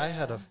 I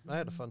had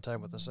Yeah. a fun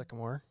time with the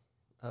sycamore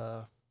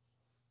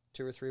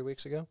 2 or 3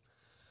 weeks ago.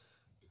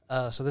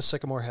 So this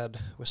sycamore had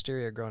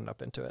wisteria growing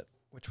up into it,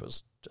 which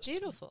was just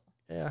Beautiful.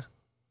 yeah.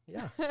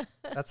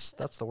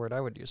 That's the word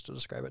I would use to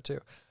describe it too.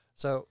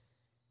 So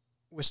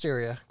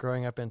wisteria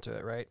growing up into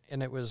it, right?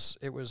 And it was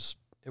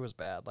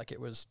bad. Like it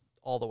was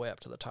all the way up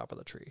to the top of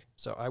the tree.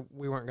 So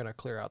we weren't going to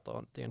clear out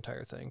the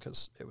entire thing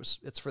because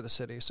it's for the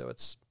city, so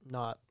it's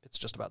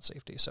just about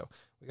safety. So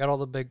we got all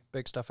the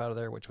big stuff out of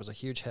there, which was a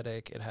huge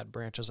headache. It had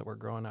branches that were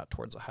growing out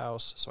towards the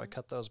house, so I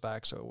cut those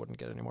back so it wouldn't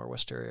get any more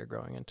wisteria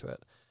growing into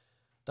it.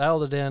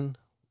 Dialed it in,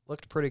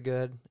 looked pretty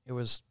good. It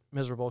was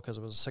miserable because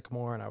it was a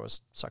sycamore and I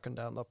was sucking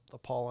down the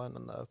pollen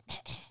and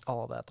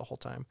all of that the whole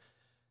time.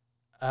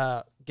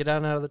 Get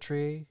down out of the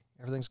tree,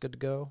 everything's good to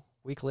go.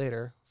 Week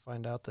later,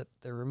 find out that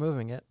they're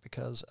removing it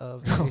because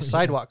of the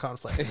sidewalk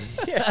conflict.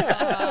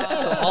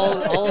 So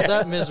all of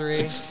that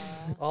misery,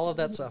 all of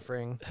that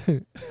suffering.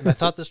 And I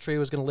thought this tree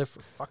was going to live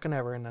for fucking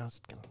ever, and now it's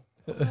going to.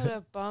 What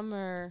a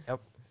bummer. Yep.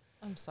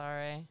 I'm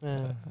sorry.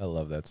 I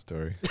love that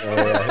story. Oh,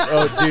 yeah.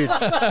 Oh, dude.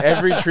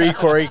 Every tree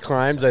Corey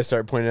climbs, I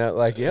start pointing out,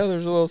 like, yeah,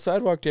 there's a little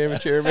sidewalk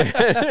damage here, man.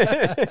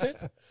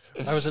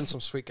 I was in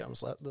some sweet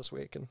gums this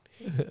week, and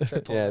tried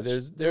to pull Yeah, it.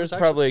 there's There was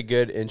probably a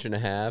good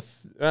 1.5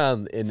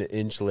 inches, an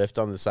inch lift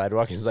on the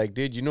sidewalk. He's like,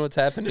 dude, you know what's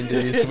happening to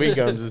these sweet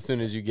gums as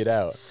soon as you get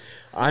out?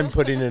 I'm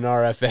putting an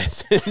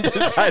RFS in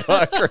the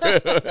sidewalk crew.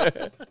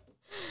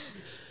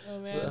 Oh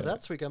man.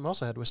 that sweet gum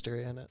also had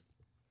wisteria in it.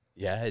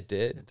 Yeah, it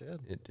did. It did.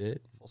 It did.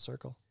 Full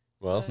circle.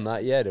 Well,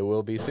 not yet. It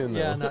will be soon, though.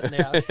 Yeah,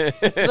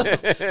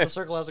 the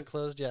circle hasn't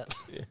closed yet.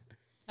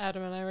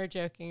 Adam and I were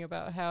joking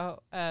about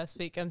how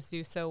sweet gums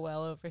do so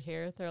well over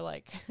here. They're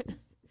like,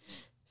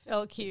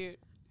 felt cute.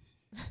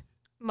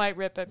 Might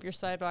rip up your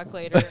sidewalk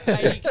later.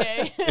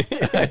 IDK.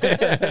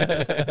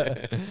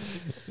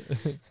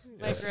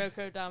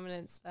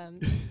 Micro-codominance.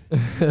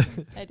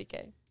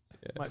 IDK.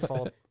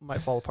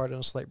 Might fall apart in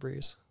a slight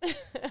breeze.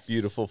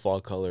 Beautiful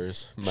fall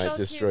colors might How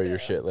destroy cute, your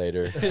though. shit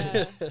later.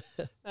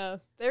 Yeah.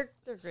 They're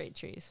great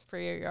trees for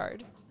your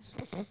yard.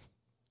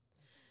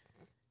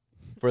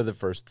 For the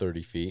first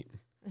 30 feet.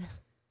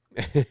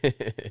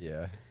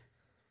 Yeah.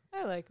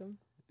 I like them.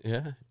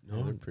 Yeah. No,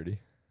 No, they're pretty.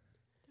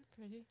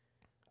 They're pretty.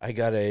 I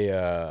got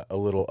a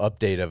little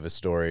update of a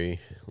story.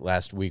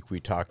 Last week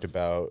we talked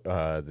about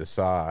the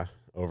saw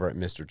over at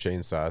Mr.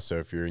 Chainsaw. So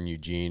if you're in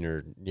Eugene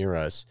or near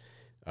us,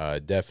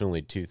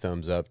 definitely 2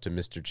 thumbs up to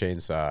Mr.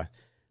 Chainsaw.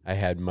 I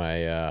had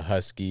my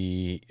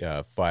Husky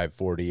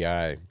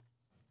 540i,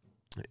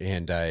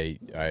 and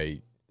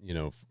I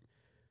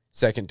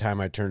second time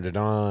I turned it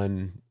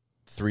on,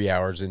 3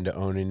 hours into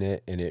owning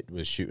it, and it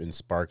was shooting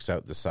sparks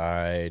out the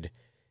side,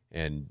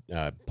 and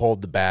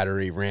pulled the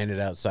battery, ran it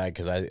outside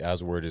because I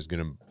was worried it was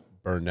going to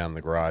burned down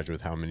the garage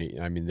with how many.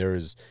 I mean, there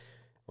was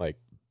like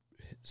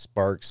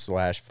sparks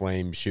 /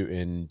 flame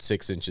shooting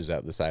 6 inches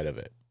out the side of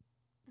it.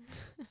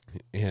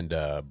 And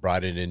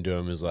brought it into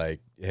him, is like,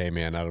 hey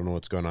man, I don't know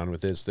what's going on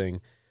with this thing.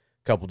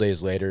 A couple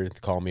days later,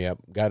 call me up,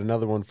 got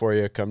another one for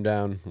you, come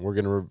down, we're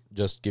gonna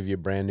just give you a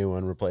brand new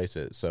one, replace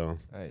it. So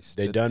Nice.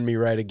 they done me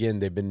right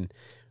again.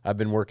 I've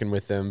been working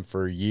with them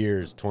for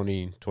years,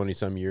 20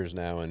 some years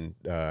now, and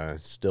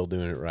still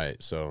doing it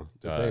right. So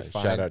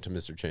shout out to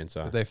Mr.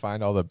 Chainsaw. Did they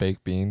find all the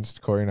baked beans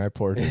Corey and I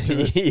poured into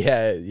it?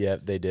 yeah,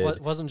 they did. Well,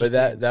 it wasn't but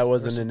just beans. that There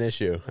wasn't was an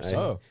issue.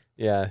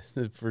 Yeah,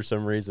 for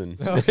some reason.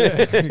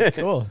 Okay,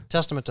 cool.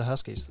 Testament to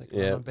Huskies. They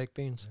Yeah. on baked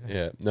beans.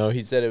 Yeah. No,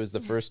 he said it was the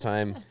first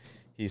time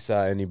he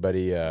saw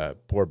anybody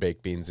pour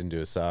baked beans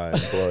into a saw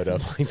and blow it up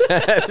like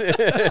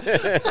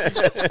that.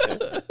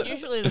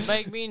 Usually the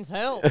baked beans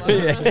help.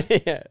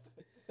 yeah.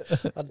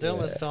 I did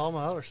this to all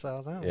my other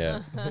styles.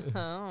 Yeah.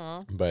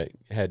 Oh, But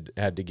had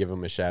to give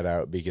him a shout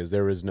out because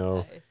there was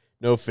no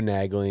nice.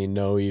 finagling,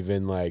 no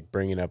even like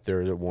bringing up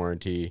their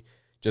warranty.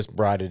 Just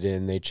brought it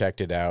in, they checked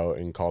it out,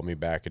 and called me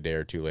back a day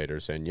or two later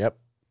saying, "Yep,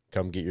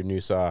 come get your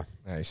new saw."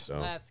 Nice. So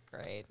That's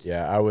great.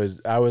 yeah, I was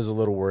a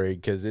little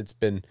worried because it's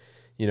been,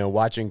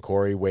 watching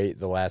Corey wait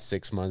the last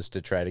 6 months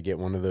to try to get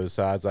one of those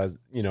saws. I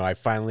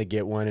finally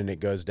get one and it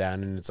goes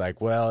down, and it's like,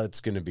 well,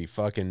 it's gonna be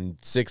fucking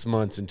 6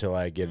 months until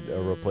I get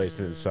a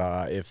replacement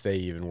saw if they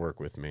even work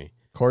with me.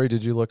 Corey,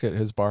 did you look at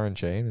his bar and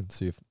chain and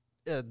see if?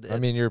 I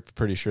mean, you're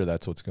pretty sure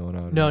that's what's going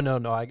on. No.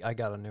 I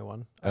got a new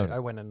one. Oh. I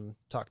went and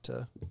talked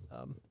to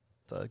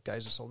the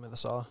guys who sold me the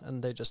saw,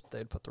 and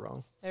they'd put the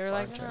wrong. They were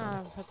like,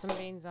 Fine, put some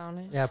beans on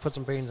it. Yeah, put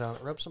some beans on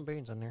it. Rub some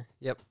beans in there.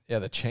 Yep. Yeah,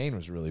 the chain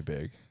was really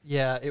big.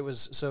 Yeah, it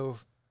was. So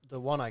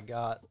the one I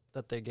got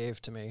that they gave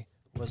to me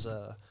was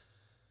a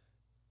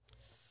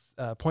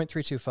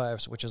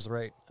 .325, which is the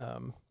right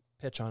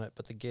pitch on it,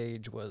 but the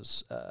gauge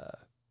was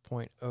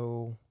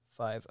 .050,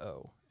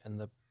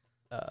 and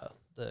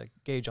the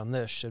gauge on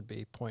this should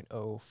be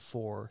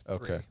 .043,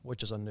 Okay.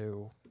 which is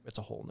it's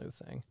a whole new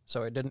thing.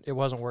 So it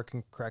wasn't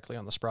working correctly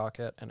on the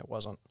sprocket, and it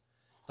wasn't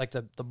like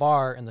the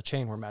bar and the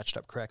chain were matched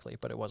up correctly,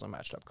 but it wasn't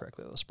matched up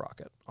correctly to the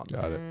sprocket on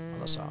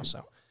the saw.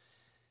 So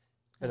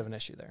bit of an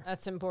issue there.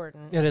 That's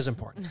important. It is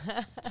important.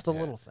 It's the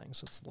little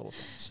things. It's the little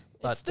things.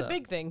 But, It's the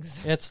big things.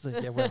 It's the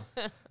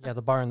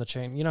the bar and the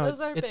chain.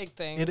 Those are big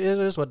things. It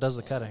is what does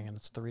the cutting, and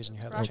it's the reason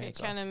you have the Sprocket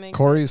chainsaw. kind of makes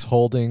Corey's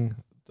holding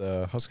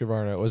the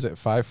Husqvarna. Was it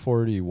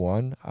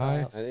 541i?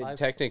 I think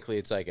technically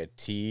it's like a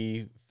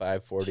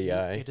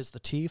T540i. It is the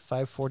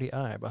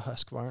T540i by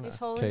Husqvarna. He's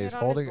holding Okay, it he's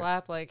on holding his it-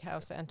 lap like how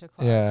Santa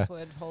Claus Yeah.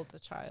 would hold the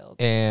child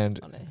And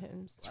on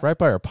his it's lap. right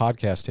by our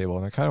podcast table,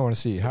 and I kind of want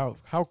to see how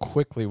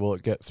quickly will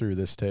it get through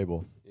this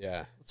table.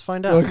 Yeah. Let's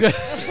find out.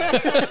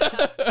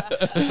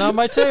 It's not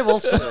my table.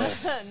 So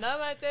Not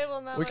my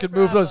table, not We my could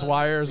move those problem.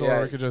 wires, Yeah.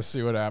 or we could just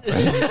see what happens.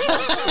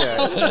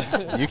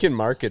 Yeah. You can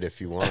mark it if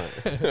you want.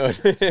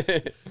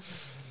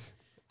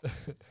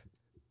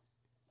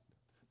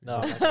 no,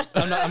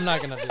 I'm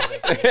not gonna do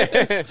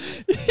that.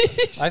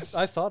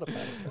 I thought about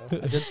it though.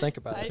 I did think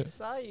about I it.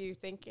 saw you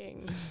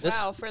thinking,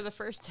 This- wow, for the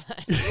first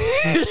time.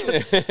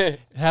 It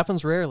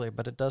happens rarely,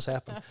 but it does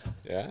happen.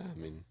 Yeah, I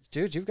mean,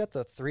 Dude, you've got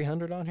the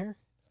 300 on here.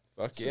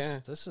 fuck yeah.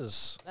 This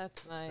is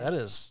That's nice. that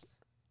is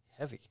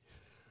heavy.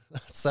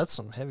 That's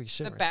some heavy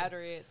shit. The right there.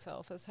 battery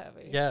itself is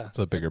heavy. Yeah, It's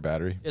a bigger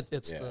battery.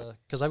 it's Yeah.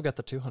 because I've got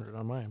the 200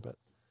 on mine, but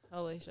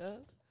Holy shit.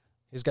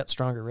 he's got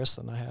stronger wrists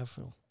than I have.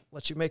 He'll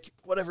let you make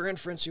whatever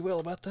inference you will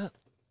about that.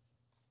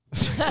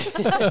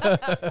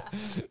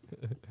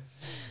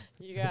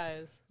 You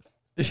guys.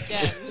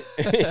 Again,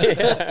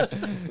 Yeah.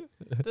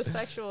 the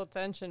sexual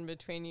tension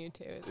between you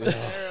two is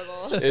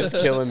terrible. It's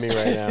killing me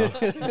right now.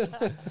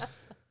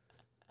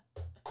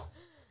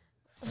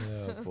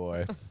 Oh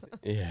boy.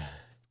 Yeah.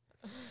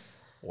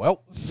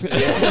 Well,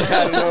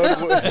 I don't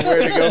know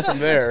where to go from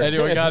there.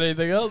 anyone got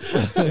anything else?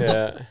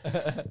 Yeah.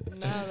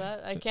 No,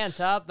 that I can't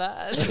top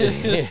that.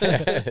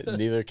 Yeah.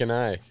 Neither can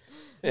I.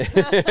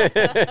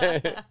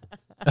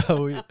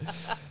 Oh,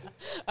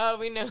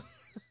 we know.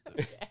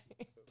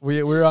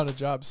 We were on a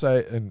job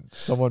site and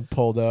someone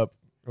pulled up.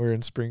 We were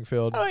in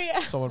Springfield. Oh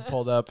yeah. Someone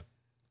pulled up,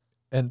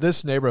 and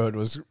this neighborhood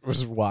was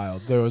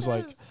wild. There was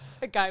like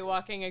a guy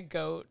walking a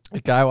goat. a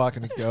guy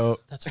walking a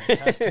goat, That's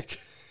fantastic.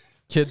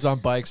 kids on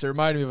bikes. It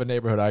reminded me of a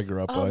neighborhood I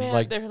grew up Oh, in. man,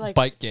 Like they're like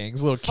bike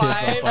gangs, little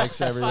kids on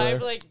bikes everywhere.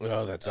 Five like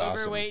Oh, that's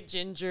awesome. overweight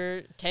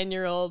ginger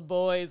 10-year-old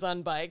boys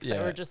on bikes that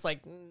Yeah. were just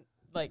like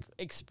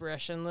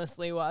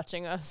expressionlessly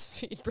watching us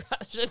feed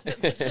brush into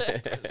the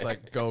ship. It's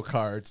like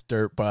go-karts,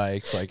 dirt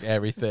bikes, like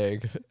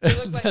everything. They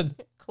look like And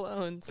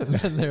clones.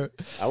 then there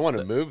I want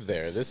to move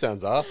there. This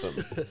sounds awesome.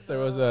 there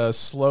was a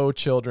slow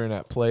children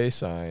at play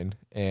sign,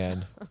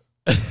 and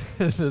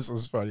this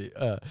was funny.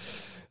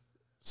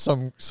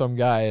 Some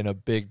guy in a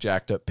big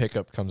jacked up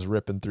pickup comes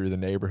ripping through the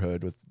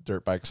neighborhood with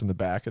dirt bikes in the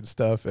back and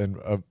stuff, and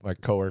my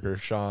coworker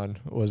Sean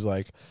was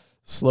like,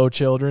 "Slow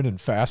children and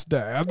fast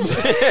dads."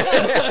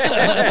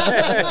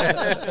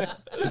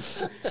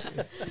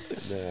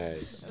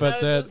 Nice.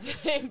 But that was the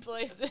same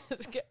place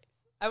as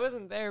I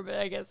wasn't there, but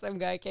I guess some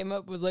guy came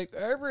up and was like,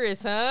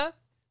 arborist, huh?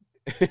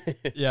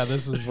 Yeah,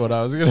 this is what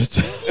I was gonna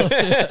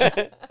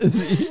tell.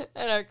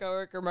 And our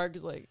coworker Mark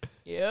is like,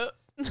 yep.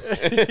 And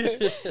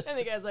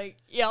the guy's like,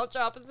 y'all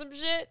chopping some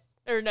shit?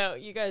 Or no,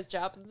 you guys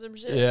chopping some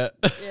shit? Yeah,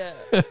 Yeah.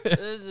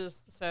 It's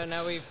just, so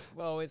now we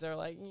always are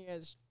like, you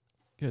guys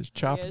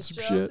chopping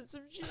some shit.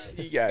 some shit.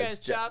 You You guys guys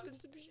chopping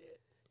some shit.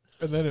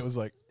 And then it was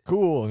like,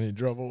 cool, and he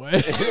drove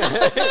away.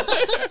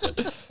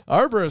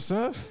 Arborist,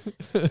 huh?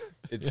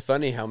 It's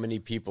funny how many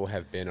people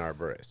have been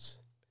arborists.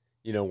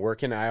 You know,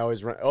 working, I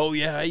always run, oh,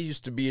 yeah, I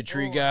used to be a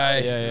tree guy.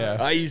 Yeah,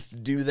 yeah. I used to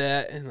do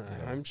that. And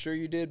I'm sure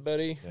you did,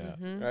 buddy. Yeah.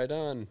 Mhm. Right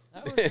on.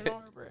 I was an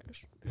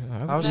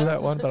arborist. I was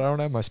that one, but I don't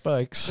have my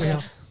spikes.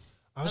 Yeah.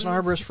 I was an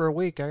arborist for a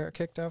week. I got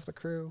kicked off the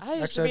crew. I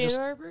used Actually, to be just,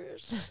 an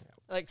arborist.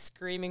 Like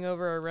screaming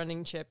over a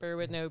running chipper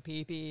with no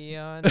PPE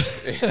on.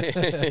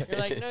 You're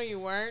like, no, you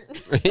weren't.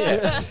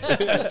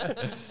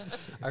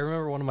 I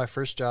remember one of my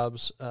first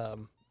jobs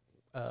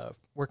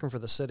working for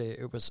the city.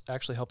 It was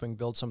actually helping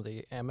build some of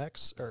the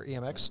Amex or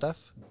EMX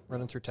stuff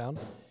running through town.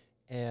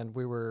 And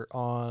we were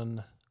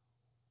on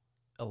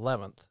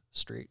 11th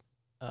Street,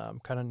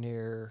 kind of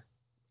near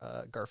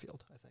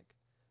Garfield, I think,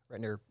 right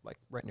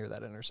near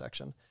that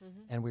intersection. Mhm.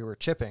 And we were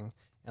chipping,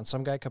 and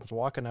some guy comes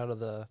walking out of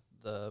the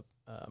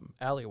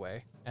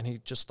alleyway, and he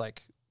just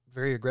like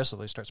very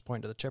aggressively starts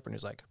pointing to the chipper, and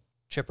he's like,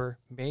 "Chipper,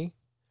 me?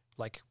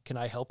 Like, can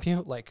I help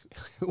you? Like,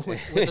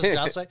 with this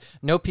job site?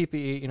 No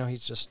PPE. You know,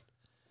 he's just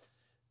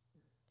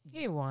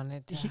He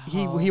wanted to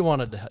he help.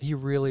 wanted to. He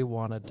really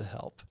wanted to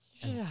help.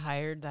 You should have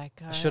hired that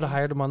guy. I should have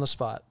hired him on the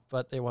spot,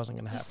 but it wasn't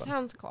going to He happen.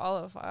 sounds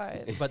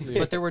qualified.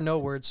 But there were no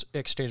words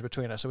exchanged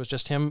between us. It was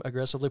just him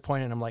aggressively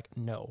pointing. And I'm like,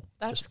 no,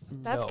 That's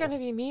no. gonna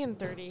be me in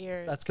 30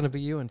 years. That's going to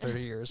be you in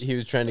 30 years. He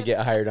was trying to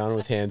get hired on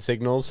with hand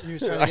signals. He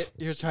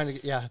was trying to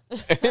get, yeah.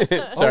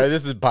 Sorry,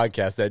 this is a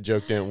podcast. That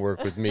joke didn't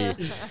work with me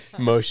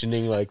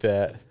motioning like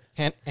that.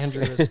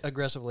 Andrew is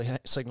aggressively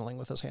signaling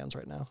with his hands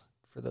right now.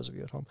 For those of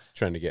you at home,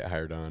 Trying to get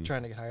hired on.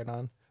 trying to get hired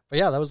on. But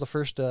yeah, that was the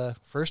first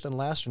and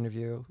last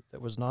interview that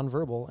was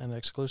nonverbal and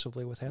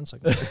exclusively with hand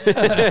signals.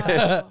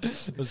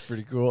 That's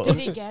pretty cool. Did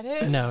he get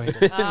it? No, he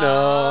didn't. No.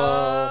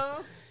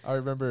 Oh. I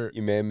remember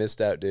You may have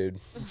missed out, dude.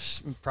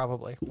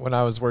 Probably. when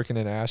I was working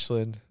in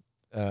Ashland,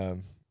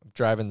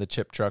 driving the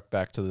chip truck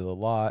back to the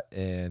lot,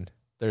 and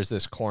there's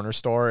this corner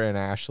store in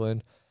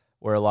Ashland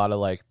where a lot of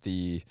like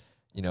the,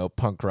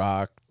 punk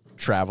rock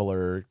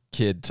traveler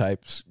kid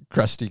types,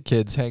 crusty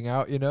kids hang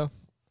out,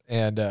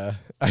 And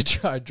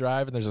I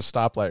drive, and there's a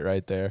stoplight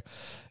right there,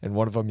 and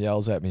one of them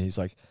yells at me. He's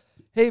like,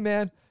 "Hey,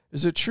 man,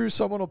 is it true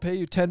someone will pay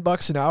you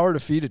 $10 an hour to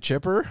feed a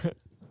chipper?"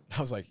 I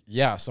was like,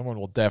 "Yeah, someone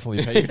will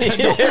definitely pay you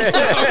 $10 an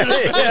hour to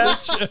feed a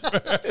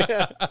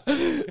chipper."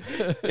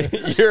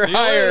 You're See you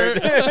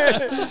hired.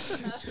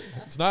 later.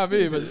 It's not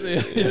me, but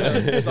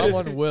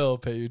someone will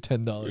pay you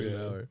 $10 an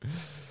hour.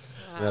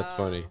 That's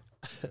funny.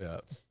 Yeah,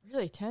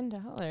 Really,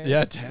 $10?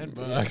 yeah, $10.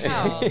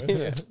 Wow.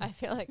 I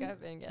feel like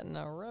I've been getting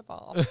a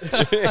ripoff.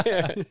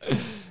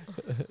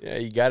 Yeah,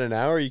 you got an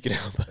hour? You can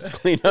help us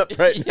clean up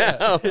right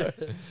now.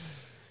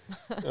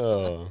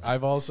 Oh.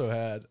 I've also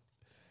had,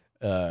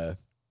 I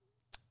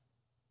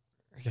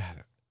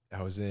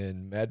was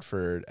in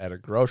Medford at a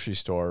grocery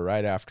store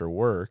right after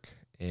work,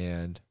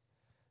 and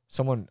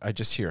I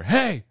just hear,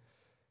 hey,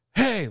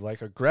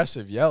 like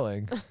aggressive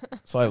yelling.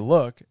 So I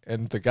look,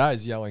 and the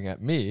guy's yelling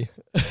at me.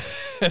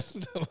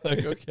 And I'm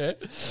like, okay.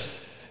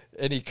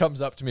 And he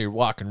comes up to me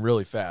walking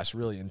really fast,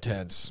 really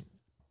intense.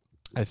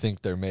 I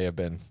think there may have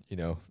been,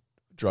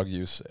 drug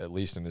use, at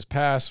least in his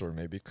past or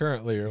maybe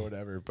currently or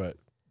whatever, but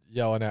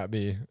yelling at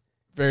me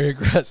very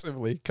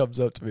aggressively, comes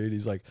up to me and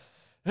he's like,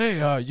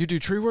 "Hey, you do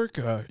tree work?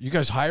 You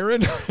guys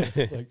hiring?"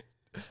 Like,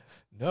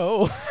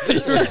 no.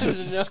 You were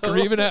just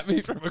screaming at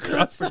me from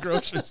across the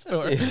grocery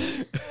store.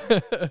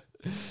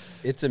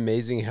 It's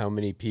amazing how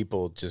many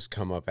people just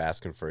come up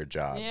asking for a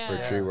job for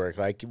Yeah. tree work.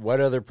 Like, what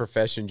other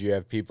profession do you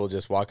have people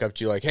just walk up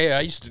to you like, "Hey,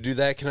 I used to do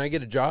that. Can I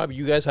get a job?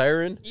 You guys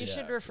hiring?" You Yeah.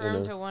 should refer You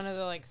him know. to one of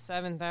the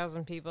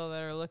 7,000 people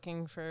that are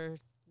looking for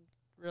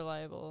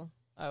reliable.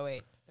 Oh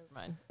wait, never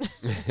mind.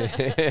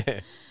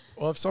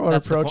 Well, if someone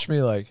That's the approached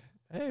me like,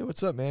 "Hey,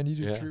 what's up, man? You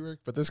do Yeah. tree work?"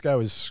 But this guy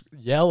was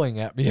yelling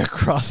at me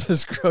across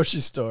this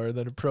grocery store and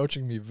then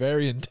approaching me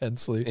very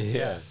intensely.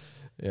 Yeah.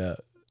 Yeah.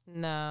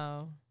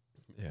 No.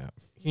 Yeah.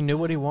 He knew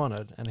what he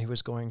wanted, and he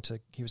was going to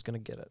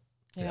get it,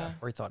 Yeah.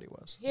 or he thought he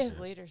was. He has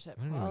leadership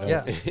I don't know.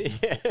 qualities.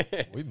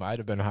 Yeah. We might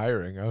have been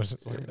hiring. I was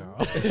just like, no.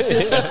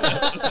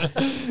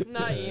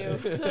 Not you.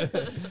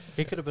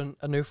 He could have been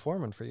a new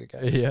foreman for you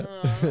guys. Yeah.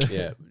 Oh.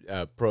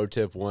 Yeah. Pro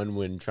tip 1,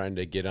 when trying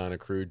to get on a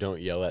crew, don't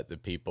yell at the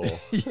people.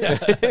 Yeah.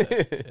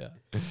 Yeah.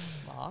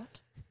 What?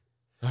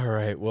 All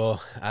right.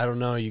 Well, I don't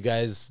know. You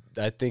guys,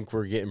 I think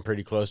we're getting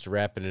pretty close to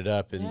wrapping it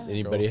up. And Yeah.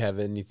 anybody Cool. have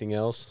anything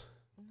else?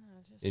 No,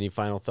 just- Any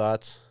final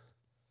thoughts?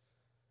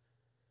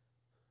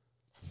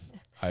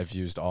 I've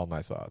used all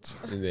my thoughts.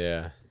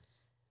 Yeah.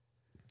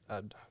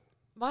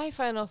 My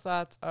final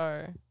thoughts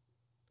are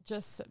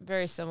just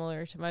very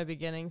similar to my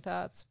beginning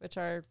thoughts, which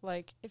are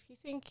like,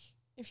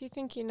 if if you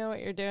think you know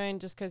what you're doing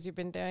just because you've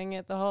been doing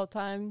it the whole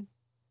time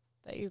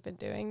that you've been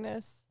doing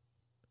this,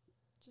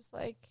 just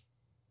like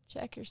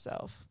check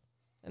yourself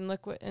and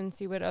look and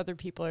see what other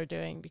people are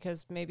doing,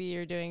 because maybe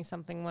you're doing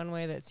something one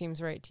way that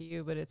seems right to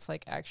you, but it's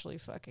like actually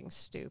fucking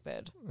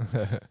stupid.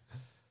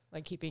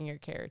 Like keeping your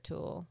care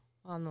tool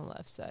on the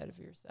left side of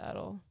your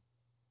saddle.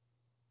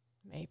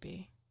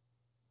 Maybe.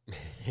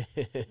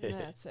 And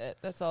that's it.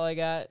 That's all I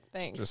got.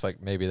 Thanks. Just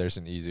like maybe there's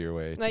an easier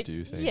way like, to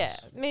do things. Yeah,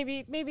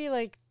 maybe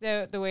like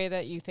the way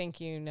that you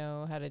think you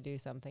know how to do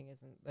something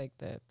isn't like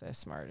the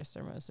smartest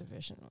or most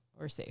efficient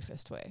or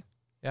safest way.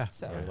 Yeah.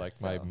 So- Or like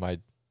so- my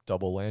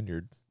double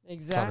lanyard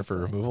Exactly. conifer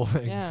removal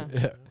thing.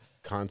 Yeah.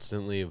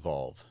 Constantly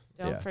evolve.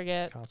 Don't Yeah.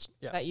 forget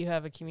Yeah. that you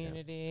have a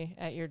community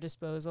at your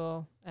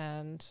disposal,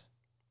 and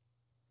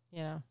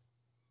there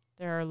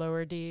are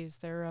lower D's,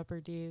 there are upper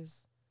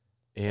D's.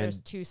 There's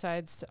And two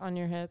sides on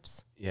your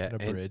hips. yeah,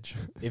 And a and bridge.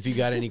 if you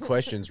got any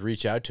questions,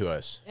 reach out to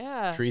us.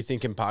 Yeah.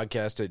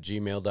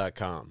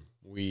 treethinkingpodcast@gmail.com.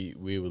 We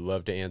would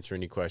love to answer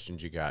any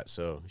questions you got,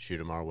 so shoot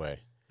them our way.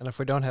 And if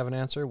we don't have an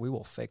answer, we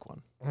will fake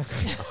one.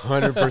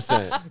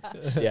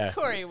 100%. Yeah.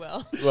 Corey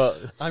will. Well,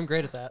 I'm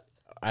great at that.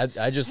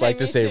 I just like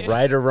to Me say too.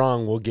 right or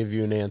wrong, we'll give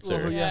you an answer.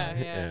 Well,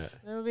 Yeah.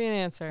 There'll be an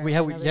answer. We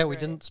That'll be we great.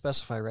 didn't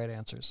specify right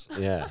answers.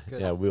 Yeah. Good.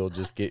 Yeah. We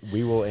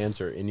will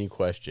answer any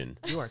question.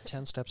 You are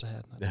 10 steps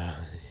ahead.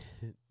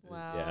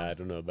 Wow. Yeah, I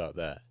don't know about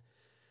that.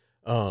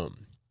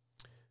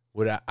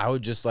 What I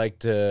would just like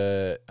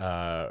to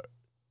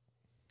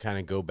kind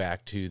of go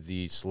back to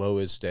the slow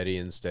is steady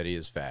and steady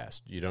is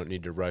fast. You don't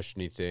need to rush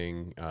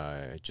anything.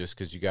 Just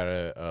because you got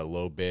a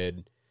low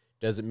bid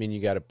doesn't mean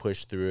you got to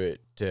push through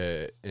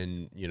it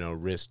and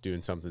risk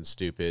doing something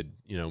stupid.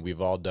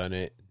 We've all done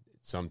it.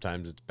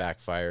 Sometimes it's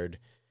backfired,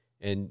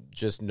 and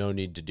just no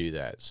need to do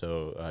that.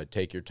 So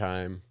take your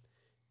time,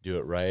 do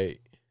it right.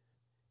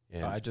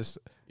 And I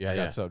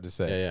got something to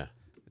say. yeah.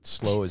 It's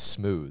slow is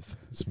smooth.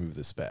 Smooth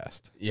is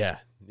fast. Yeah.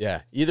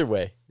 Either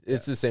way,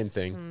 it's the same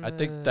thing. I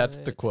think that's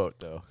the quote,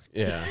 though.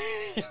 Yeah.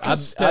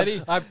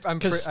 Steady. I'm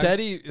Because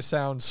steady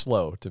sounds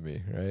slow to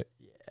me, right?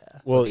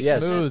 Well,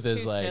 yes, Smooth That's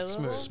is two like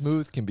syllables?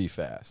 smooth can be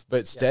fast.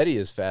 but steady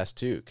is fast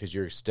too because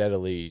you're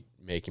steadily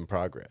making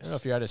progress. I don't know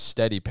if you're at a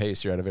steady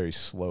pace, you're at a very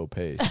slow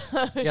pace.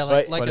 Yeah,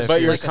 But- like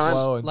but you're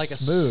slow and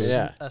smooth.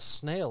 Yeah. A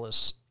snail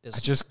is I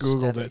just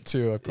googled steady. it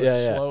too. I put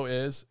Yeah. slow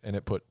is, and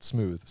it put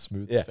smooth.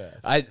 Smooth Yeah, is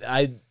fast.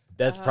 I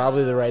that's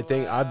probably the right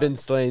thing. wow. I've been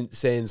saying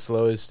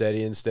slow is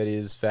steady and steady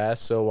is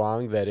fast so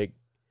long that it,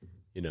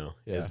 Yeah.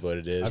 is what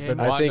it is. I've been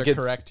I wanting think to it's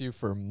correct you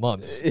for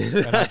months,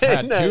 and I've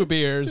had No. 2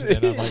 beers,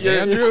 and I'm like, You're-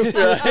 Andrew,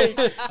 right.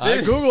 I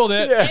googled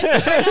it.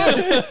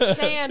 It's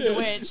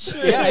sandwich.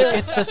 Yeah,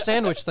 it's the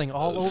sandwich thing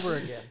all over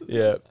again.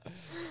 Yeah.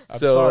 I'm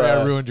So, sorry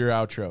I ruined your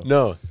outro.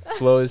 No,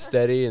 slow is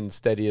steady and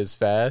steady is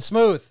fast.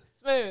 Smooth.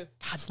 Smooth.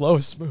 Slow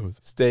is smooth.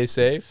 Stay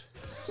safe.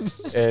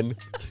 And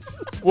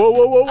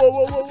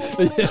whoa.